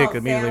suck They a dick want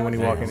immediately when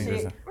you walk in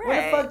sandwiches here. and shit.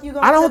 Where the fuck you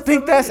gonna I don't cook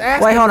think for that's me?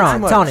 asking Wait, hold for too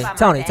on, much.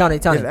 Tony.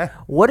 Yeah, that-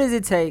 What does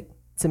it take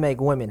to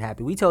make women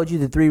happy? We told you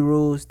the 3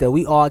 rules that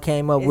we all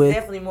came up It's with.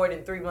 definitely more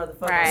than 3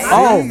 motherfuckers. Right.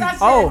 Oh, Sasha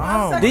said, oh.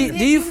 I'm sucking Do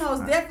dick, you- you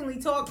most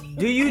definitely talking.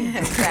 Do you?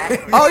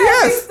 Oh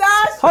yes.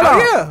 Hold on.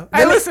 Yeah.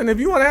 Hey, listen. If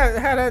you want to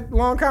have that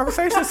long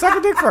conversation, suck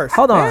a dick first.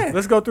 Hold on. Yeah.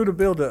 Let's go through the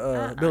build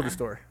a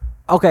story.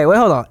 Okay, wait,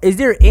 hold on. Is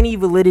there any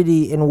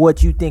validity in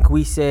what you think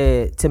we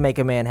said to make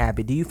a man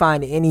happy? Do you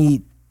find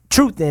any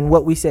truth in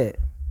what we said?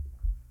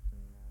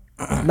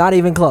 Not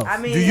even close. I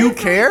mean, Do you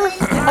care?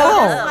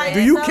 Like,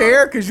 Do you so-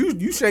 care? Because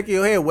you shaking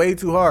your head way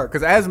too hard.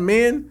 Because as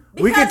men,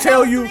 we can Because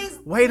tell those you. things-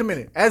 Wait a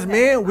minute. As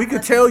men, we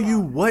can tell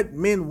you what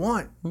men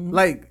want.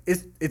 Like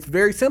it's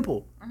very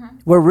simple.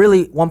 We're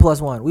really 1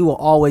 + 1. We will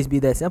always be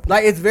that simple.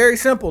 Like it's very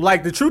simple.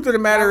 Like the truth of the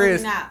matter Probably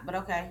is, not, but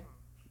okay.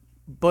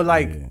 but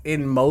like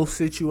in most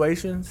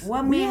situations,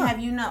 What men have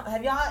you know?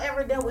 Have y'all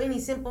ever dealt with any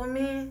simple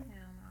men?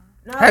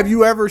 Have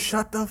you ever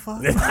shut the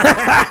fuck?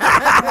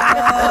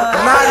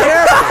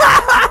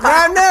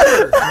 Not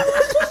never.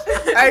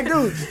 Hey,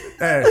 dude.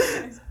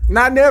 Hey,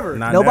 Not never.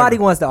 not Nobody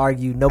never. wants to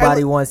argue.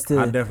 Nobody wants to.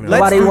 I definitely-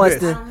 Nobody Let's do wants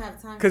this. I to. don't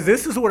have time. Because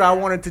this is what I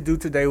wanted to do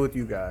today with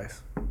you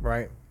guys,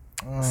 right?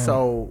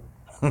 So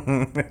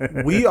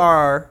we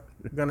are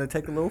gonna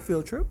take a little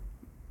field trip.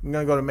 We're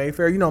gonna go to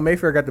Mayfair. You know,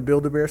 Mayfair got the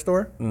Build-A-Bear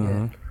store.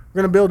 We're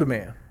gonna build a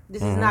man.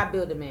 This is not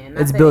Build a Man.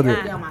 It's Build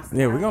It.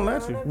 Yeah, we're gonna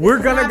let you. We're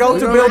gonna go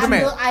to Build a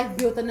Man. I've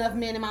built enough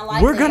men in my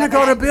life. We're that gonna I've go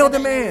to had Build a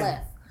nothing Man.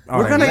 left.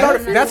 We're gonna yeah. go.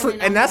 To, that's what,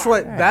 and that's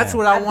what. That's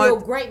what I I built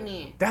want. great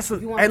men. That's what.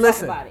 If you wanna Hey, talk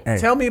listen. about it. Hey.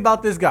 Tell me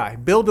about this guy.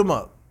 Build him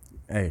up.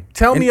 Hey,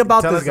 Tell me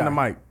about tell this us in guy.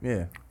 the mic.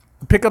 Yeah.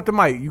 Pick up the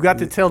mic. You got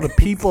to tell the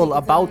people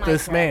about mic,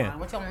 this man. Caroline.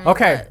 What y'all want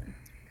Okay. to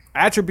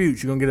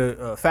Attributes. You're gonna get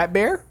a fat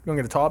bear. You're gonna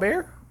get a tall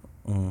bear.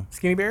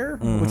 Skinny bear.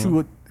 What you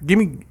would give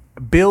me?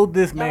 Build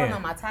this Y'all don't know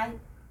man. my type?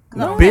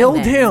 Build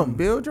him.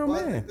 Build your Well,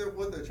 I man. think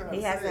what they're trying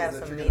He to has say to have is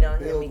that some you're meat gonna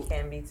on him. He build.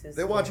 can't be too.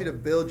 They want you to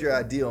build your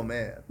ideal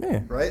man.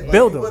 Yeah. Right? Like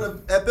Build you him.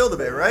 would at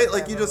Build-A-Bear, right?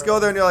 Like you just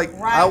go there and you're like,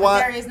 Right, I but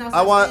want, there is no I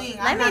such want. thing.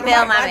 Let me I'm build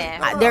not- my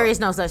man. There is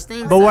no such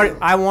thing. But what son.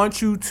 I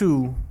want you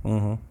to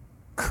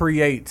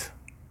create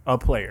a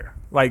player.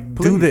 Like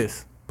do Please.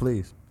 this.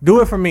 Please.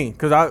 Do it for me,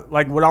 cause I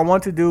like what I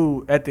want to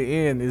do at the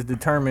end is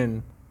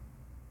determine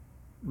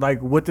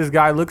like what this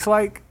guy looks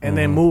like, and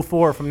then move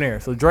forward from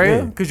there. So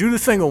Drea, Yeah. cause you're the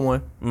single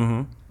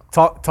one,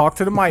 talk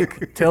to the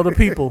mic, tell the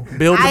people,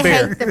 build the I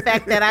bear, hate the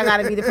fact that I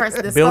gotta be the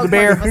person to Build a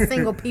bear. for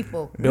single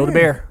people. build a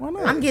bear,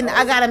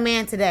 I got a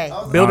man today.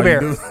 build a Oh,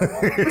 bear. you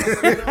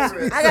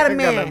do? I got a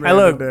man. Hey,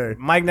 look, Day.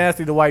 Mike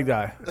Nasty, the white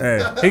guy,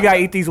 Hey, he got to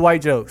eat these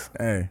white jokes.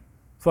 hey.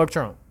 Fuck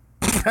Trump.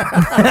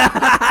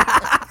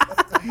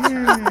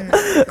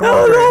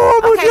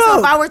 Okay, so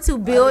if I were to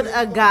build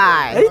a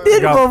guy, He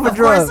did Go. go for of course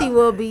drugs. he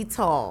will be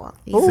tall.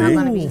 He's not See?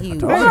 gonna be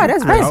huge. Why?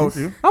 That's I told racist.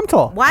 you. I'm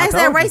tall. Why is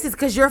that told you. racist?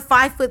 Because you're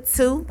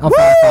 5'2". I'm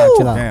 5'5".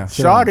 Chill out. Damn.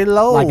 Chill out. Shawty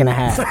low. Like and a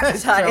half.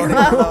 And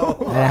a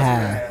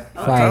half.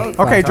 Five,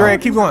 Okay, five, Drea,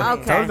 five. keep going.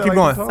 Okay. Keep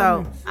going.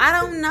 So I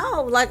don't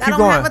know. Like I Keep don't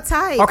going. have a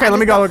type. Okay, I let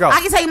me just go, don't- let go.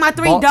 I can tell you my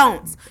three Ball-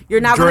 don'ts.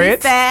 You're not gonna be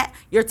Dreads. fat.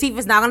 Your teeth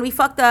is not gonna be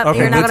fucked up. Okay, And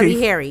you're not good gonna be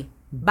teeth. hairy.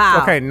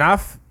 Bow. Okay,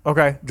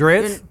 okay,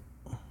 dreads,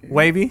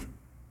 wavy.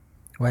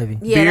 Wavy.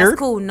 Yeah, Beard? that's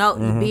cool. No,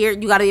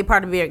 beard. You gotta be a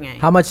part of the beard game.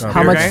 How much?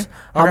 How much? Okay.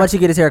 How Okay. much you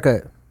get his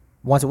haircut?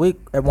 Once a week?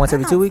 Once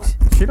every 2 weeks?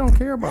 She don't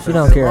care about She that.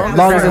 don't care. As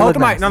long as Okay, it hold look the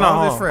mic. nice. No, Long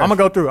as no. it's fresh. I'm gonna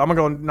go through. I'm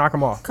gonna go knock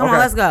them off. Come okay. on,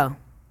 let's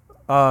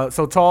go.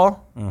 So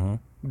tall,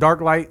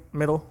 dark, light,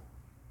 middle,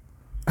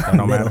 That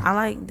don't matter. I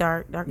like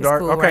dark. Dark is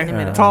dark. cool. Okay, Right in the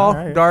middle. tall,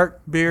 Alright. dark,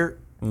 beard,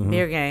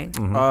 Beard game.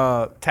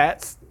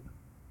 tats.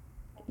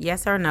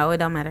 Yes or no? It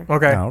don't matter.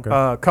 Okay. Oh,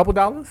 okay. Couple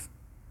dollars.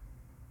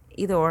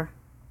 Either or.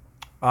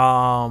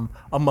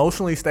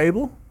 Emotionally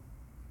stable.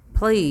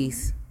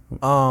 Please.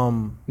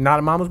 Not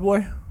a mama's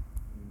boy.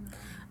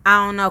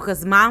 I don't know,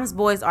 cause mom's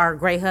boys are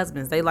great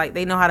husbands. They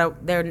know how to.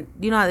 They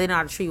know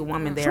how to treat a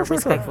woman. They're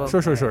respectful.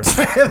 Sure. They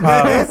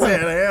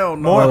said, hell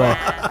no. More.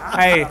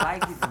 Hey,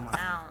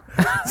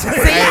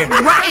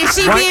 Right, and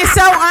she being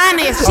so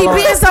honest. She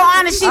being so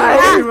honest. She I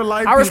don't not. even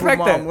like I respect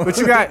people, that, mama. but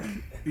you got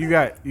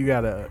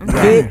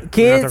a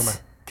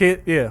Kids?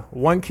 kid. Yeah,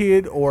 one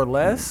kid or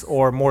less,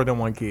 or more than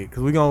one kid.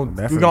 Because we're gonna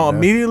Definitely.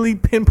 immediately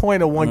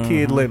pinpoint a one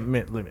kid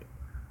limit.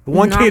 The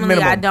one Normally, kid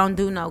minimum. I don't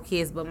do no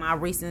kids, but my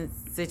recent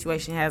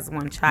situation has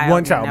one child. One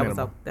and child that was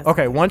minimum. that's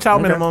Okay, one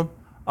child minimum.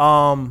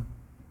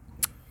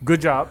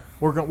 Good job.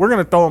 We're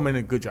gonna throw him in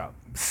a good job,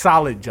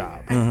 solid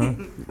job.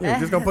 Yeah,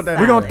 just gonna put that.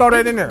 We're gonna throw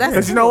that in there That's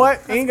because you know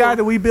what? Any guy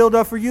that we build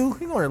up for you,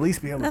 he gonna at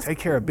least be able to take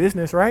care of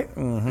business, right?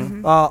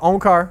 Own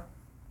car.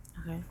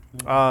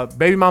 Okay.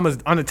 Baby mama's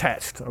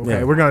unattached. Okay,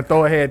 Yeah. we're gonna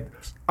throw ahead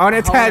Whole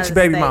unattached nother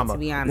baby state, mama. To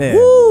be honest. Yeah.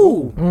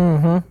 Woo!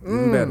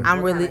 Even better.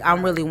 I'm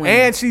really winning.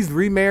 And she's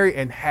remarried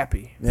and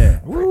happy. Yeah.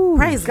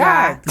 Praise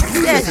God, God.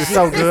 Yes, this is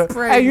so good.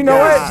 Praise Hey, you know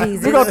God. what?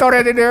 Jesus. We're gonna throw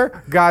that in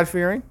there. God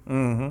fearing.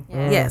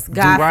 Yes,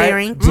 God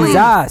fearing. Jesus.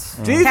 Has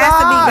to be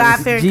God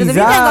fearing. Because if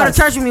you can't go to Jesus.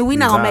 church with me, we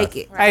not gonna Jesus.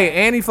 make it. Hey,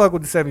 and he fuck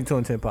with the 72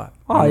 and 10 pot.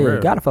 Oh, yeah.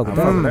 Real. Gotta fuck with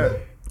I fuck with that. that.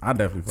 I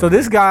definitely. So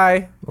this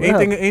guy, What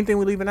up? anything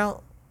we leaving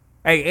out?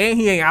 Hey, and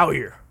he ain't out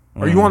here.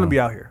 Or you want to be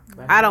out here?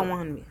 I don't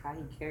want to be. How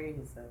he carry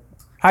himself.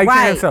 How he Right.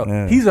 carry himself?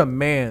 Yeah. He's a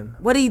man.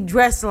 What he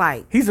dressed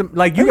like? He's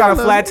like you got a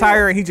flat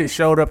tire and he just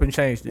showed up and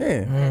changed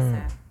it.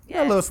 Yeah.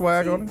 Got a little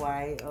swag on it.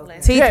 White. Okay.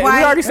 Teeth Yeah, white.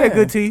 we already said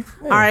good teeth.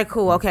 All right,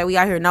 cool. Okay, we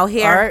out here. No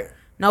hair. All right.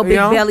 No You big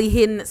know? belly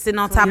hidden, sitting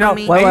on top You know, of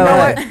me. Wait, and you wait,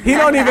 know wait. what?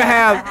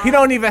 He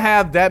don't even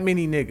have that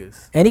many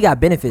niggas. And he got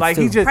benefits, Like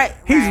too. he just Right.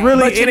 he's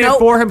really But you in it know-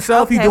 for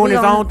himself. He's Okay, doing we his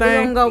gonna- own We gonna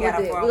thing. go You with got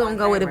a it. We gonna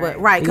go with it, but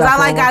 401k, right? You Because got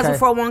I like guys 401k. with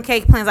 401k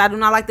plans. I do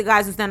not like the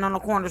guys who stand on the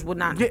corners with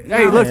not. Yeah,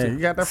 hey, look, you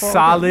got that 401k,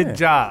 solid yeah.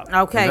 job.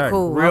 Okay, Exactly.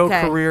 cool. Real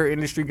okay. career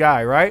industry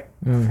guy, right?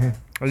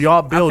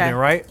 Y'all building, Okay.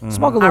 right?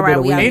 Smoke a little All right, bit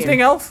of we weed. out here.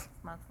 Anything else?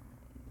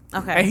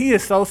 Okay. And he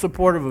is so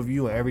supportive of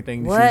you and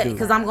everything that What? you do.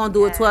 Because I'm gonna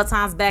do it 12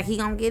 times back. He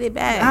gonna get it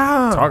back.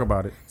 Ah. Talk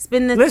about it.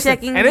 Spend the Listen,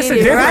 check and and it's get a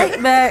it difference.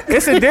 right back.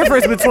 It's a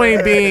difference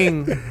between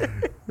being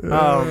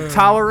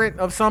tolerant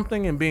of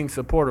something and being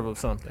supportive of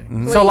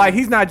something. So like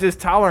he's not just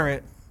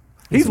tolerant.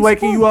 He's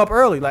waking you up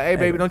early. Like, hey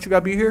baby, don't you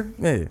gotta be here?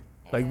 Yeah.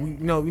 Like we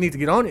need to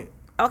get on it.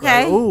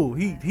 Okay. Like, ooh,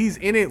 he's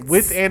in it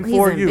with and He's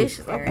for ambitious.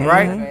 you, Okay.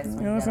 right? You know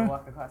what I'm saying?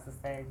 Walk across the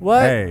stage.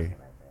 What? Hey,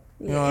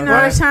 You know what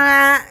I'm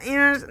trying? You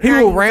know, He now will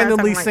you start randomly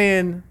talking like-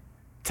 send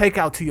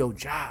takeout to your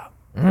job.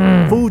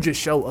 Food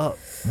just show up.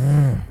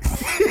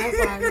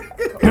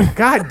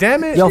 God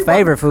damn it! Your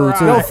favorite food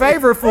too. Your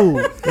favorite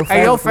food.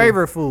 Hey, your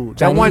favorite food.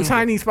 That one Chinese.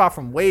 Chinese spot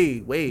from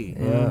way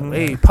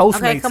Postmates.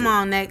 Okay, come it.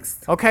 on,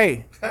 next.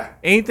 Okay.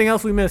 Anything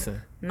else we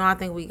missing? No, I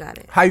think we got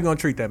it. How you gonna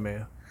treat that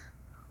man?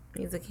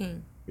 He's a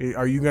king.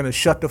 Are you gonna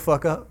shut the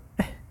fuck up?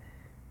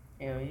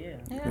 Hell yeah.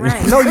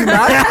 Right. No, you're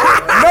not.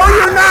 No,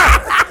 you're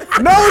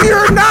not. No,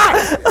 you're not.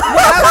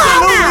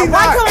 Absolutely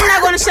Why not. come I'm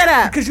not going to shut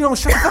up? Because you don't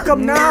shut the fuck up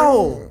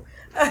now.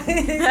 You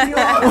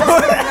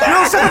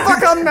don't shut the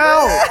fuck up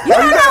now. You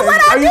don't know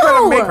what I Are you gonna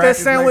do. make that practice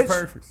makes sandwich?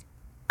 perfect.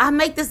 I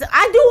make this.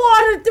 I do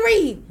all the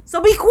three.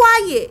 So be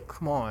quiet.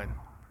 Come on.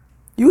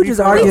 You were just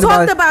We arguing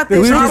talked about We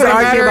this. were The just truth of the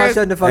arguing matter about is-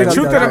 shutting the fuck up. The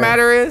truth of though. the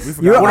matter is,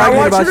 You're what I arguing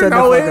want about you to shutting the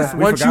know fuck is, up.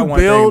 We once forgot you one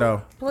thing, build,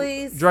 though.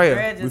 Please.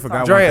 Drea, We forgot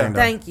one Drea, thing, though.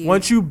 Thank you.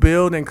 once you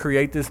build and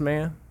create this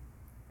man,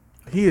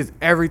 he is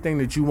everything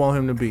that you want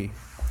him to be.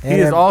 He And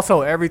is every-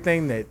 also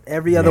everything that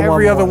every other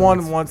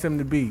one wants him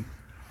to be.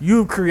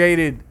 You've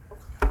created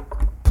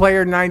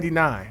player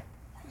 99,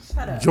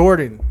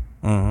 Jordan.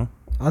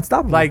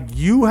 Unstoppable. Like,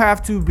 you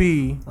have to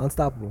be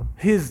unstoppable.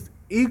 his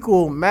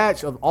equal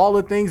match of all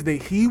the things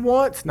that he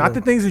wants, not the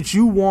things that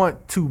you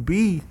want to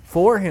be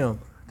for him,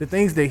 the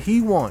things that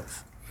he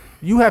wants.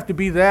 You have to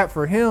be that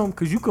for him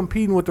because you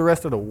competing with the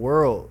rest of the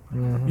world.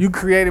 You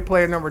created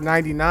player number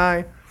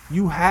 99.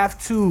 You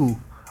have to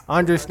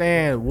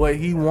understand what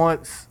he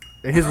wants,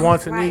 his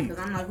wants and Right, needs.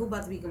 because I'm like, who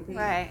about to be competing?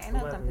 Right. Ain't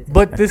no competition.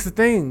 But this is the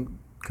thing.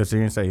 Because she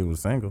didn't say he was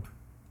single.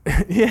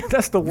 Yeah,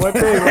 that's the one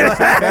thing. Never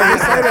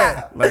say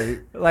that. Like,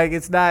 Like,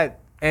 it's not,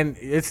 and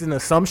it's an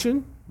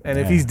assumption. And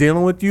if he's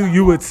dealing with you,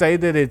 you would say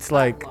that it's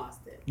like,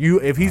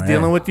 if he's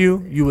dealing with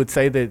you, you would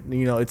say that,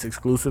 it's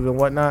exclusive and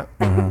whatnot.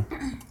 Oh,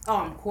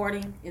 I'm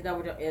courting. Is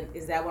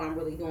that what I'm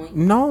really doing?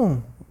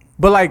 No.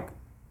 But like,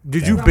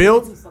 did you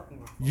build,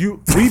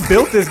 we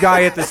built this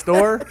guy at the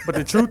store, but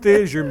the truth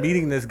is you're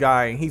meeting this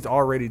guy and he's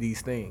already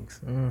these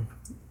things.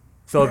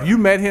 So if you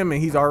met him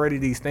and he's already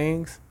these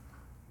things,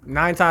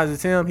 9 times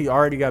it's him, he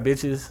already got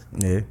bitches.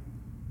 yeah.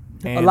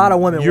 And lot of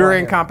women you're want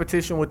in him.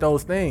 competition with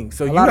those things.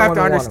 So you lot of have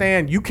to women want him.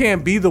 understand you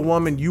can't be the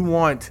woman you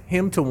want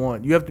him to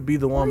want. You have to be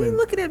the woman you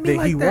looking at me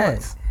that he like that?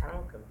 wants. I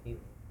don't compete.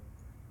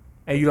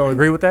 And you don't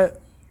agree with that?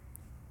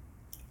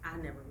 I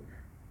never.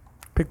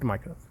 Pick the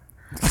mic up.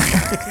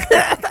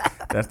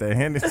 That's that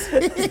Hennessy.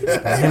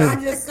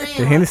 I'm just saying.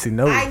 The Hennessy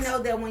knows. I know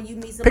that when you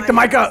meet somebody, Pick the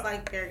mic it's up.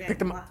 Like they're Pick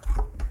the getting-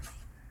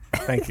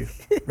 Thank you.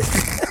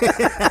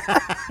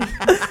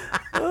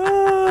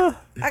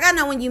 Like I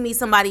know when you meet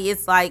somebody,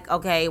 it's like,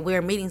 okay,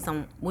 we're meeting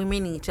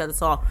each other.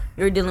 So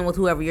you're dealing with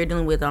whoever you're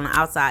dealing with on the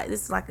outside.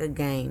 This is like a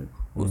game.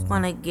 Who's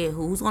gonna get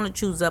who? Who's gonna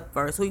choose up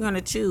first? Who you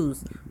gonna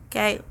choose?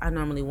 Okay, I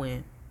normally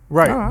win.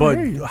 Right, but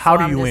how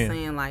do I'm you just win?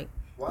 saying, like,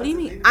 what do you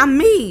mean? I'm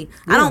me.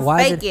 I don't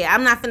why is fake it- it.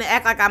 I'm not finna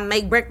act like I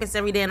make breakfast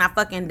every day and I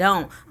fucking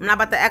don't. I'm not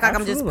about to act like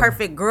I'm just Absolutely.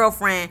 perfect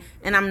girlfriend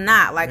and I'm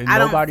not. Like, And I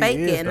don't nobody fake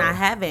is, it and though. I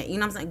haven't. You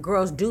know what I'm saying?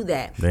 Girls do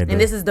that. They do.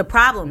 And this is the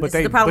problem. But This they-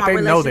 is the problem. but My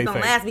they know relationship they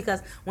don't fake. last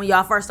because when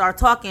y'all first start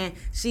talking,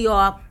 she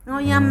all, oh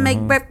yeah, I'm make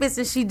breakfast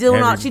and she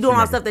doing all Every- she doing she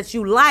all make stuff that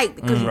you like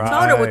because you told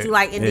her what you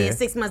like and Yeah. then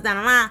 6 months down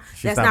the line,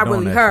 She that's stopped not doing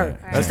really that her. shit.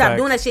 She That's stopped facts.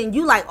 doing that shit and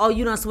you like, oh,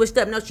 you done switched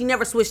up. No, she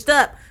never switched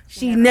up.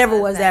 She never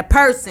was that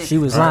person. She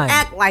was Don't lying.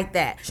 act like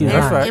that. She was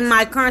And lying. in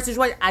my current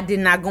situation, I did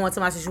not go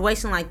into my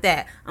situation like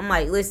that. I'm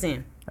like,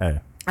 listen, Hey.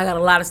 I got a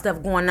lot of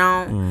stuff going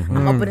on. Mm-hmm.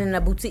 I'm opening a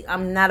boutique.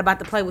 I'm not about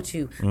to play with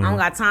you. I don't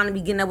got time to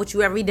be getting up with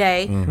you every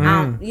day. So I went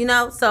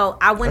Mm-hmm.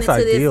 That's into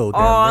ideal, this damn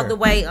all near. the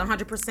way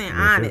 100%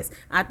 honest.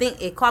 I think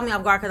it caught me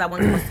off guard because I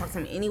wasn't supposed to talk to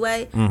him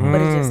anyway, but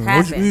it just What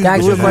happened. you, Can I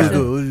ask you a what question?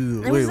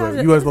 do? It Wait, was wait.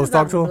 just- You weren't this supposed to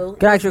talk is to him? blue.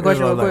 Can I ask you a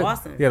question real Like- quick?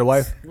 Awesome. Yeah, the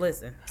wife.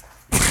 Listen.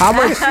 How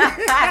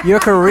much your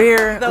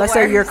career? Let's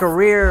say your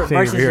career She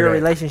ain't versus hear your that.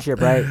 relationship,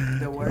 right?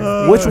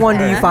 Which one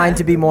do you find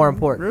to be more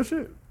important, Real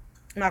shit.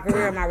 My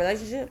career and my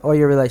relationship. or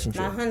your My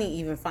relationship? honey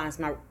even finds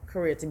my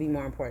career to be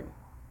more important.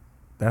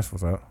 That's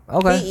what's up.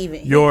 Okay. He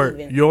even.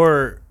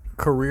 Your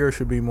career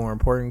should be more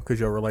important because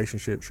your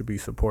relationship should be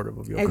supportive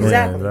of your career.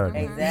 Exactly. Yeah,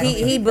 exactly. Exactly.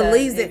 He Because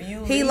believes if it.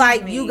 you He leave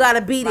like me, you gotta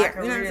be my there. You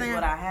know what career I'm is saying?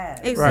 what I have.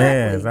 Exactly.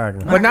 Yeah,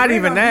 exactly. But not Career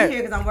even gonna be that.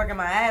 here 'cause I'm working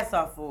my ass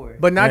off for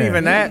it. But not Yeah.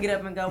 even You that. can get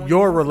up and go when Your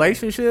you want to.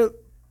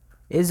 relationship,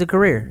 Is a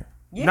career.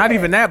 not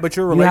even that, but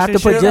your You have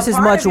relationship. to put just as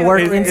part much of your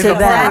work is- career. into is a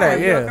part of that. that,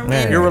 Your yeah.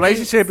 career. Your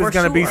relationship is For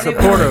going to be sure.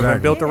 supportive Exactly.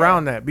 and built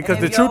around that because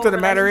And the if truth your of the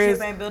matter is,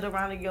 relationship ain't built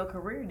around your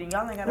career, then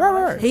y'all ain't got a Right, right.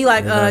 relationship. He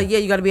like, yeah,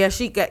 you gotta be a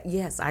chic.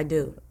 Yes, I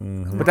do.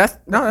 but that's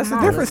the come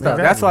different on, stuff.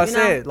 That's what I You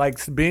know? said.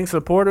 Like being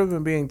supportive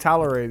and being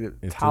tolerated,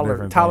 It's two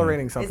different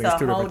tolerating It's something a is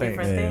two whole different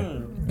different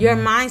things. thing. Your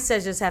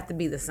mindsets just have to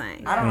be the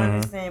same. I don't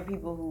understand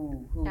people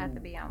who Have to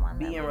be on one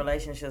be in level.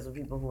 relationships with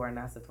people who are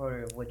not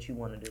supportive of what you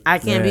want to do. I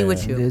can't be Yeah.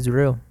 with It you. is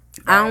real.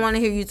 I don't want to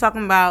hear you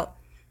talking about,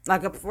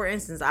 like, for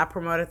instance, I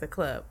promoted the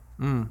club.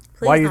 Please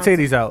Why your don't-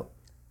 titties out?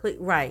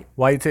 Right.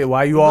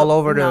 Why you all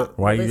over No, the?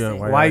 Why you listen.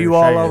 Why you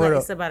all over Like, the?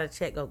 it's about a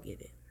check. Go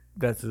get it.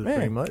 That's just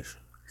pretty much.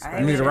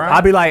 You need a ride?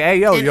 I'll be like, hey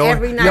yo, And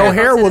every night I your go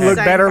hair to would the look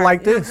same better part,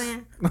 like you know this. what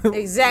I'm saying?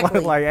 Exactly.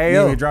 Like, hey You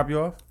need me yo, to drop you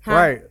off?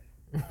 right.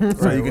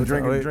 So you can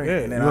drink and drink. Yeah,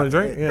 and you then want to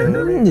drink?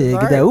 Yeah. Yeah,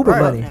 get that Uber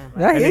money. I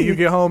And hear then you you.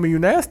 get home and you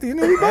nasty, and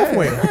then we both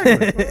win.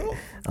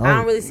 I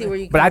don't really see where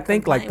you. But can I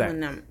think like complain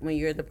that. when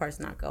you're the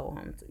person I go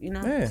home to. You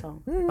know. Yeah.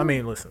 So I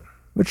mean, listen,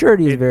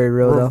 Maturity is very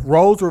real though.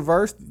 roles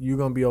reversed. You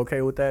gonna be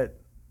okay with that?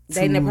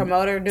 dating a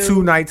promoter dude.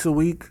 2 nights a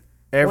week,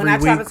 every When I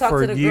try to week talk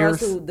for to the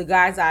years. girls the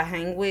guys I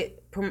hang with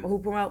who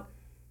promote,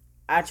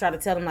 I try to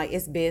tell them like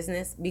it's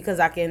business because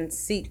I can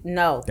see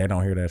no. They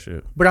don't hear that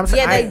shit. But I'm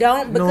saying, Yeah, they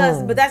don't because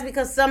no. but that's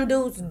because some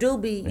dudes do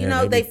be you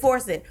know they they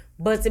force it.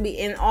 But to be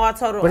in all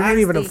total, But it ain't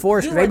even a honesty,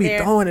 force. you They were be there.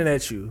 throwing it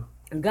at you.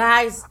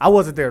 Guys. I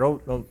wasn't there.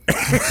 Don't.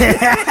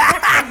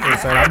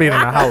 I've been in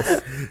the house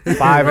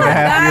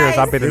 5.5 years.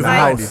 I've been in the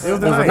Guys, house. It was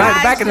the It was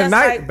night. back in the just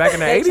night, like, back in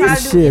the they try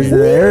 80s. to do Shit,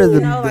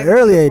 anything, the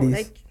early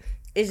 80s.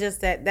 It's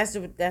just that that's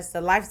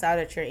the lifestyle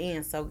that you're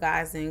in. So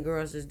guys and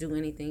girls just do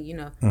anything, you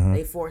know.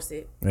 They force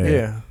it.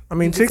 Yeah. I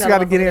mean, You can chicks tell got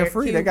to them get in they're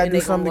free. cute They got to and do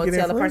they something gonna to get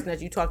tell in the free. person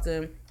that you talk to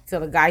him,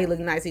 tell the guy he look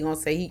nice, he gonna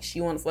say she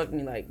want to fuck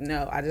me. Like,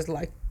 no, I just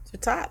like your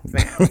top,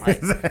 fam.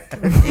 Like,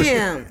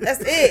 damn,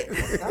 that's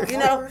it. You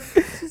know,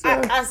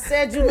 I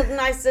said you look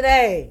nice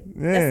today.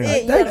 That's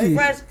it. You Thank got a you.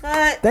 fresh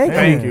cut.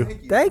 Thank you.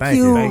 Thank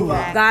you.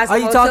 Guys, Are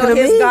you gonna talking tell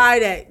to his me? guy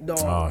that dog.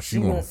 Oh, she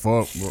won't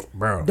fuck,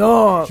 bro.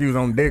 Dog. She was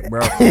on dick,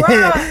 bro. Bruh, he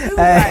was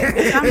like,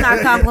 bitch, I'm not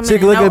complimenting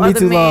Chick look no at me other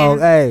too man. long.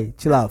 Hey,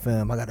 chill out,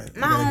 fam. I got a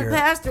My own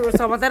pastor was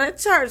talking about that at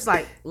church.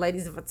 Like,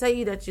 ladies, if I tell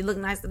you that you look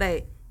nice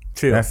today,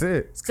 Chill. That's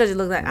it. it's because you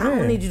look like I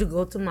don't need you to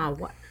go to my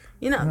wife.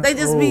 You know, they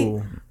just be,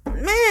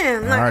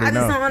 man. Like already I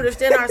just know. don't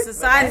understand our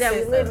society that we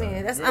just live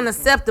in. That's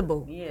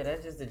unacceptable. Yeah,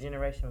 that's just the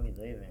generation we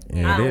live in.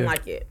 Yeah, I it don't is.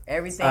 like it.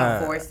 Everything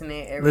forcing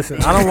it. Everything.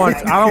 Listen, I don't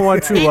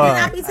want to. And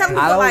I be telling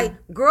people don't- like,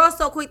 girls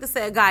so quick to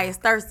say a guy is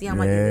thirsty. I'm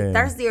like, is he Yeah.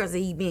 thirsty or is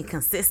he being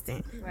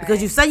consistent?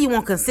 Because you say you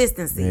want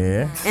consistency,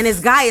 Yeah. and this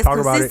guy is Talk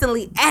about it.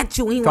 consistently at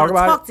you and he Talk want to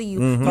about talk it. to you.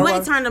 Mm-hmm. You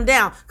ain't turn him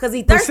down because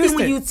he thirsty when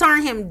Persistent. you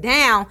turn him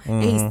down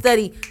and he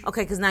study.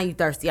 Okay, because now you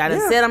thirsty. I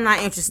done said I'm not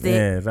interested.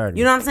 Yeah, exactly.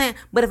 You know what I'm saying?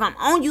 But if I'm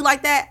on you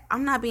like that,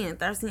 I'm not being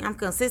thirsty. I'm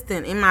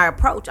consistent in my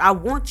approach. I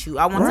want you.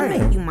 I want to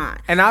make you mine.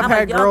 And I've I'm had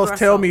like, y'all girls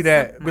tell so me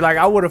that, simple. be like,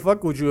 I would have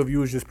fucked with you if you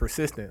was just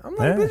persistent. I'm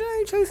like, Yeah. bitch, I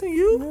ain't chasing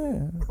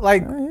you.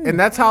 Like, and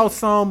that's how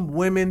some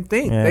women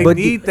think. Yeah. They But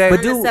need do- that.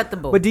 but do-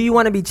 Unacceptable. But do you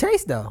want to be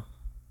chased though?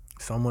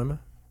 Some women,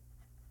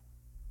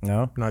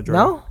 No. not Dre.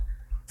 No.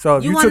 So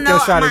if you, wanna took your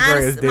shot at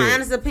Dre, it's my dead.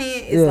 honest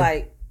opinion is Yeah.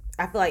 like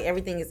I feel like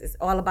everything is it's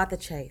all about the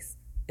chase.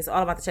 It's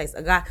all about the chase.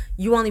 A guy,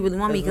 you only really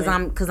want me because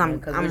I'm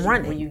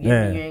running. When you get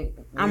Yeah. me, you ain't,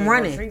 I'm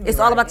running. It's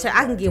all about chase.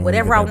 I can get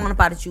whatever I want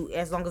about you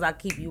as long as I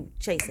keep you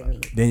chasing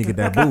me. Then you get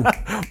that boo.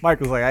 Mike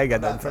was like, I ain't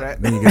got nothing for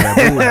that. Then you get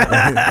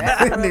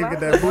that boo. Then you get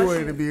that boo.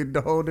 It'll be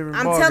a whole different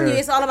I'm ball telling you, game.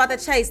 it's all about the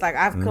chase. Like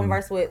I've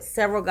conversed with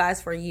several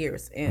guys for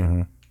years,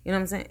 and you know what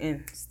I'm saying,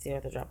 and still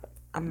have to drop it.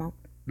 I'm up.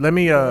 Let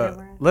me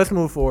let's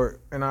move forward,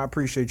 and I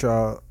appreciate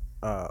y'all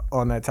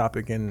on that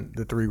topic and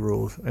the 3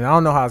 rules. And I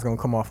don't know how it's gonna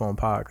come off on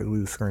pod because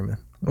we was screaming.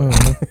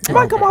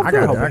 Might come off. I good.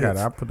 got Hope it. I it got hits.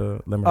 it. I put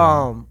the lemon.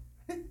 on.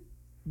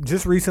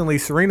 Just recently,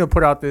 Serena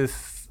put out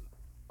this,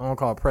 I don't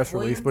call it press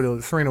release, but it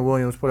was Serena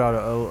Williams put out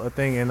a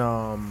thing in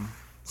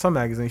some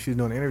magazine she's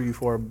doing an interview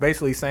for,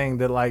 basically saying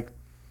that like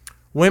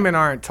women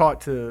aren't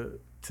taught to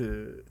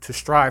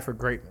strive for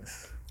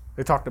greatness.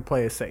 They're taught to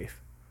play it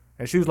safe.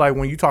 And she was like,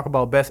 when you talk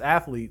about best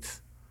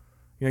athletes,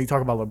 you know, you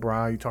talk about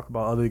LeBron, you talk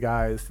about other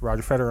guys,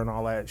 Roger Federer and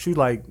all that. She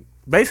like,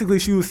 basically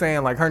she was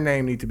saying like her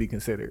name needs to be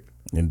considered.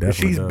 It And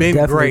definitely she's does. been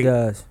Definitely great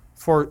does.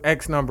 for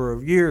X number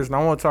of years. And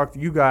I want to talk to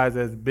you guys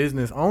as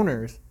business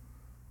owners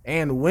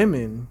and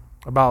women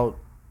about,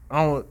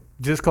 I don't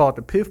just call it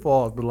the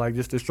pitfalls, but like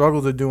just the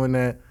struggles of doing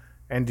that.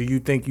 And do you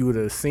think you would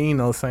have seen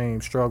those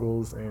same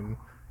struggles and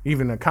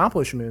even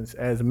accomplishments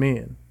as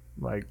men?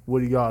 Like, what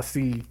do y'all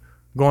see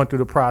going through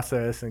the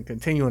process and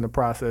continuing the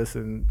process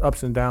and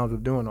ups and downs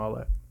of doing all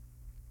that?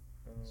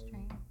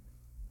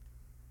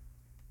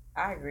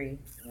 I agree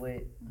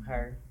with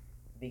her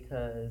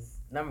because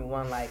number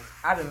one, like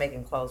I've been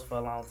making clothes for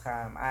a long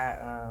time.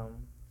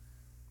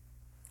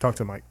 Talk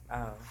to Mike.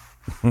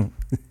 You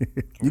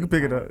can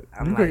pick it up.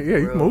 You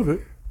can move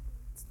it.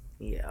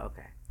 Yeah,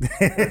 okay.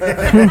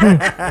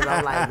 'Cause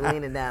I'm like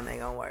leaning down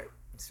ain't gonna work,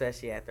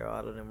 especially after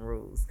all of them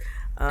rules.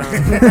 I'm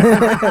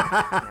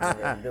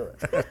gonna do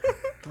it.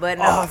 But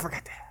no, Oh, I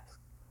forgot to ask.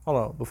 Hold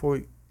on, before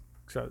we.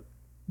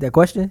 That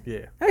question?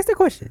 Yeah. Ask the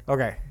question.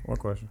 Okay. What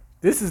question?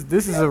 This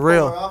is a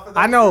real.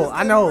 I know.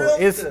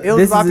 It was This about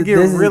is to a- get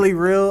this is- really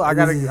real. I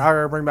this is-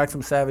 gotta bring back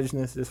some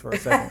savageness just for a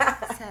second.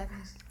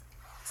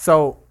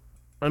 So,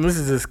 and this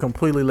is just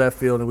completely left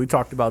field, and we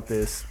talked about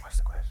this. What's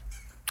the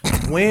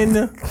question?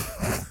 When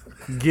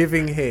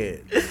giving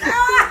head.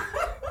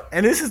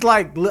 And this is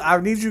like, I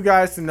need you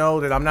guys to know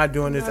that I'm not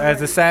doing this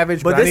as a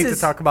savage, but I need to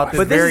talk about this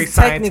but very is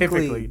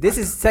technically- scientifically. This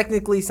is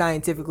technically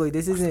scientifically.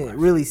 This isn't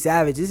really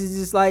savage. This is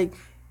just like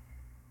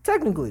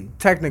Technically,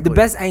 Technically, the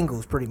best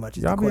angles, pretty much.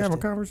 Is Y'all the be having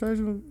question.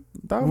 conversations?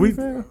 Dog We- be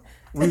fan?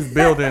 we was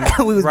building.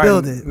 We was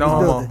building. No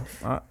We was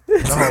homo.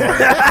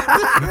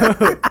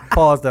 building.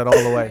 Pause that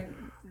all the way.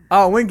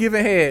 Oh, when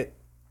giving head,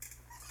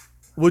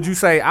 would you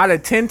say out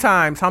of 10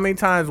 times, how many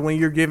times when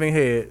you're giving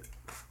head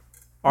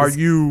are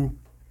you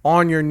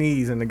on your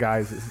knees and the guy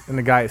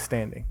is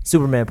standing?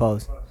 Superman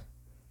pose.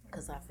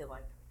 Because I feel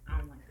like I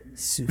don't like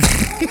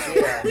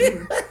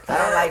it. I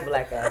don't like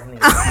black ass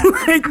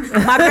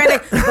niggas. My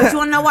granddaddy, but you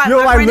wanna know why? You don't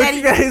My like granddaddy,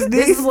 looking at his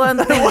this knees? is one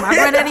thing. My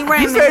granddaddy You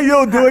Raymond. say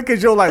you'll do it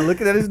because you'll like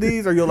looking at his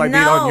knees, or you'll like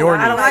being on your I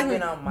knees? don't like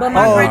being it. on But mine.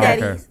 my Oh,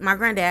 granddaddy, okay. my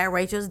granddad,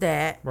 Rachel's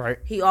dad, Right.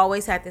 he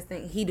always had this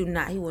thing. He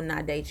will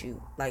not date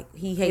you. Like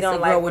he hates a don't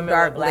girl like with women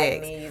dark with black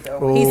legs. knees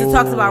or He used to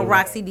talk about Ooh.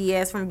 Roxy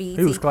Diaz from BET.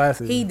 He was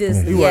classy. He just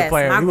He wasn't yes,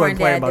 playing- my he wasn't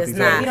playing granddad about does these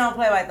not. He don't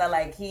play like that.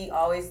 Like he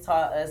always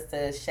taught us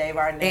to shave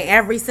our And necks.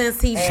 ever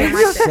since he And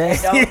been like that.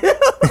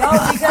 For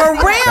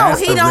For real,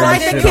 he don't like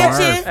the realest shit on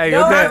kitchen. earth. Hey,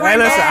 your No, dad. my Hey,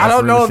 listen. I granddad-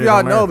 don't know That's if the y'all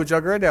shit on know, earth. but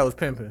your granddad was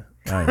pimping.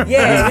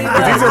 Yeah, he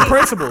was. These are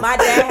principles. My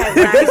dad has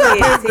 9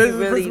 kids. He These are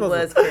really principles.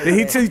 was. Did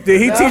he teach?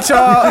 Did he teach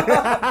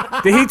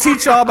y'all? Did he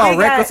teach y'all about He got-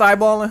 reckless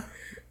eyeballing?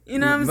 You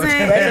know what I'm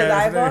saying?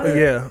 Reckless eyeballing?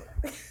 Yeah.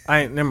 I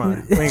ain't. Never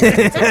mind. We ain't gonna-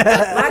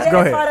 My dad Go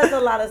ahead. taught us a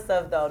lot of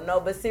stuff though. No,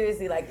 but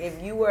seriously, like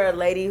if you were a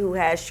lady who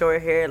has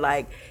short hair,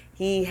 like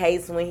he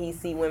hates when he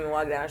see women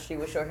walk down the street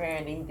with short hair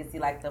and then he can see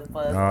like the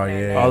fuzz. Oh, on their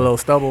yeah. neck. A little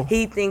stubble.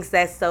 He thinks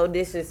that's so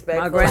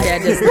disrespectful. My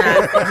granddad does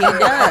not. He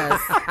does.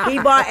 He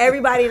bought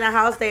everybody in the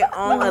house their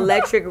own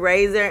electric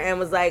razor and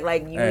was like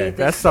you Hey, need to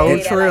that's so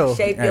shave trill. Like,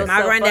 shape Hey. yourself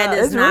My granddad up.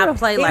 does not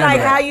play He like like,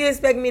 that. how you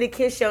expect me to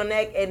kiss your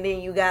neck and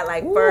then you got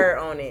like fur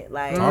on it,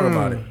 like. Talk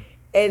about it.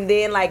 And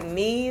then like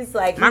knees,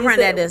 like My he used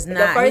granddad to- does not.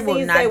 The He first will thing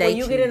you not say when date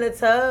you you. get in the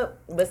tub,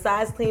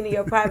 besides cleaning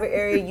your private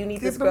area, you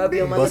need to scrub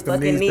your Bust them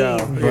motherfucking knees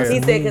down. knees. Yeah. He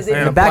said because if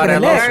And you back apply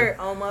of the that neck. lotion. hurt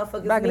on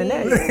motherfuckers' Back in the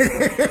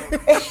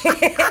knees.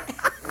 neck.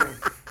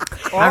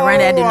 My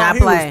granddad do not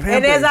he was play. pimping.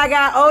 And as I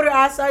got older,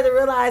 I started to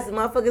realize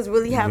motherfuckers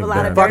really have a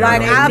lot of But dirt on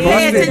Like their I knees.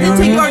 pay attention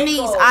to your Ankles.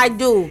 knees. I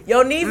do.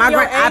 Your knees My and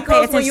your gran- I pay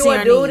ankles when you attention to a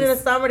your dude in the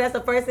knees. summer, that's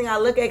the first thing I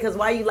look at because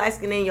why you light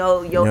skin and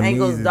your Your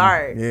ankles knees is-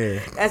 dark. Yeah.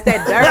 That's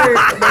that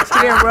dirt that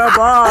you didn't rub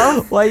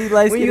off. Why you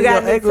like When skinny you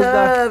got in your the ankles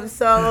dark? tub,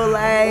 so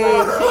like,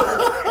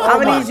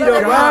 I'm gonna need you to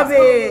rub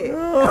it.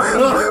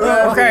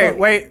 Okay,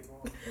 wait.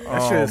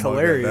 That shit is my God,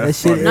 hilarious. That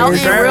shit funny. No, in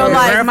is- Grand- real life,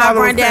 my grandfather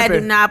was granddad do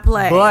pimping. not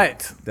play.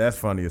 But That's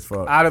funny as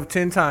fuck. out of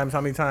 10 times, how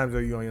many times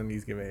are you on your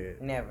knees giving head?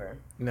 Never.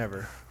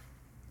 Never.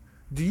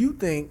 Do you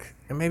think,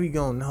 and maybe you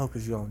don't know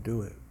because you don't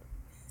do it.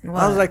 I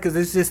What? was like, because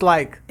it's just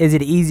like, Is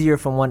it easier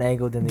from one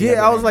angle than the other?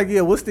 yeah, I was like,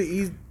 yeah, what's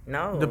the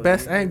No. the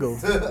best angle?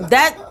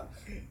 that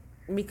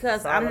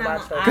because I'm all not.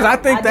 about your- Because I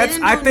think that's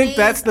didn't I do think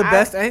that's knees. the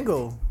best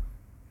angle.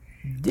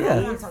 I yeah.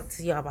 want to talk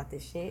to y'all about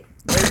this shit.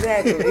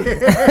 Exactly. I'm trying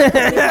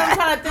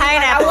to think.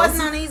 Like, I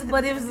wasn't on these,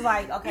 but it was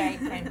like okay.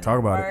 Came to Talk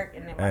about it. work,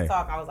 and then when I Hey.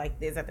 talk, I was like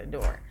this at the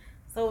door.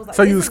 So it was like,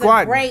 So this you is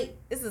squatting. Great.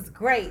 This is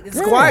great. This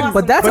is Squatting. awesome.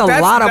 But that's a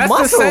lot of that's the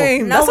muscle.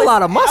 same. That's a No,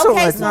 lot of muscle.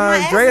 okay, right so there. my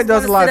ass Drea is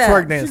does a gonna lot of sit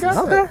twerk up. dances.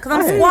 Okay. Cause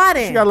I'm Hey.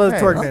 squatting. She got a little Hey,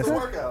 twerk that's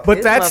dance. But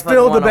This that's motherfucker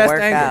still the wanna best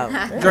work angle.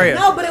 out. Drea.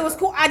 No, but it was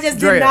cool. I just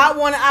Drea. did not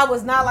want to. I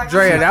was not like.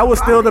 Drea, that was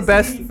still the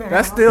best.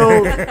 That's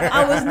still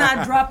I was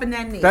not dropping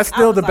that knee. that's I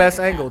still was the like, best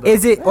angle. Though.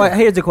 Is it? Well,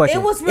 here's the question.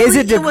 It was really. Is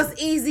it? It was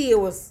easy. It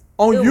was.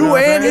 On it you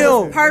was, and it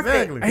was him.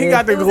 perfect. And he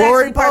got the It was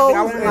glory actually perfect.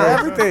 I pose won't and lie.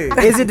 everything.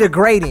 Is it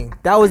degrading?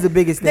 That was the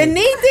biggest The thing.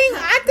 knee thing,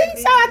 I think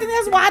so. I think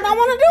that's why I don't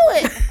want to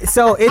do it.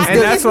 So it's I And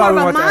think that's it's why more we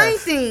of a want to mind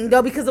ask. thing,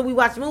 though, because we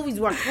watch movies, we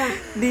watch porn. I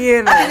think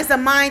Deanna, it's a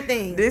mind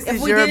thing. this If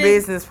is we your did it-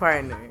 business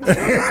partner.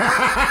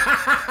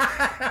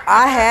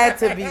 I had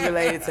to be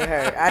related to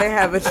her. I didn't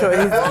have a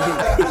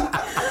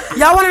choice.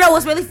 Y'all want to know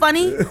what's really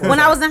funny? When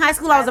I was in high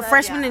school, I was a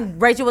freshman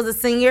and Rachel was a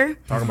senior.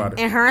 Talk about it.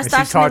 And her and she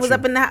Stasha taught was you.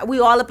 up in the we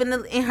all up in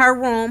her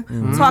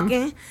room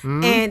talking,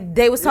 and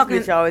they was talking.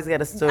 Bitch always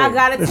got a story. I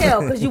gotta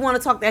tell because you want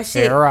to talk that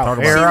shit. Air out. Talk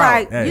about Air She it. out.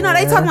 like, Hey. you know,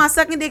 they talking about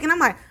sucking dick, and I'm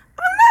like,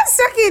 I'm not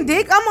sucking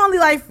dick. I'm only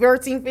like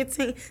 13,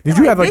 15. Did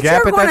you have a Bitch,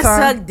 gap you're at that gonna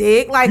time? suck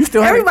dick. Like, You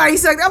still had a- everybody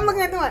sucked. I'm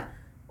looking at them like,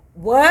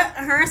 what?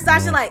 Her and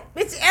Stasha like,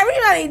 bitch,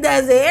 everybody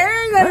does it.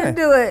 Everybody Hey.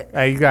 do it.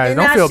 Hey, you guys, And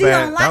don't now feel she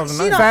bad. Don't That like, was she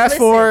nice. don't Fast listen.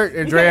 forward,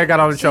 and Drea got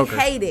on the She choker.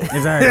 hate it.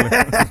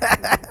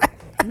 Exactly.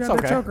 You got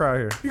okay. a choker out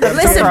here.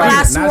 Listen, but I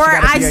Now she swore,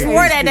 got a I PhD.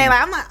 swore that day.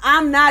 Like,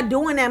 I'm not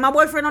doing that. My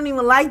boyfriend don't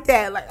even like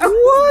that. Like,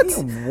 what?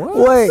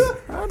 What? Wait.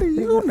 How do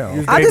you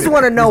know? I just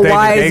want to know dating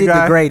why a is gay it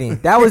guy? degrading?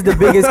 That was the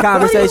biggest What do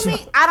you conversation.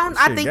 mean?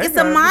 I Shit, think gay it's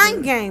a guys.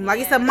 mind game.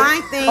 Like it's a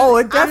mind thing. Oh,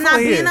 it I'm not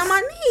definitely being is. on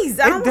my knees.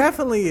 I It don't.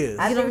 definitely is.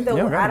 I think Yeah,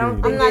 I gotta don't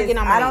be. think I'm not it's, getting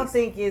on my I don't knees.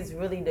 think it's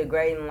really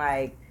degrading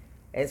like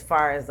as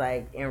far as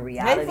like in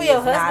reality. for your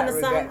it's not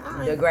husband or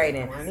something.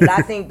 degrading. But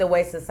I think the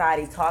way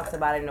society talks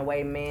about it and the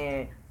way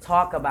men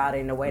talk about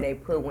it and the way they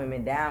put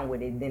women down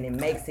with it, then it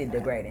makes it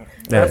degrading.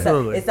 So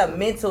Absolutely. it's a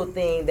mental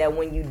thing that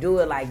when you do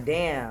it like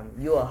damn,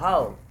 you a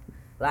hoe.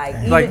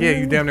 Like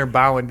you damn near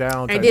bowing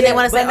down. And then they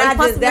want to say, but not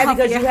just that,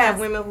 because you have have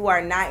women who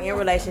are not in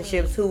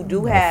relationships who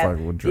do fuck have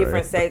with Dre.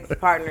 different sex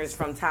partners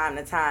from time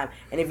to time.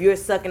 And if you're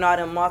sucking all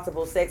them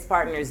multiple sex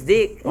partners'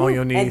 dick, On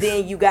your knees. and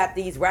then you got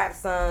these rap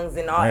songs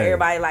and all Hey.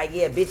 everybody like,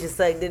 yeah, bitches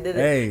suck.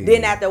 Hey.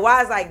 Then after a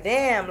while, it's like,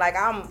 damn, like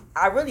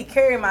I really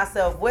carry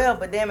myself well,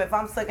 but damn, if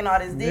I'm sucking all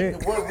this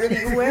dick, what really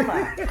who am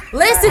I?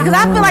 Listen, because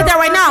I feel like that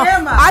right now.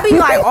 Am I? I be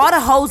like, all the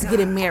hoes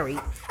getting married,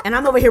 and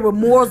I'm over here with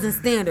morals and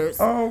standards.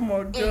 Oh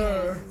my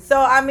god. So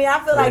I mean, I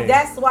feel like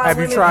that's why Have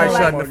you women tried feel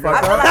shutting like, the fuck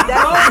I feel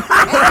up?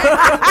 like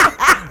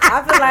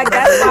I feel like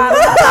that's why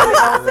a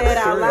lot of women don't say it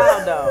out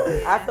loud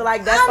though. I feel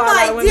like that's why a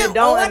lot of women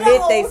don't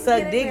admit they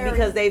suck dick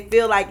because they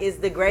feel like it's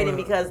degrading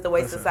because the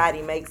way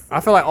society makes it. I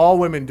feel like all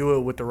women do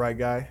it with the right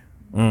guy.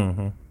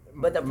 Mm-hmm.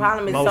 But the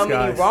problem is Most so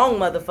many guys. wrong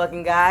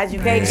motherfucking guys. You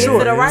can't get Sure.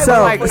 to the right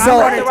So- one. before you so-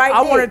 get the right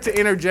I dick. wanted to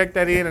interject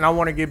that in, and I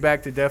want to get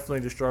back to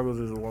definitely the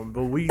struggles as a woman.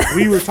 But we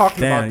were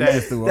talking Damn, about you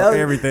just that. threw That-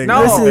 everything.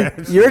 No.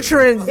 Listen, your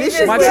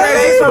transition, My It's just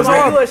transition was like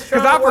wrong you a because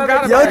strong I forgot woman.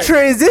 about your it.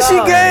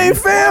 transition game,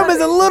 fam,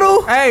 is a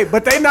little. Hey,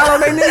 but they not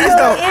on their knees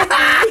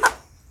though.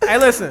 Hey,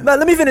 listen. But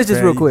let me finish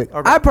this real Hey, quick.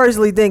 okay. I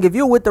personally think if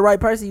you're with the right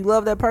person, you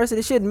love that person,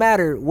 it shouldn't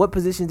matter what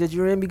positions that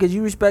you're in because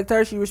you respect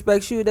her, she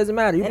respects you. It doesn't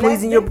matter. You're And that's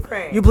pleasing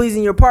different. you're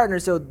pleasing your partner.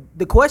 So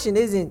the question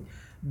isn't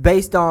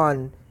based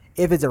on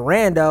if it's a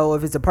rando,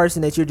 if it's a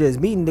person that you're just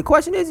meeting. The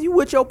question is, you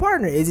with your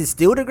partner. Is it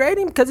still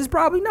degrading? Because it's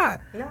probably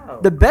not. No.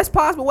 The best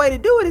possible way to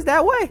do it is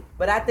that way.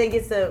 But I think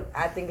it's a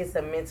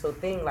mental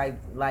thing,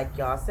 like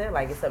y'all said,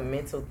 like it's a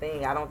mental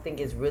thing. I don't think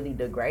it's really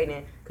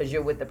degrading because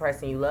you're with the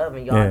person you love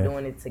and y'all Yeah.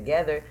 doing it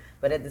together.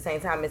 But at the same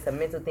time, it's a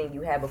mental thing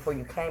you had before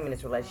you came in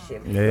this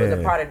relationship. It was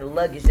a Yeah. part of the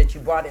luggage that you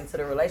brought into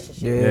the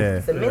relationship. Yeah.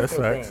 It's a Yeah, mental that's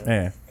thing. facts.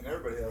 Yeah. And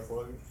everybody has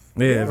luggage.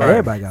 Yeah. Right.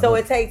 Everybody got So it.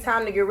 it takes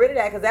time to get rid of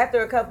that because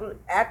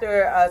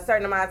after a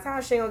certain amount of time,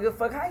 she ain't gonna give a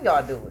fuck how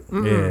y'all do it.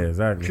 Yeah,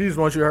 exactly. She just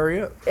wants you to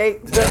hurry up. So she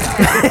can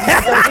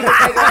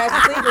take her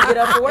ass to sleep and get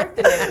up for work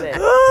the next day.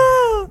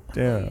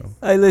 Damn.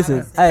 Hey,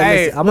 listen.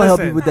 Hey, I'm gonna help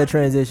you listen. with that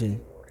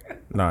transition.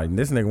 Nah,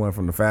 this nigga went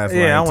from the fast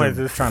Yeah, I lane went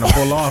to to- trying to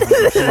pull off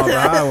the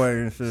highway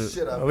and shit.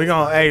 Shit, What we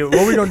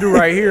gonna do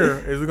right here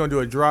is we're gonna do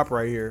a drop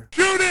right here.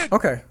 Shoot it.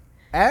 Okay.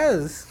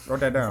 As Wrote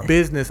that down.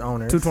 business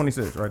owners,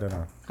 226. Write that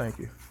down. Thank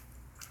you.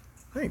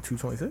 I ain't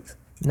 226.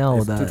 No,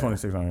 It's that.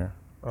 226 on here.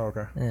 Oh,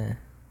 okay. Yeah.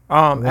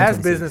 As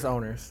 126. business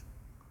owners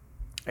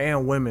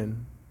and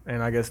women,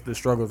 and I guess the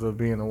struggles of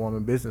being a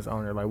woman business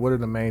owner, like what are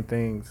the main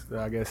things that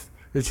I guess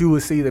that you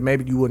would see that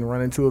maybe you wouldn't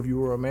run into if you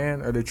were a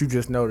man, or that you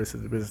just noticed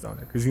as a business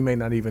owner, because you may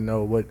not even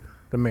know what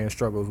the man's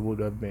struggles would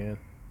have been.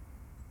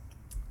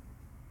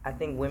 I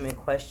think women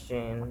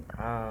question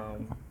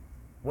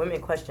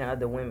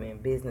other women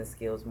business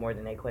skills more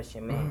than they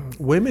question men.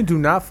 Women do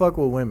not fuck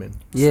with women.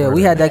 Yeah,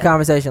 we had that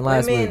conversation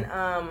last Women,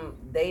 week.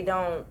 they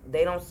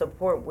don't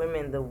support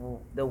women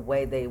the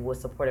way they would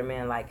support a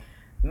man. Like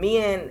me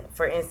and,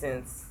 for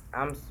instance,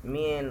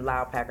 me and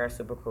Loud Pack are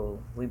super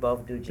cool. We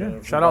both do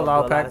jeans. Shout We out both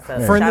Loud do a lot Pack.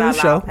 stuff. Friend Shout of out the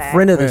show. Loud Pack.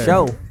 Friend of the Yeah.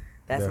 show.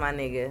 That's Yeah. my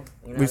nigga. You know,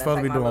 We that's supposed to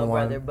like be my doing little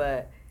one brother,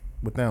 but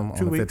with them on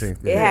 2 the weeks.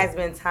 15th. it has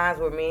been times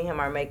where me and him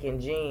are making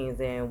jeans,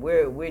 and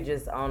we're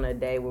just on a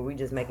day where we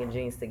just making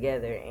jeans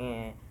together,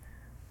 and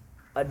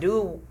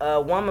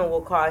a woman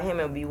will call him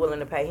and be willing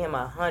to pay him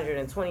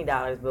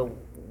 $120, but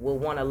will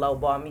want to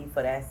lowball me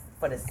for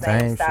the same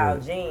Same style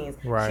shit. jeans.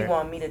 Right. She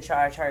want me to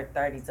charge her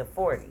 30 to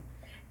 40.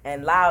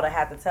 And Loud, I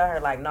have to tell her,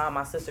 like, nah,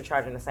 my sister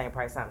charging the same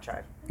price I'm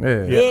charging.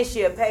 Yeah. Then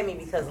she'll pay me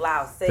because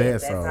Loud said Said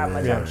that's so, how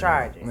much yeah. I'm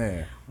charging.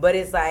 Yeah. But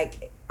it's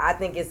like, I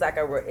think it's like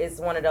it's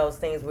one of those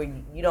things where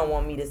you don't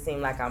want me to seem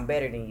like I'm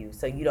better than you,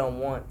 so you don't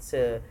want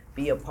to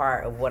be a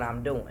part of what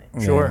I'm doing.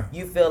 Sure.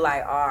 You feel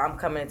like, oh, I'm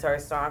coming into her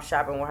store, I'm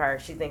shopping with her.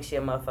 She thinks she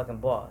a motherfucking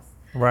boss.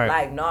 Right.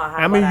 Like, no, how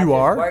I mean, about you I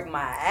just are. work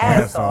my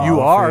ass off. You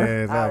are. Yeah,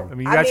 exactly. I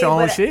mean, you got your own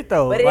but- shit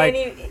though. but it Like,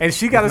 ain't even- and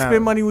she got to It's spend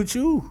not- money with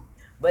you,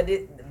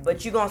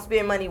 But you gonna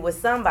spend money with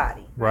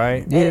somebody.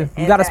 right? Yeah, you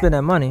and got to that- spend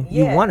that money.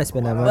 yeah. You want to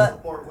spend that money. But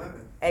Support women.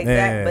 exactly,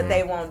 Yeah. but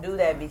they won't do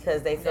that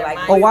because they feel like.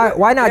 Well,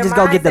 why not their just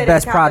go get the mindset is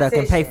best product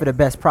and pay competition. for the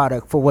best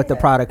product for what the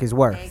product is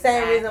worth?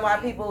 Same reason why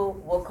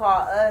people will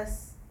call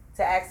us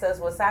to ask us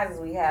what sizes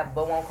we have,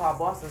 but won't call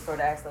Boston Store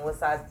to ask them what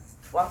size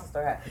Boston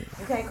Store have.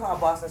 You can't call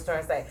Boston Store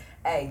and say,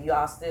 "Hey,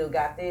 y'all still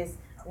got this?"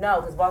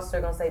 No, because Boston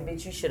Store gonna say,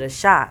 "Bitch, you should have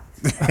shot."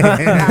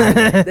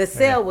 The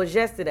sale was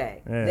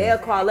yesterday. Yeah. They'll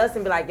call us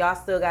and be like, "Y'all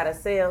still got a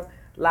sale?"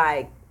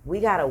 Like, we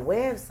got a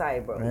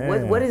website, bro.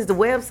 Yeah. What is the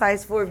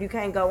websites for if you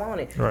can't go on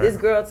it? Right. This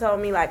girl told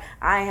me, like,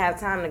 I ain't have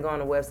time to go on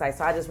the website,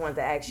 so I just wanted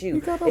to ask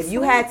you. If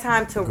you had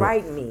time to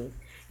write me,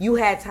 you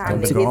had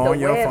time to Go hit on the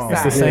your phone.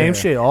 website. It's the Yeah. same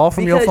shit, all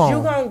from Because your phone.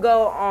 you gonna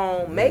go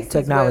on Macy's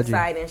Technology.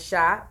 website and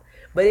shop,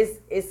 but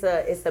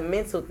it's a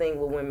mental thing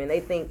with women.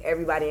 They think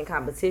everybody in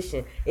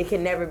competition. It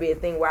can never be a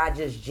thing where I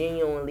just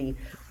genuinely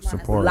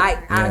Support.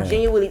 Like, I Yeah.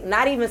 genuinely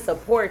not even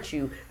support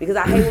you, because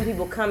I hate when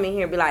people come in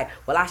here and be like,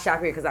 well, I shop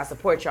here because I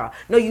support y'all.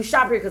 No, you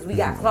shop here because we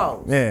got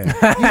clothes. Yeah.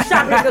 You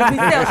shop here because we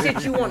sell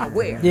shit you want to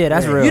wear. Yeah,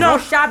 that's real. You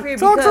don't shop here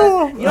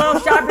because you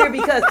don't shop here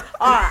because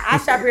I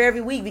shop here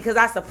every week because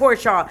I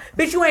support y'all.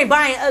 Bitch, you ain't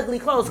buying ugly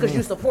clothes because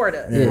you support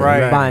us. Yeah, Right.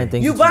 you're buying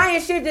things. You buying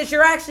shit that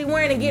you're actually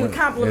wearing and getting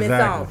compliments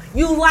Exactly. on.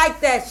 You like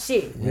that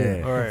shit.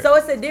 Yeah. All right. So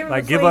it's a difference.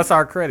 Like, give between- us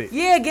our credit.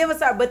 Yeah, give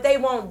us our, but they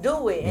won't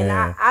do it. And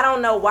Yeah. I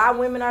don't know why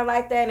women are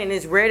like that. And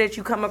it's rare that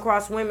you come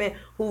across women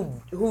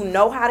who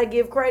know how to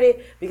give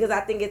credit, because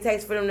I think it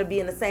takes for them to be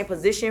in the same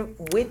position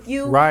with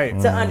you, Right.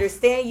 to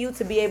understand you,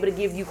 to be able to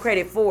give you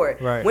credit for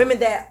it. Right. Women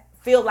that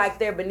feel like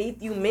they're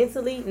beneath you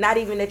mentally, not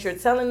even that you're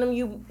telling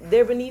them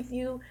they're beneath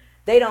you,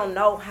 they don't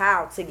know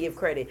how to give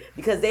credit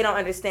because they don't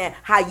understand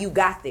how you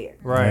got there.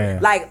 Right. Yeah.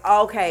 Like,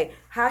 okay,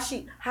 how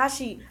she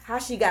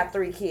got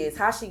 3 kids,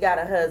 how she got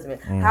a husband,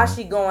 how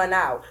she going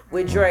out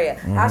with Drea,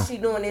 how she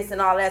doing this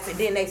and all that, and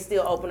then they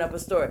still open up a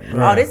store.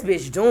 Right. Oh, this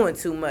bitch doing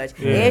too much.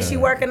 And she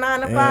working 9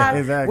 to 5. Yeah,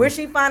 exactly. Where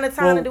she find the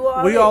time to do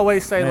all we this?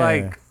 always say Yeah.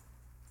 like,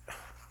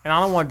 and I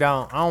don't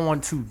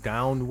want to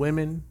down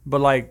women,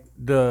 but like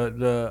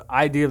the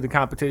idea of the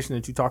competition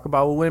that you talk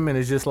about with women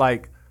is just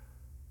like,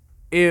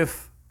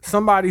 if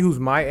somebody who's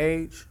my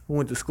age, who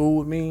went to school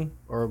with me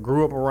or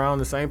grew up around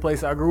the same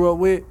place I grew up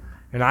with,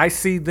 and I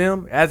see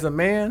them as a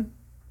man,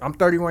 I'm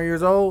 31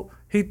 years old,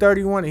 he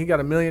 31 and he got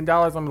 $1 million,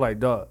 I'm like,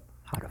 dog.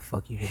 How the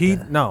fuck you hit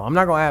that? No, I'm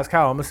not gonna ask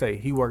how. I'm gonna say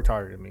he worked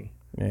harder than me.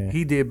 Yeah.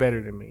 He did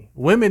better than me.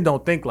 Women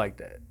don't think like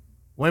that.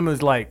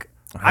 Women's like,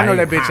 I know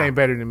that bitch ain't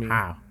better than me.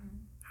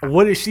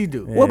 What did she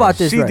do? What about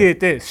this, She right? did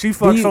this. She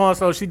fucked you- so and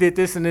so. She did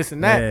this and this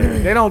and that. Yeah.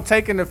 They don't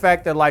take in the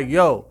fact that like,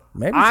 yo,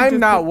 Maybe she I'm just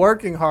not did-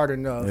 working hard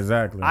enough.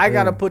 Exactly. I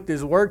gotta Yeah. put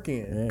this work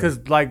in Yeah.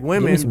 because like me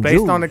women, some based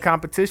jewels. on the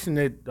competition,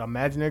 that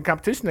imaginary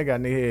competition they got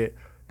in their head,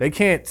 they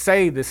can't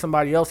say that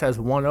somebody else has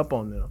one up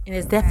on them. And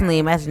it's definitely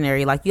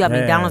imaginary. Like, you have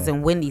Yeah. McDonald's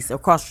and Wendy's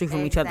across the street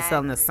from each other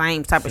selling the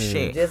same type of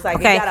shit. Just like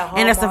you okay, got a whole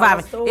and they're mall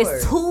surviving. of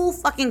It's stores.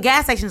 2 fucking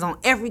gas stations on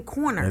every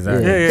corner.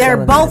 Exactly. Yeah, yeah. They're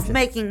Selling both that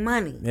making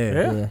money.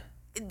 Yeah. Yeah.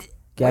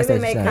 Gas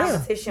Women station make sounds.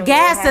 competition.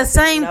 Gas when the it has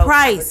same no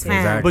price, competition. fam.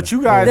 Exactly. But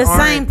you guys The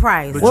aren't, same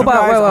price. But What you about-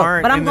 guys wait, wait.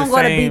 aren't But I'm in gonna the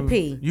go to same-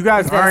 BP. You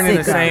guys That's aren't in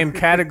the sicko. same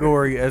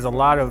category as a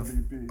lot of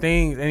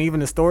things, and even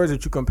the stores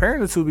that you're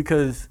comparing it to,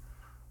 because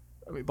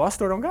I mean, Boss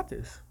Store don't got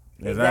this.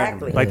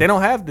 Exactly. Like they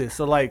don't have this.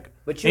 So like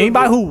But you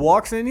anybody agree- who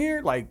walks in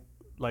here, like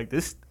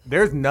this,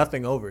 there's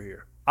nothing over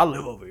here. I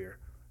live over here.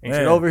 Ain't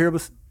shit Yeah. over here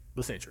but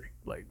Century.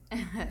 Like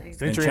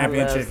Century. I love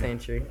Championship.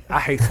 Century. I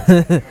hate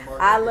Century.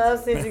 I love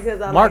Century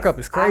because I Markup like,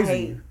 is crazy. I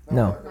hate,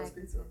 No.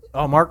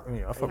 Oh, Mark.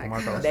 Yeah, I fuck with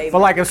Mark. They- But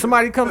like if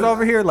somebody comes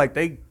over here, like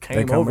they They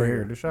came come over here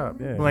here. to shop.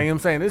 Yeah. Like, you know what I'm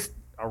saying, this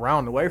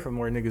around the way from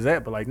where niggas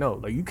at, but like no,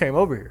 like you came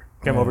over here.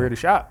 Came over here to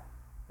shop.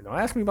 Don't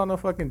ask me about no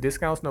fucking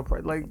discounts, no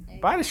price. Like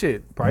buy the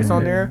shit. Price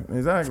on there.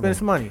 Exactly. Spend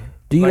some money.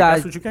 Do you Like, guys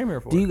that's what you came here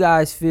for. Do you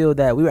guys feel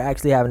that we were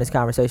actually having this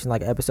conversation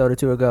like an episode or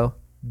 2 ago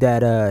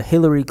that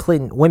Hillary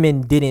Clinton,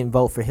 women didn't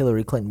vote for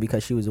Hillary Clinton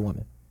because she was a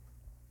woman?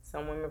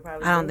 some women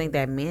probably. I don't do. think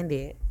that men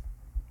did.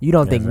 You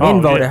don't think Yeah. men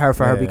Oh, voted yeah. her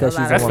for her Yeah. because A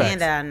she's lot a of woman? men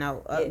that I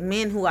know,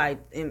 men who I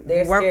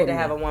They're work scared with to me.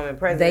 have a woman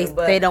president.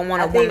 but they don't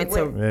want a I think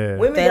woman to- Yeah.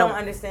 Women They don't don't-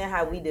 understand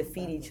how we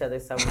defeat each other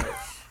so much.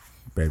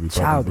 Baby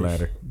Childish.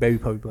 bladder. Baby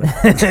puppy blood.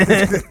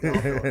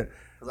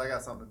 Because I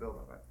got something to build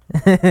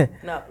on that.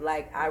 No,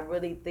 like I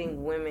really think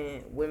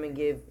women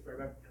give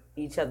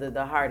each other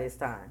the hardest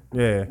time.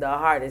 Yeah. The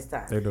hardest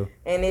time. They do.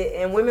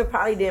 And women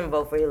probably didn't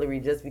vote for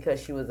Hillary just because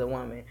she was a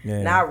woman.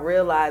 Yeah. Not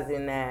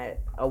realizing that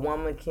a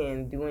woman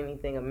can do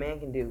anything a man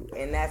can do.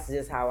 And that's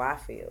just how I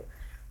feel.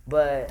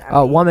 But I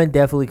A mean, woman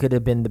definitely could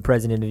have been the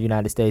president of the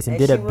United States and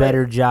And did a she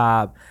better would.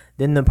 job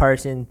than the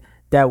person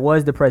that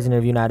was the president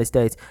of the United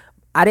States.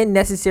 I didn't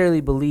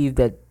necessarily believe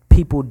that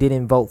people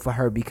didn't vote for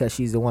her because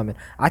she's a woman.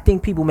 I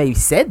think people maybe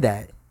said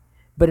that,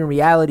 but in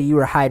reality, you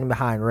were hiding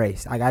behind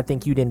race. Like I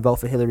think you didn't vote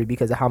for Hillary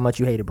because of how much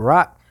you hated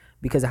Barack,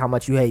 because of how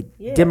much you hate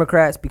Yeah.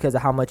 Democrats, because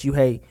of how much you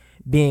hate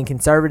being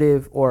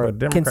conservative or But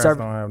Democrats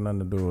conservative. don't have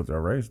nothing to do with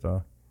their race,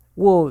 though.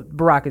 Well,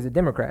 Barack is a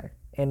Democrat,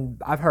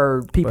 and I've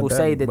heard people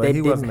say that but they he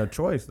didn't. wasn't a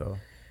choice though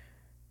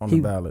on He-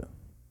 the ballot.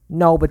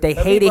 No, but they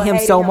but hated people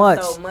him so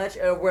much. so much,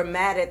 or were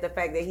mad at the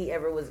fact that he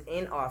ever was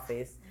in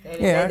office. Yeah, I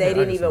and can- they I didn't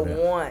can see even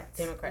that. want.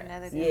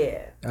 Another Yeah.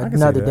 can see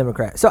Another that.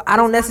 Democrat. So I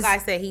don't One necessarily.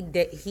 guy said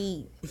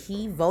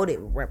he voted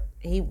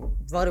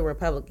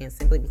Republican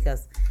simply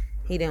because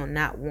he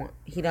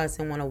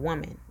doesn't want a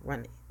woman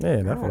running.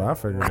 Yeah, that's what I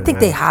figured. I think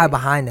they hide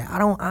behind that. I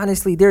don't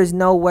honestly. There's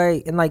no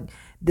way, and like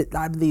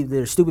I believe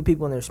there's stupid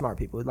people and there's smart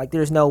people. Like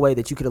there's no way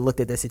that you could have looked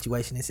at that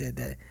situation and said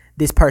that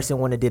this person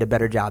would have did a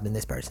better job than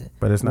this person.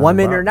 But it's not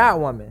woman about- or not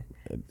woman.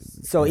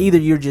 So either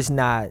you're just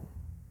not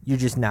No,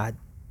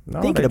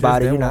 thinking they just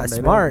about it, didn't you're not want- they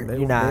smart, didn't-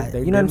 you're not- they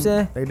you know what I'm didn't-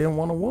 saying? They didn't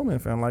want a woman,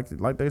 fam.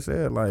 Like they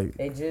said, like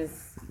They just.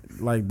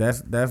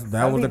 that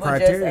Some was the people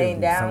criteria. just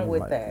ain't down Something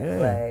with like- that. Yeah.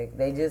 Like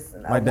they just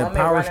Like that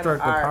power structure.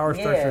 The power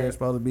structure yeah. is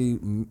supposed to be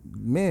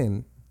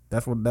men.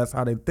 That's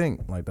how they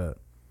think like that.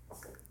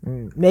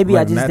 Maybe But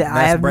I just that- I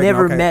that's have breaking-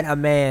 never okay. met a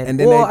man. And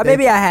then Well, they-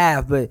 maybe I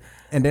have, but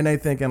And then they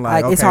thinking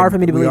like, Like, it's okay, hard for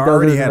me to we believe those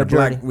already are the had a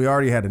black, majority. we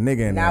already had a nigga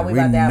in Now there. we We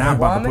about to have not a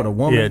about to woman? put a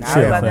woman. Yeah, in Now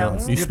chill, we about to there. have fam.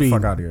 a You woman? Get the fuck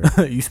speeding. out of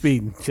here. You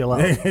speeding. Chill out.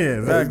 Yeah,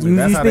 exactly. you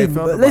That's how they speak.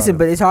 felt But about listen, it.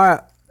 but it's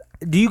hard.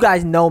 Do you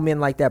guys know men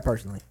like that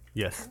personally?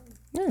 Yes.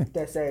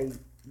 That say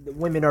the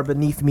women are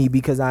beneath me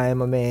because I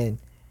am a man.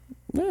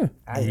 Yeah.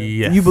 I do.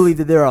 Yes. You believe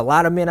that there are a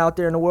lot of men out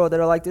there in the world that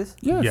are like this?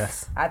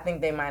 Yes. I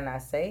think they might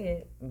not say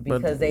it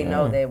because they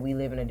know that we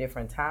live in a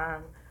different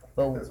time,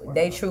 but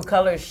they true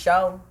colors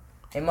show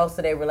in most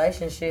of their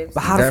relationships.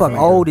 But how the fuck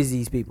Definitely. old is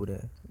these people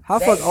then? How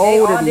They fuck they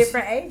old all are these?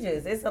 different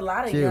ages. It's a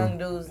lot of young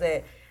dudes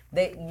that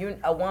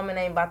a woman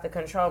ain't about to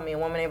control me. A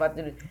woman ain't about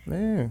to do.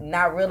 Yeah.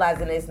 Not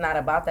realizing it's not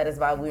about that. It's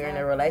about we're in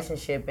a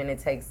relationship and it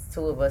takes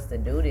two of us to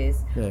do this.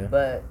 Yeah.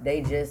 But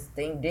they just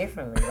think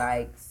differently.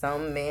 Like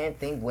some men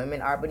think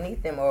women are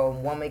beneath them or a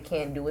woman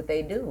can't do what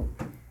they do.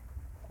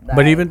 But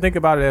Like, even think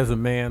about it as a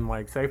man.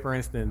 Like, say for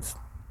instance,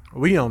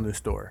 we own this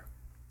store,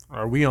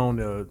 or we own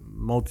a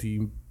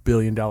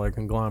multi-billion-dollar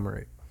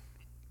conglomerate,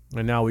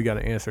 and now we got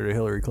to answer to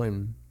Hillary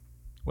Clinton.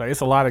 Like,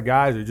 it's a lot of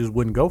guys that just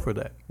wouldn't go for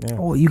that.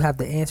 Oh, you have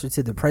to answer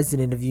to the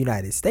president of the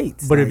United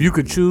States. But if Like, you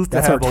could choose to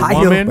that's have her a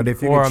title. woman But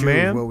if you or could a choose,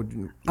 man, what would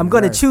you? I'm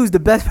gonna Right. choose the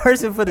best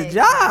person for the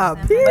job.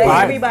 but Period.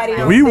 everybody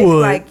don't we think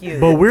would, like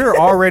you. but we're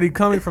already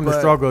coming from the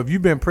struggle. If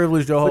you've been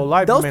privileged your whole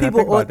life, Those you may not people,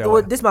 think about it that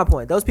way. this is my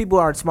point. Those people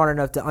aren't smart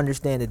enough to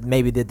understand that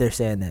maybe that they're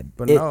saying that.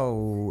 But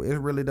no, it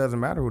really doesn't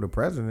matter who the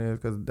president is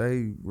because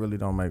they really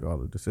don't make all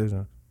the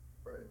decisions.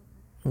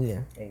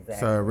 Yeah. exactly.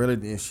 So it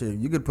really, shit,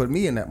 you could put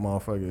me in that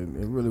motherfucker.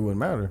 It really wouldn't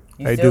matter.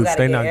 You Hey, still dudes,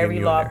 gotta they get not every getting you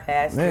in law there.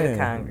 passed through Yeah,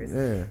 Congress.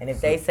 yeah. And if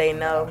they say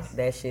no,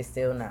 that shit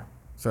still no.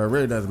 So it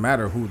really doesn't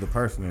matter who the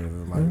person is.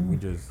 It's like we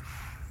just,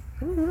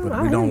 but I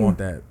we hear don't you. want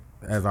that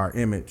as our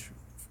image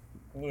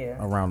Yeah.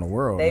 around the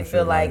world. They and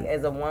feel shit, like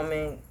as a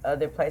woman,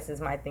 other places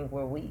might think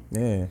we're weak.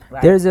 yeah.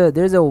 Like, There's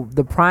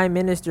the prime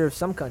minister of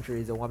some country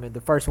is a woman.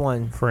 The first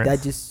one France.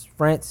 that just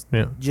France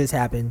Yeah. just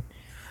happened.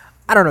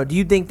 I don't know. Do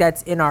you think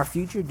that's in our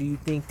future? Do you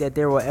think that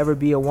there will ever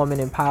be a woman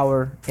in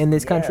power in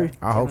this yeah. country?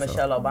 I hope so.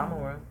 Michelle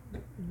Obama run.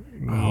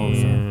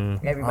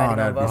 Mm. Everybody Oh, gonna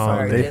that'd be vote so for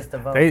her lit. just to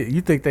vote.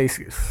 You think they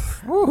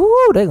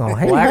Ooh, they gonna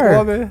hate black her.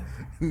 woman?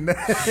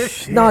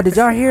 No, did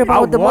y'all hear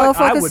about what the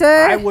motherfucker I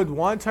said? would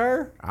want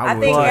her. I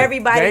think But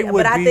everybody, they would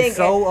but I be think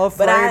so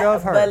afraid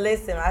of her. But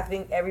listen, I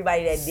think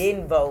everybody that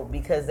didn't vote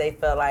because they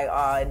felt like,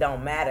 oh, it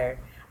don't matter.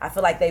 I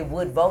feel like they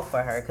would vote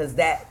for her because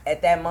that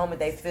at that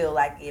moment they feel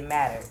like it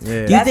mattered.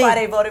 Yeah. That's You why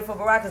think- they voted for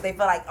Barack because they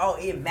felt like, oh,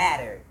 it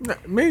mattered.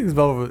 Millions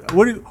vote for.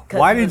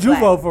 Why he did was you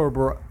black. vote for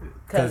Barack?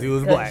 Because he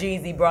was black.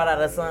 Jeezy brought out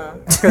a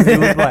son. Because he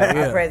was black.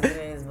 Our Yeah.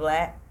 president is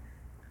black.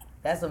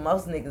 That's what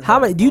most niggas. How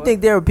many? voted Do you for.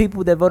 think there are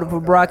people that voted for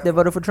Barack that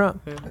voted for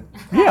Trump? My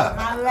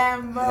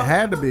Lambo. It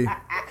had to be.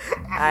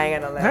 I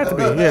ain't got no Lambo. It had to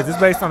be. Yeah, just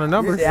based on the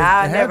numbers. Yeah,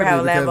 I'll It had never to have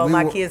a be because Lambo. we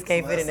My were- kids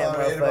can't fit in that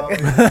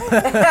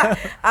motherfucker.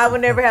 I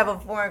would never have a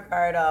foreign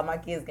car at all. My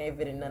kids can't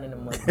fit in none of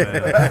them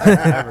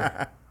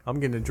motherfuckers. I'm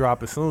getting a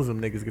drop as soon as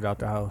them niggas get out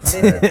the house.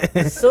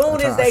 As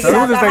soon as they get Soon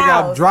out as the they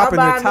got house, dropping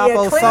the I'm buying me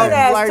top a of clean something,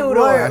 ass like,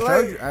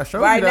 two-door. I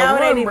showed Right you that now, it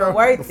one, ain't even bro.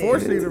 worth The it.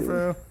 four-seater,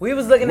 fam. We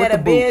was looking at a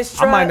With the boot. Benz I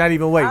truck. might not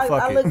even wait, I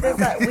fuck it. looked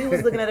inside. We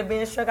was looking at a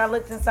Benz truck. I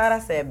looked inside. I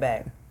said,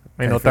 back.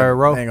 Ain't no third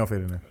row. Ain't gonna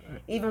fit in there.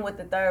 Even with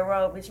the third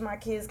row, bitch, my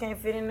kids can't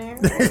fit in there.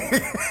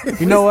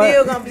 You know we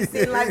still what? gonna be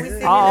sitting like we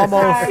sitting I in the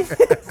almost-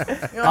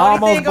 car. You know, I only thing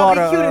almost gonna be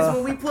bought cute a, is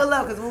when we pull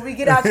up, because when we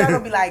get out, y'all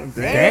gonna be like,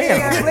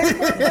 damn,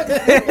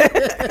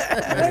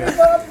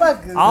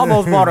 motherfuckers. I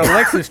almost bought a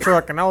Lexus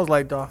truck, and I was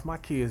like, dog, if my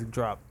kids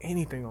drop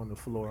anything on the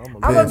floor, I'm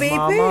I'ma gonna be lose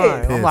my pissed.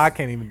 mind. I'm like, I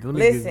can't even. Let me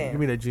Listen, give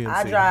me that GMC.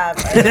 I drive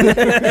me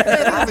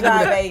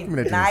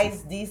that a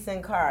nice,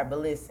 decent car, but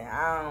listen,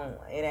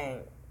 it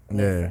ain't.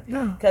 Yeah.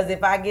 Cause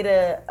if I get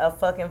a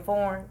fucking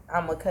foreign,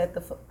 I'ma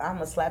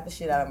slap the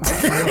shit out of my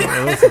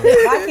kids.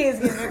 My kids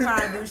get in their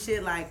car and do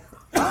shit like,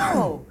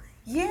 oh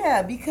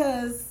yeah,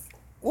 because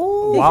did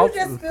Wow. you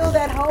just fill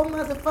that whole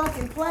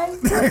motherfucking plate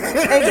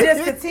and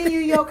just continue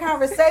your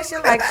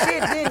conversation like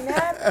shit didn't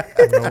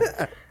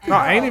happen? No,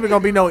 ain't even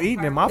gonna be no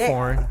eating in my That-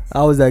 foreign.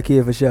 I was that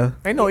kid for sure.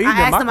 Ain't no eating I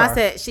in my asked him. car.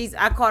 I said,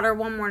 I called her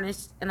one morning,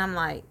 and I'm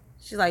like,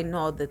 she's like,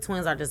 no, the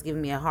twins are just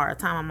giving me a hard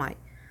time. I'm like,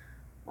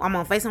 I'm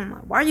on FaceTime. I'm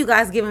like, why are you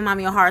guys giving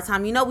mommy a hard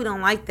time? You know we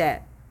don't like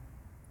that.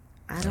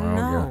 I don't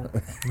know.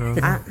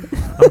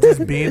 I'm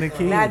just being a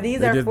kid. Now these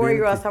They are just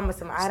 4-year-olds talking about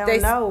some. I don't They-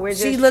 know. We're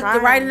just she looked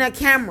trying. right in that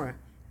camera.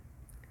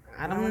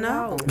 I don't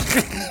know.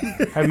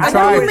 Have you I tried?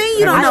 know what you mean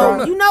you have don't know.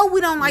 tried- You know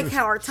we don't like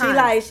hard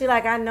times. She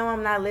like I know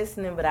I'm not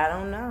listening, but I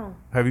don't know.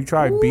 Have you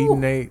tried beating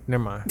Nate?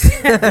 Never mind.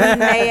 Beating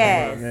they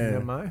ass. Never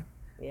mind.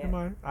 Yeah. Never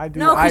mind. I do.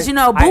 No, because you I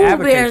know, boo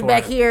advocate bears for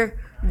back it. here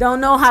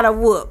don't know how to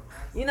whoop.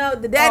 You know,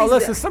 the Oh, daddy's.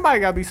 listen, somebody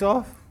gotta be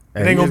soft.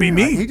 It He ain't gonna be just-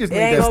 me. He just It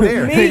need ain't that gonna be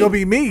stare. me. It ain't gonna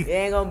be me. It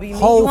ain't gonna be me.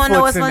 Whole You want to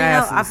know what's foots and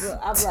funny though? asses.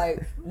 I was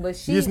like, but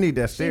she just need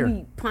that she stare.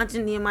 be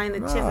punching the mind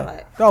in the chest.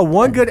 Like, No,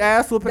 one good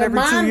ass whooping The every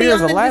 2 mom be years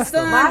on will the last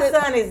sun. them. My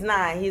son is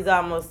 9. He's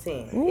almost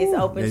 10. It's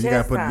open Yeah, you chest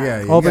gotta put time.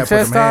 yeah. you Open gotta put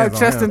chest them time, hands on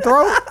chest him. and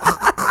throat.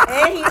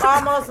 And he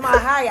almost my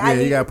height. Yeah,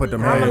 you gotta put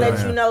them I'm gonna hands let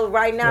on you know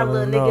right now, No,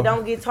 little no. nigga.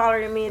 Don't get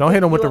taller than me. and Don't hit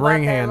think him with you the about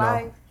ring that hand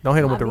life. though. Don't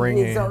hit him with the I be ring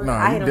getting hand. so- No,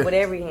 I you hit him did- with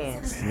every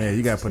hand. Yeah,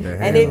 you gotta put that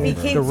hand And if on he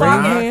that. keep The ring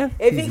talking, hand?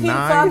 if he He's keep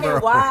 9, talking, bro.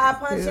 why I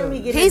punch him? He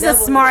get He's a double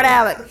smart hit.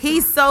 Alec.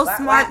 He's so Why-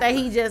 smart why- that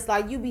he just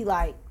like you be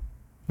like,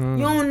 you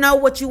don't know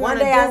what you One want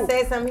to day I do.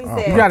 said something. He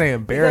said, You gotta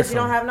embarrass because you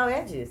don't him. have no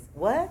edges.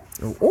 What?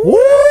 Woo!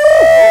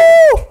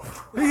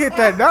 He hit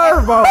that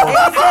nerve ball. And he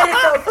said it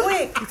so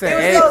quick.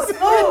 said, It was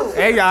so smooth.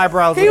 And your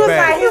eyebrows He look was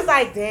bad.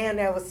 like, damn,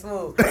 that was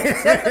smooth.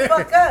 Shut the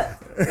fuck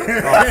up. You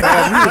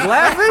was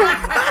laughing?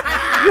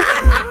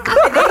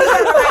 And then he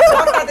kind of like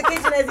walked out the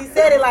kitchen as he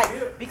said it,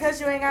 like,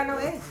 because you ain't got no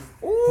edges.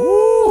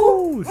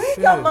 Ooh, Bring shit.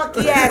 your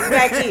monkey ass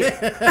back here.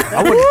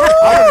 I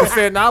would have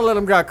said, now let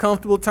him got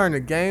comfortable, turn the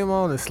game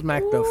on, and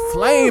smack the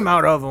flame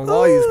out of him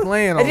while he's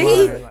playing And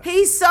online.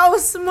 he's so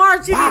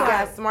smart. You He be got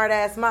like, a smart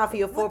ass mouth.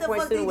 He a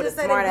 4.2 did you with a just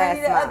say smart to ass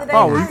Granny the other mouth. day?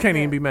 Oh, well, you can't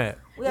even be mad.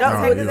 No,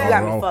 No, you you got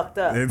don't me know. fucked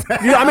up.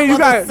 You, I mean, you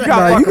got Nah,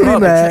 fucked you can up, be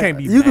but mad. you can't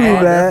be You can mad.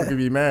 be mad. You can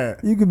be mad.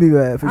 You can be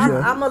mad for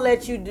sure. I'm gonna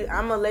let you do.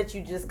 I'm gonna let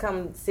you just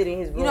come sit in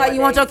his room. you know, how you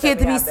want your kid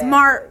to be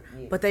smart,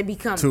 Yeah. but they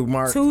become Too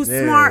smart. Too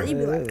Yeah. smart. You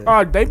be like,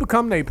 Oh, they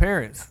become their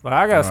parents. Like,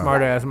 I got a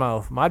smart ass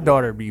mouth. My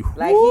daughter be.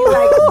 Like he's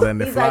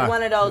Letting it he's fly. like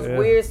one of those Yeah.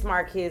 weird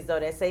smart kids though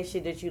that say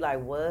shit that you like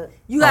what?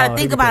 you gotta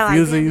think about it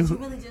like, confusing damn, you. did you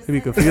really just He be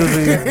say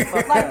confusing you.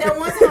 Like that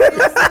one time you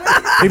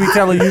was He be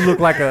telling you look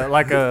like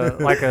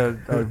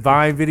a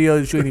Vine video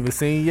that you ain't even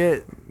seen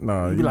yet.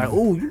 No, You be like,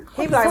 ooh, you.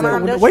 He be like,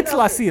 Mom, don't Wait you till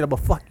know I see it. I'ma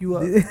fuck you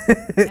up. It's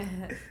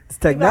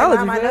He be like, technology.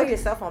 Mom, I know man. your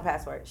cell phone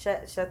password.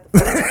 Shut the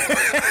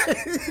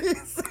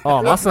fuck up.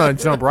 Oh, my son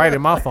jumped right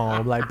in my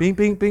phone. Like, bing,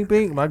 bing, bing,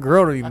 bing. My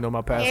girl don't even know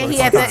my password. And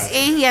he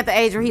at the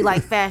age where he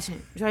like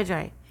fashion.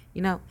 Dre,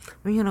 you know,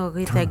 when you gonna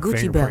get that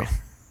Gucci belt? Fingerprint.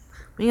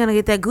 When you gonna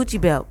get that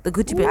Gucci belt? The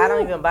Gucci I belt.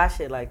 don't even buy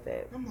shit like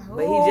that. But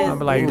he just I'm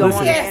like, go listen.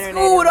 on the He at internet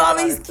school with and all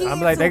look these up. kids.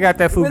 I'm like, they got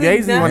that Really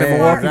Fugazi one at dumb.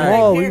 Milwaukee Yeah.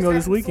 Mall. We can go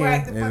this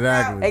weekend.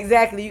 Exactly.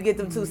 Exactly, you get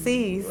them 2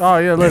 C's. Oh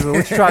yeah, listen,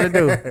 what you trying to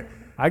do?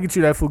 I get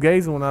you that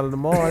Fugazi one out of the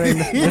mall. It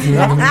ain't-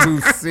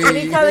 To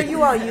Any see. color you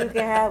want, you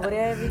can have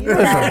whatever you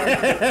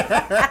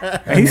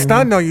want. And he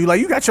stunned on you like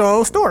you got your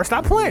own store.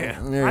 Stop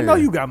playing. Yeah. I know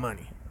you got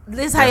money.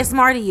 This how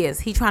smart he is.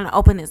 He trying to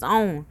open his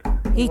own.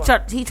 He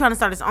trying to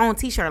start his own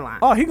T-shirt line.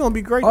 Oh, he gonna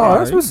be great. Oh, there.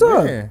 that's what's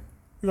up. Yeah.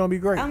 He gonna be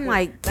great. I'm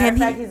like, Matter can of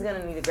fact, he? he's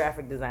gonna need a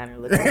graphic designer.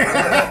 Look We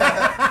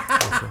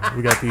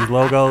got these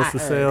logos for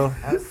sale.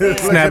 I'm saying,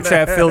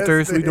 Snapchat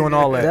filters. We doing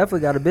all that. Definitely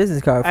got a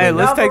business card for Hey, you.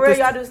 let's no, for take real, this.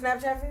 y'all do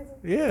Snapchat filters?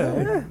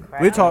 Yeah.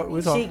 Right. We talk.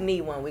 Sheik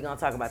need one. We're gonna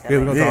talk about that. Yeah,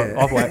 we're gonna Yeah.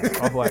 talk off wax.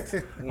 Off wax.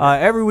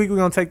 Every week we're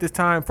gonna take this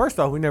time. First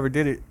off, we never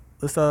did it.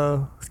 Let's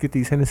get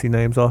these Hennessy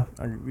names off.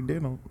 We did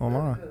them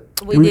online.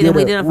 We did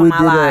it for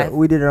my live.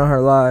 We did it on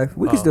her live.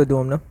 We can still do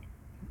them though.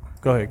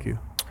 Go ahead, Q.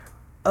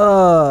 I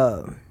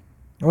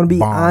want to be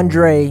Bomb.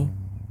 Andre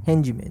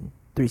Hengeman.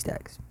 3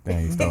 stacks.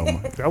 Damn, you stole my.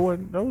 That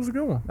was a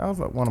good one. That was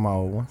like one of my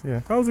old ones.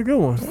 Yeah, That was a good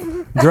one.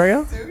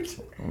 Drea.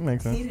 that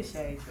makes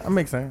sense. That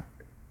makes sense.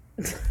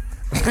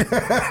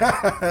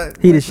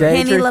 He the shade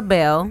Henny tree.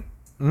 LaBelle.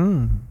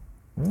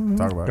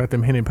 Talk about it. Got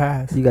them Henny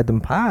pies. You got them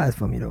pies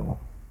for me though.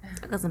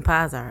 I got some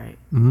pies, all right.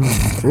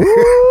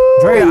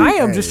 Drea, I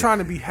am just trying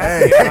to be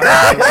happy.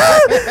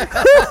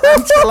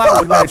 You chill out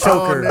with that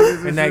choker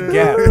and that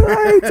gap.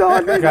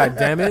 God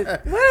damn it.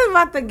 What is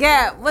about the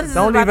gap? What is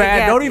Don't this even about the ask.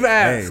 gap? Don't even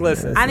ask. Hey,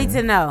 Listen. I need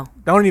to know.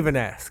 Don't even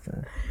ask.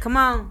 Come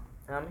on.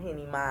 I'm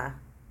Henny Ma.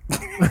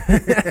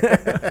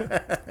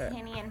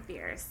 Henny and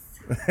Fierce.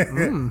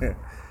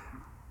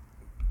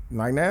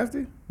 Mike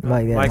Nasty?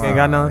 Like that. Mike ain't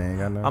got none. Ain't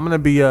got none. I'm gonna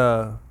be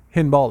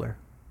Hen Baller.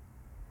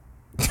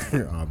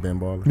 Ben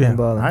Baller. Yeah.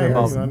 Baller. I ain't Yeah.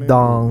 gonna be on it.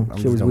 Dong. I'm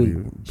Shit just was gonna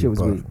weak. be Shit was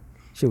Puff. weak.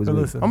 Shit was So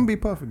weak. listen. I'm gonna be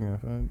Puff again,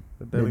 son.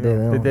 The The Daily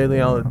Daily Oil. The De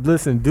Leon.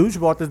 Listen, Douche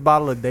bought this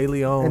bottle of De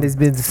Leon And it's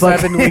been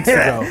 7 weeks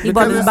ago. He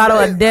bought this bottle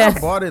of I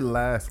death. bought it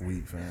last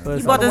week, fam. Listen,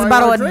 He bought this Nobody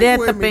bottle wanna of drink death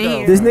with up me, in though.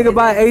 here. This nigga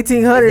buy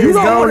 1,800. You It's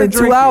don't gone wanna in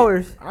drink 2 it.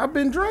 hours. I've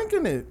been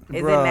drinking it.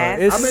 Is Bruh, it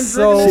nasty? it's I've been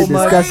so drinking it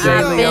much disgusting. De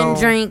I've been Leon.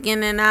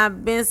 drinking and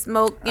I've been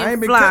smoking. I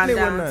ain't been fly cutting it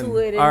with down nothing. to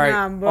it All and right.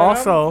 I'm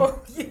Also,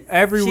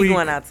 every She week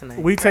going out tonight.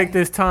 we take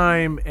this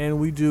time and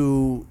we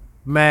do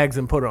mags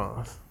and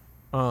put-ons.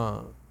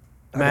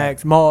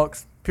 Mags,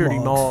 mogs, purity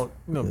mog,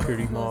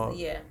 purity mog.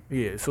 Yeah.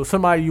 Yeah. So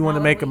somebody you want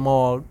to make a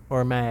mog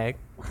or a mag,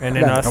 and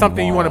then Like a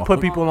something you want to mog. put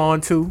people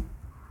on to.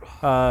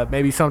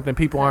 Maybe something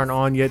people aren't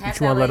on yet that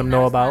you want to let them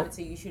know about.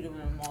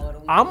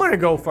 I'm gonna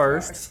go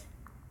first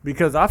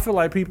because I feel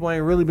like people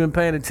ain't really been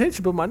paying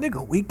attention. But my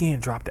nigga,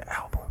 Weekend dropped the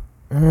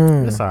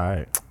album. It's all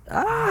right.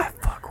 I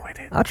fuck with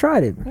it. I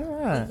tried it.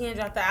 Yeah. You can't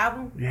drop the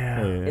album?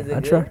 Yeah. Is it I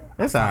good? tried.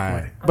 It's all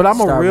right. But I'm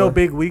a Starboy. real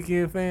big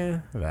Weekend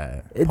fan.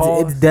 Right.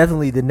 Pause. It's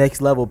definitely the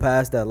next level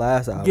past that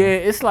last album. Yeah,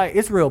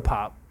 it's real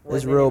pop.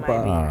 It's Well, real then it might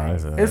pop. be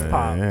Oh, nice. It's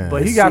pop. yeah.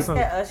 But he It's got shit. some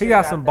Usher he got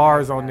dropped some the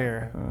bars next on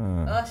there.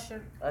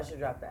 Usher. Usher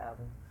dropped the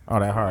album. Oh,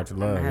 that hard to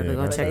love. I have to yeah.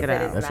 go That's- check They it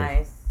said out. it's That's it.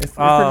 nice. It's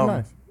pretty Um,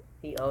 nice.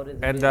 He old as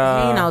a And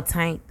bitch. He ain't no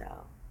Tank though.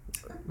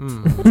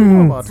 What you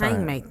know about Tank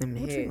Tank? make them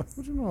hits.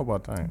 What you know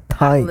about Tank?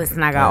 Tight.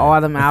 Listen, I got all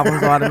them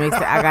albums, all the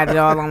mixes. I got it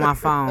all on my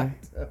phone.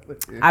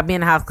 I be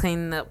in the house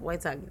cleaning up.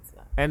 Wait till I get to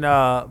that. And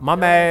my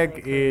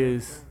mag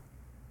is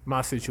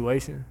my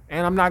situation,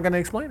 and I'm not gonna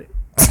explain it.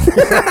 She's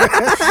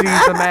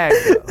a mag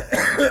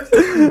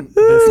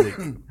this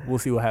week. We'll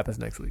see what happens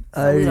next week.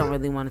 So we don't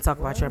really want to talk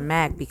about your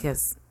Mac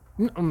because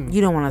you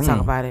don't want to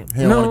talk about it.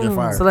 He don't want to get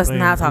fired. So let's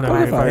not talk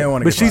about He don't it.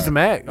 wanna But get she's a fired.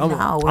 mag. I'm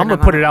No, we're gonna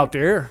not put it gonna- out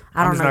there.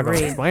 I I'm don't just not gonna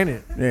agree. explain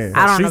it. Yeah.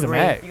 I don't She's a agree.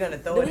 mag. You're gonna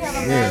throw it.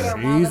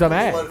 She's a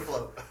mag.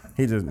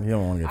 He don't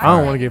want to get I don't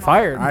fired. want to get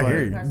fired. I but,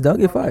 hear you. Don't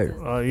get fired.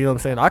 You know what I'm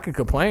saying? I can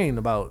complain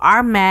about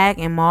Our Mag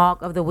and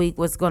Mog of the week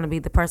was going to be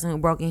the person who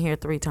broke in here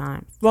 3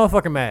 times.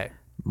 motherfucking mag.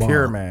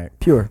 Pure mag.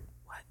 Pure.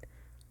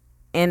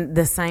 And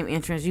the same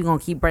entrance, you going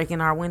to keep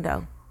breaking our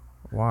window.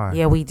 Why?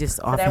 Yeah, we just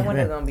That often.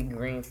 window's gonna be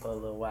green for a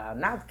little while.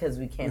 Not because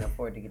we can't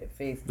afford to get it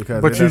fixed.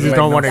 Because But it you doesn't just make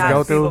don't no wanna sense.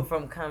 go Stops people through.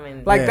 from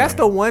coming. Like Yeah. that's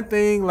the one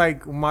thing.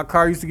 Like my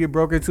car used to get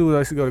broke into. I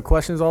used to go to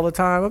questions all the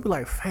time. I'd be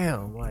like,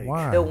 fam, like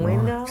Why? the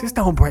window. just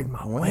don't break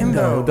my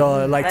window,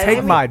 dog. Like Like, take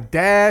let me- my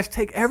dash,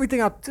 take everything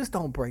out. Just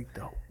don't break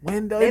the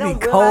window. They It be don't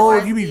realize cold.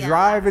 I You be see a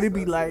driving. lot It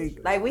be like.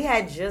 Like we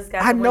had just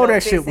got. I the know window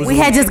that shit fixed was and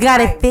We had just got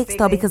it came fixed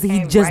though and because he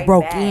came just right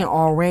broke back. in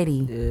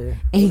already. Yeah. And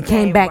he He came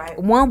came back.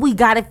 right- When we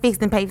got it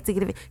fixed and paid to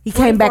get it fixed, he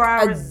came 24 back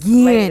hours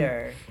again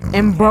later,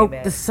 and broke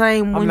back. the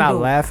same window. I'm not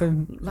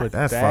laughing, but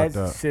That's that fucked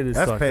up. shit is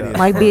That's fucked petty up. as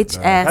Like, fuck, bitch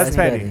dog. ass. That's nigga.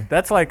 petty.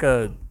 That's like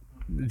a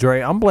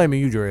Dre. I'm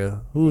blaming you, Dre.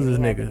 Who's this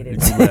he had to nigga? get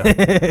that you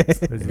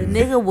left? The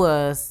nigga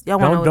was. Y'all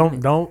want to know?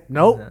 Don't.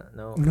 Nope.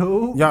 No.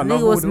 No. Y'all know Nigga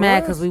who was it mad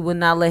because we would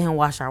not let him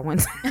wash our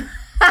window.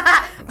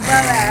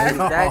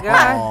 That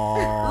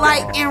guy.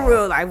 Like in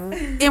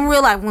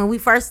real life, when we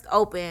first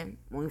opened,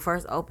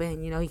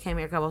 you know, he came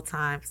here a couple of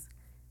times,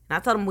 and I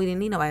told him we didn't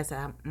need nobody. I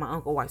said my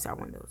uncle wipes our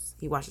windows.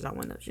 He washes our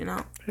windows, you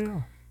know.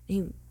 Yeah.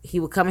 He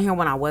would come in here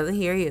when I wasn't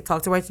here. He'd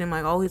talk to Rachel and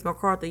like, oh, he's my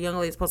car. The young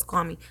lady's supposed to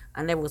call me.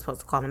 I never was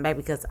supposed to call him back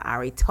because I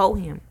already told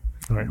him.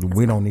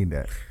 We don't need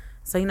that.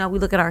 So you know, we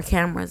look at our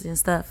cameras and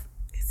stuff.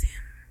 It's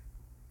him.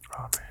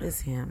 Oh,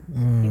 It's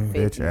him.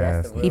 Bitch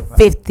ass. He's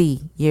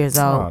 50 years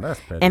Oh, old. that's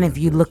petty. And if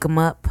you look him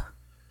up,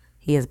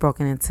 he has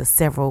broken into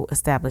several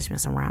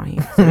establishments around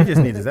here. He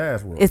just needs his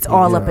ass whooped. It's You know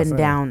all what up I'm and saying?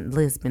 down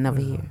Lisbon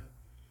over here.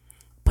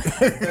 He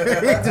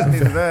just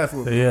needs his ass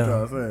whooped. Yeah. You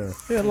know what I'm saying?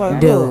 Yeah, like,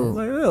 Dude.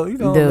 like, you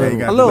know, Dude.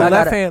 Yeah, a little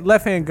Y'all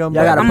left hand gum.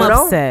 y'all back. gotta I'm put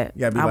on? upset. You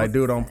gotta be I like, was-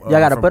 dude, on Y'all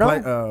gotta from put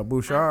on?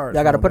 Bouchard.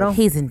 Y'all gotta put on?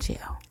 He's in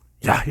jail.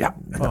 Yeah.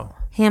 Oh,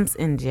 Him's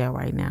in jail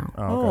right now.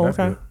 oh, that's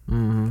okay. good.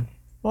 Mm-hmm.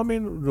 Well, I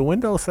mean, the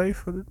window's safe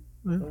for the.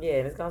 Yeah,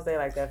 it's gonna stay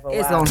like that for a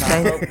It's while. gonna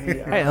stay.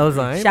 Hey, Elza,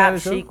 I ain't mad Shop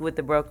at you. chic with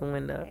the broken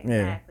window. Yeah.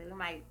 Exactly. We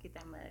might get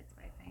that mug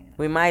spray painted.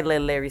 We might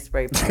let Larry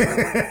spray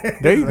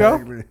paint. There you go.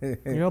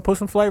 You know, put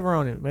some flavor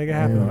on it. Make it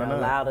happen.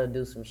 Allow to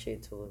do some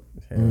shit to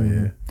it. Hell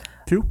yeah.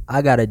 Two.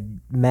 I got a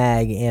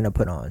mag and a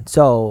put on.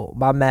 So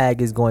my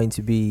mag is going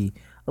to be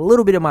a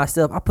little bit of my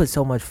stuff. I put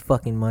so much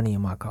fucking money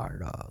in my car,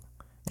 dog.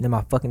 And then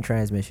my fucking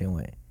transmission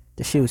went.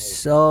 The shit was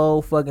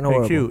so fucking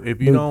horrible. Hey, Q,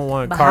 if you don't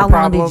want But car how long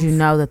problems, did you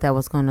know that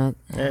was gonna?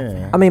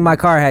 Yeah. I mean, my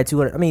car had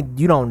 200. I mean,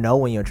 you don't know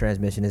when your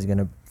transmission is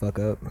gonna fuck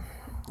up,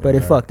 but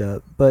it fucked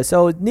up. But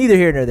so neither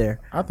here nor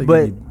there. I think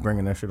But you be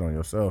bringing that shit on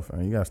yourself,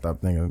 and you gotta stop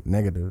thinking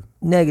negative.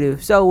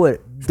 negative. So what?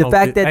 The smoke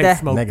fact thi- that hey, that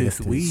smoke Negative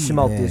this weed.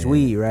 smoke this Yeah.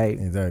 weed, right?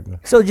 Exactly.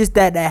 So just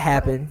that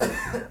happened.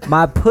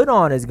 My put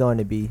on is going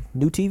to be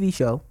new TV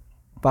show,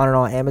 found it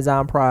on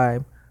Amazon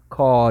Prime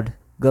called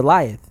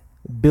Goliath.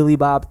 Billy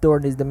Bob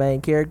Thornton is the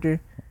main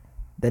character.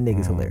 That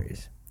nigga's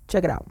hilarious.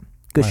 Check it out.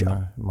 Good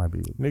show. Might be.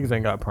 Niggas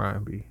ain't got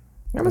Prime B.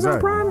 Amazon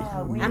Exactly.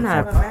 Prime. I'm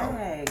not.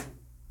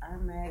 Our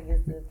mag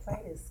is the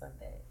play this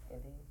Sunday.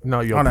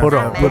 No, yo, Oh, no, put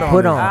sorry. on.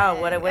 Put on.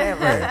 Oh,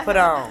 whatever. Put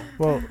on.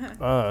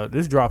 Well,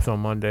 this drops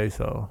on Monday,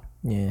 so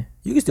Yeah,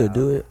 you can still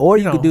do it, or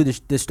you You could know. do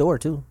the store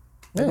too.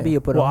 That could be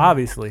a put well, on.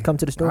 obviously, Come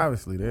to the store.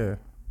 Obviously, there.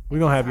 we're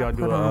gonna have y'all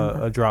do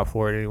a drop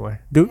for it anyway.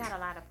 Dude, We got a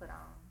lot of put on.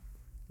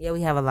 Yeah,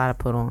 we have a lot of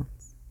put on.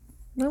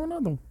 Never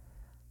another one.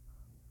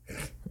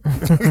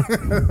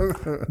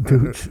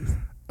 dude,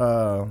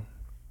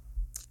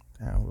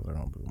 Damn, what was I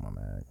gonna do with my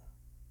mag?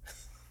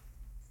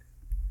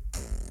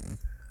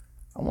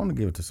 I want to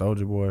give it to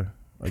Soldier Boy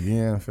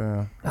again,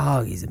 fam.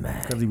 Oh, he's a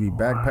man. Cause he be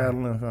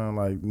backpedaling, fam.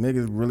 Like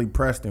niggas really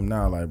pressed him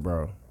now, like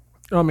bro.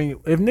 I mean,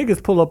 if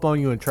niggas pull up on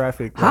you in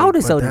traffic, How old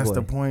is But Soldier that's Boy?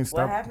 the point. What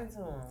Stop. happened to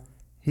him?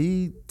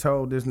 He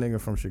told this nigga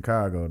from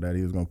Chicago that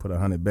he was gonna put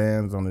 100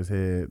 bands on his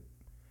head.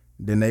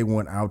 Then they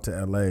went out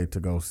to LA to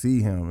go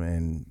see him,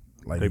 and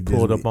like they he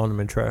pulled just- up on them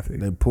in traffic.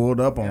 They pulled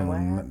up on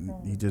him.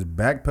 He just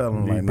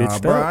backpedaling He like, nah,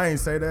 bitched bro, up. I ain't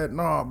say that.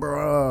 Nah,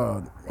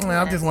 bro,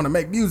 I just want to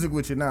make music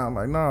with you now. I'm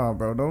like, nah,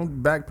 bro,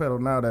 don't backpedal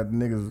now that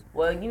niggas.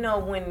 Well, you know,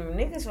 when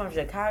niggas from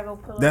Chicago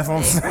pull That's up, what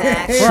I'm saying.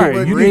 Exactly. Right,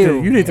 But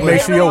you need to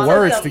make sure your They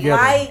words took a together.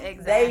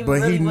 flight, They But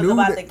he really was knew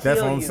about that- to that's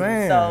kill what I'm you.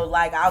 saying. So,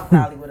 like, I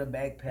probably would have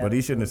backpedaled. But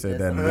he shouldn't have said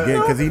that in the Just-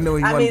 beginning because he knew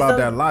he I wasn't mean, about so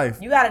that life.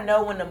 You gotta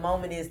know when the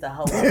moment is to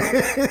hold.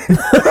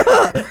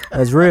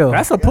 That's real.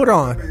 That's a put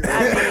on.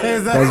 That's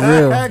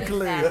real.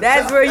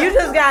 That's where you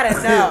just gotta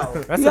know.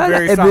 That's You a gotta-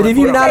 very but solid if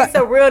you put not- on. It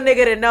takes a real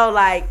nigga to know,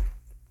 like,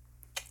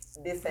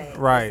 this ain't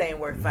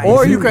worth fighting.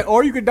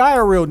 Or you could die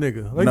a real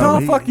nigga. Like,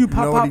 no, fuck you,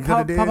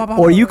 pop.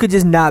 Or you could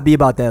just not be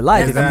about that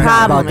life. That's If the you're not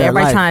problem. about that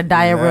Everybody life. trying to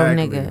die a real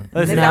nigga.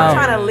 Listen, Nigga, I'm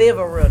trying to live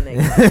a real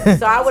nigga.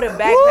 So I would have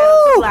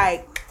backpedaled to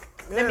like,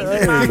 let me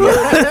get my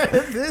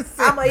money.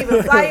 I'm going to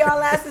even fly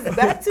y'all asses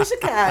back to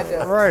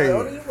Chicago. Right.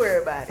 Don't even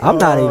worry about it. I'm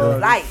not even.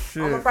 Flight.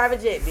 I'm a private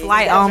jet, bitch.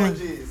 Flight on me.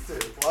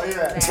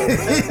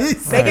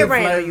 Make it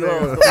rain on you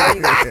hoes.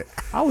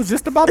 I was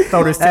just about to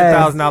throw this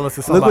 $10,000 to Look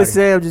somebody. what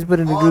Sam just put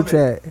in the group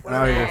chat.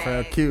 Oh yeah,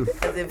 fam, cute.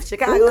 Because if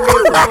Chicago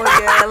niggas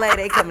want to LA,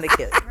 they coming to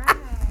kill you.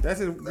 That's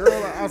his girl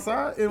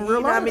outside in real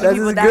You know how life. many That's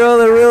people his die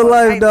girl in in real Chicago?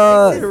 life, He's a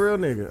dog. real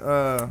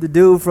nigga. The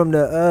dude from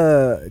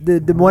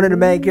the one of the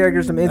main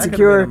characters from That could've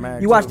Insecure. been a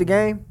mag You watched too. the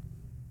game?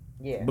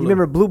 Yeah. You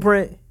remember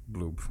Blueprint?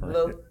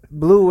 Blueprint.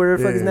 Blue, where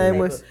the fuck his Yeah. name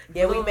was?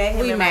 Yeah, we met him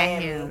We in met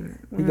Miami.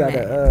 him. He got You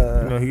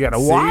a know, he got a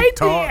See, white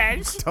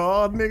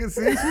tall nigga.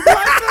 See, she like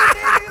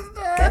that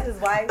niggas. That's his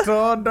wife.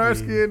 Tall, dark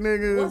skinned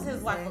niggas. What's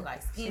his wife look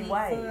like? She Skinny,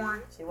 white.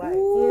 foreign, She white.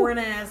 foreign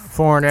ass.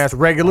 foreign ass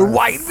regular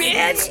white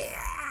bitch.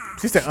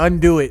 She said,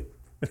 undo it.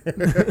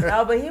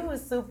 No, but he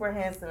was super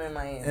handsome in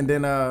Miami. And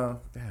then damn,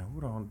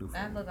 what I do?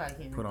 That look like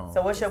him. Put on.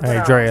 So what's your put Hey,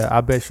 on? Drea,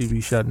 I bet she be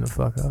shutting the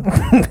fuck up.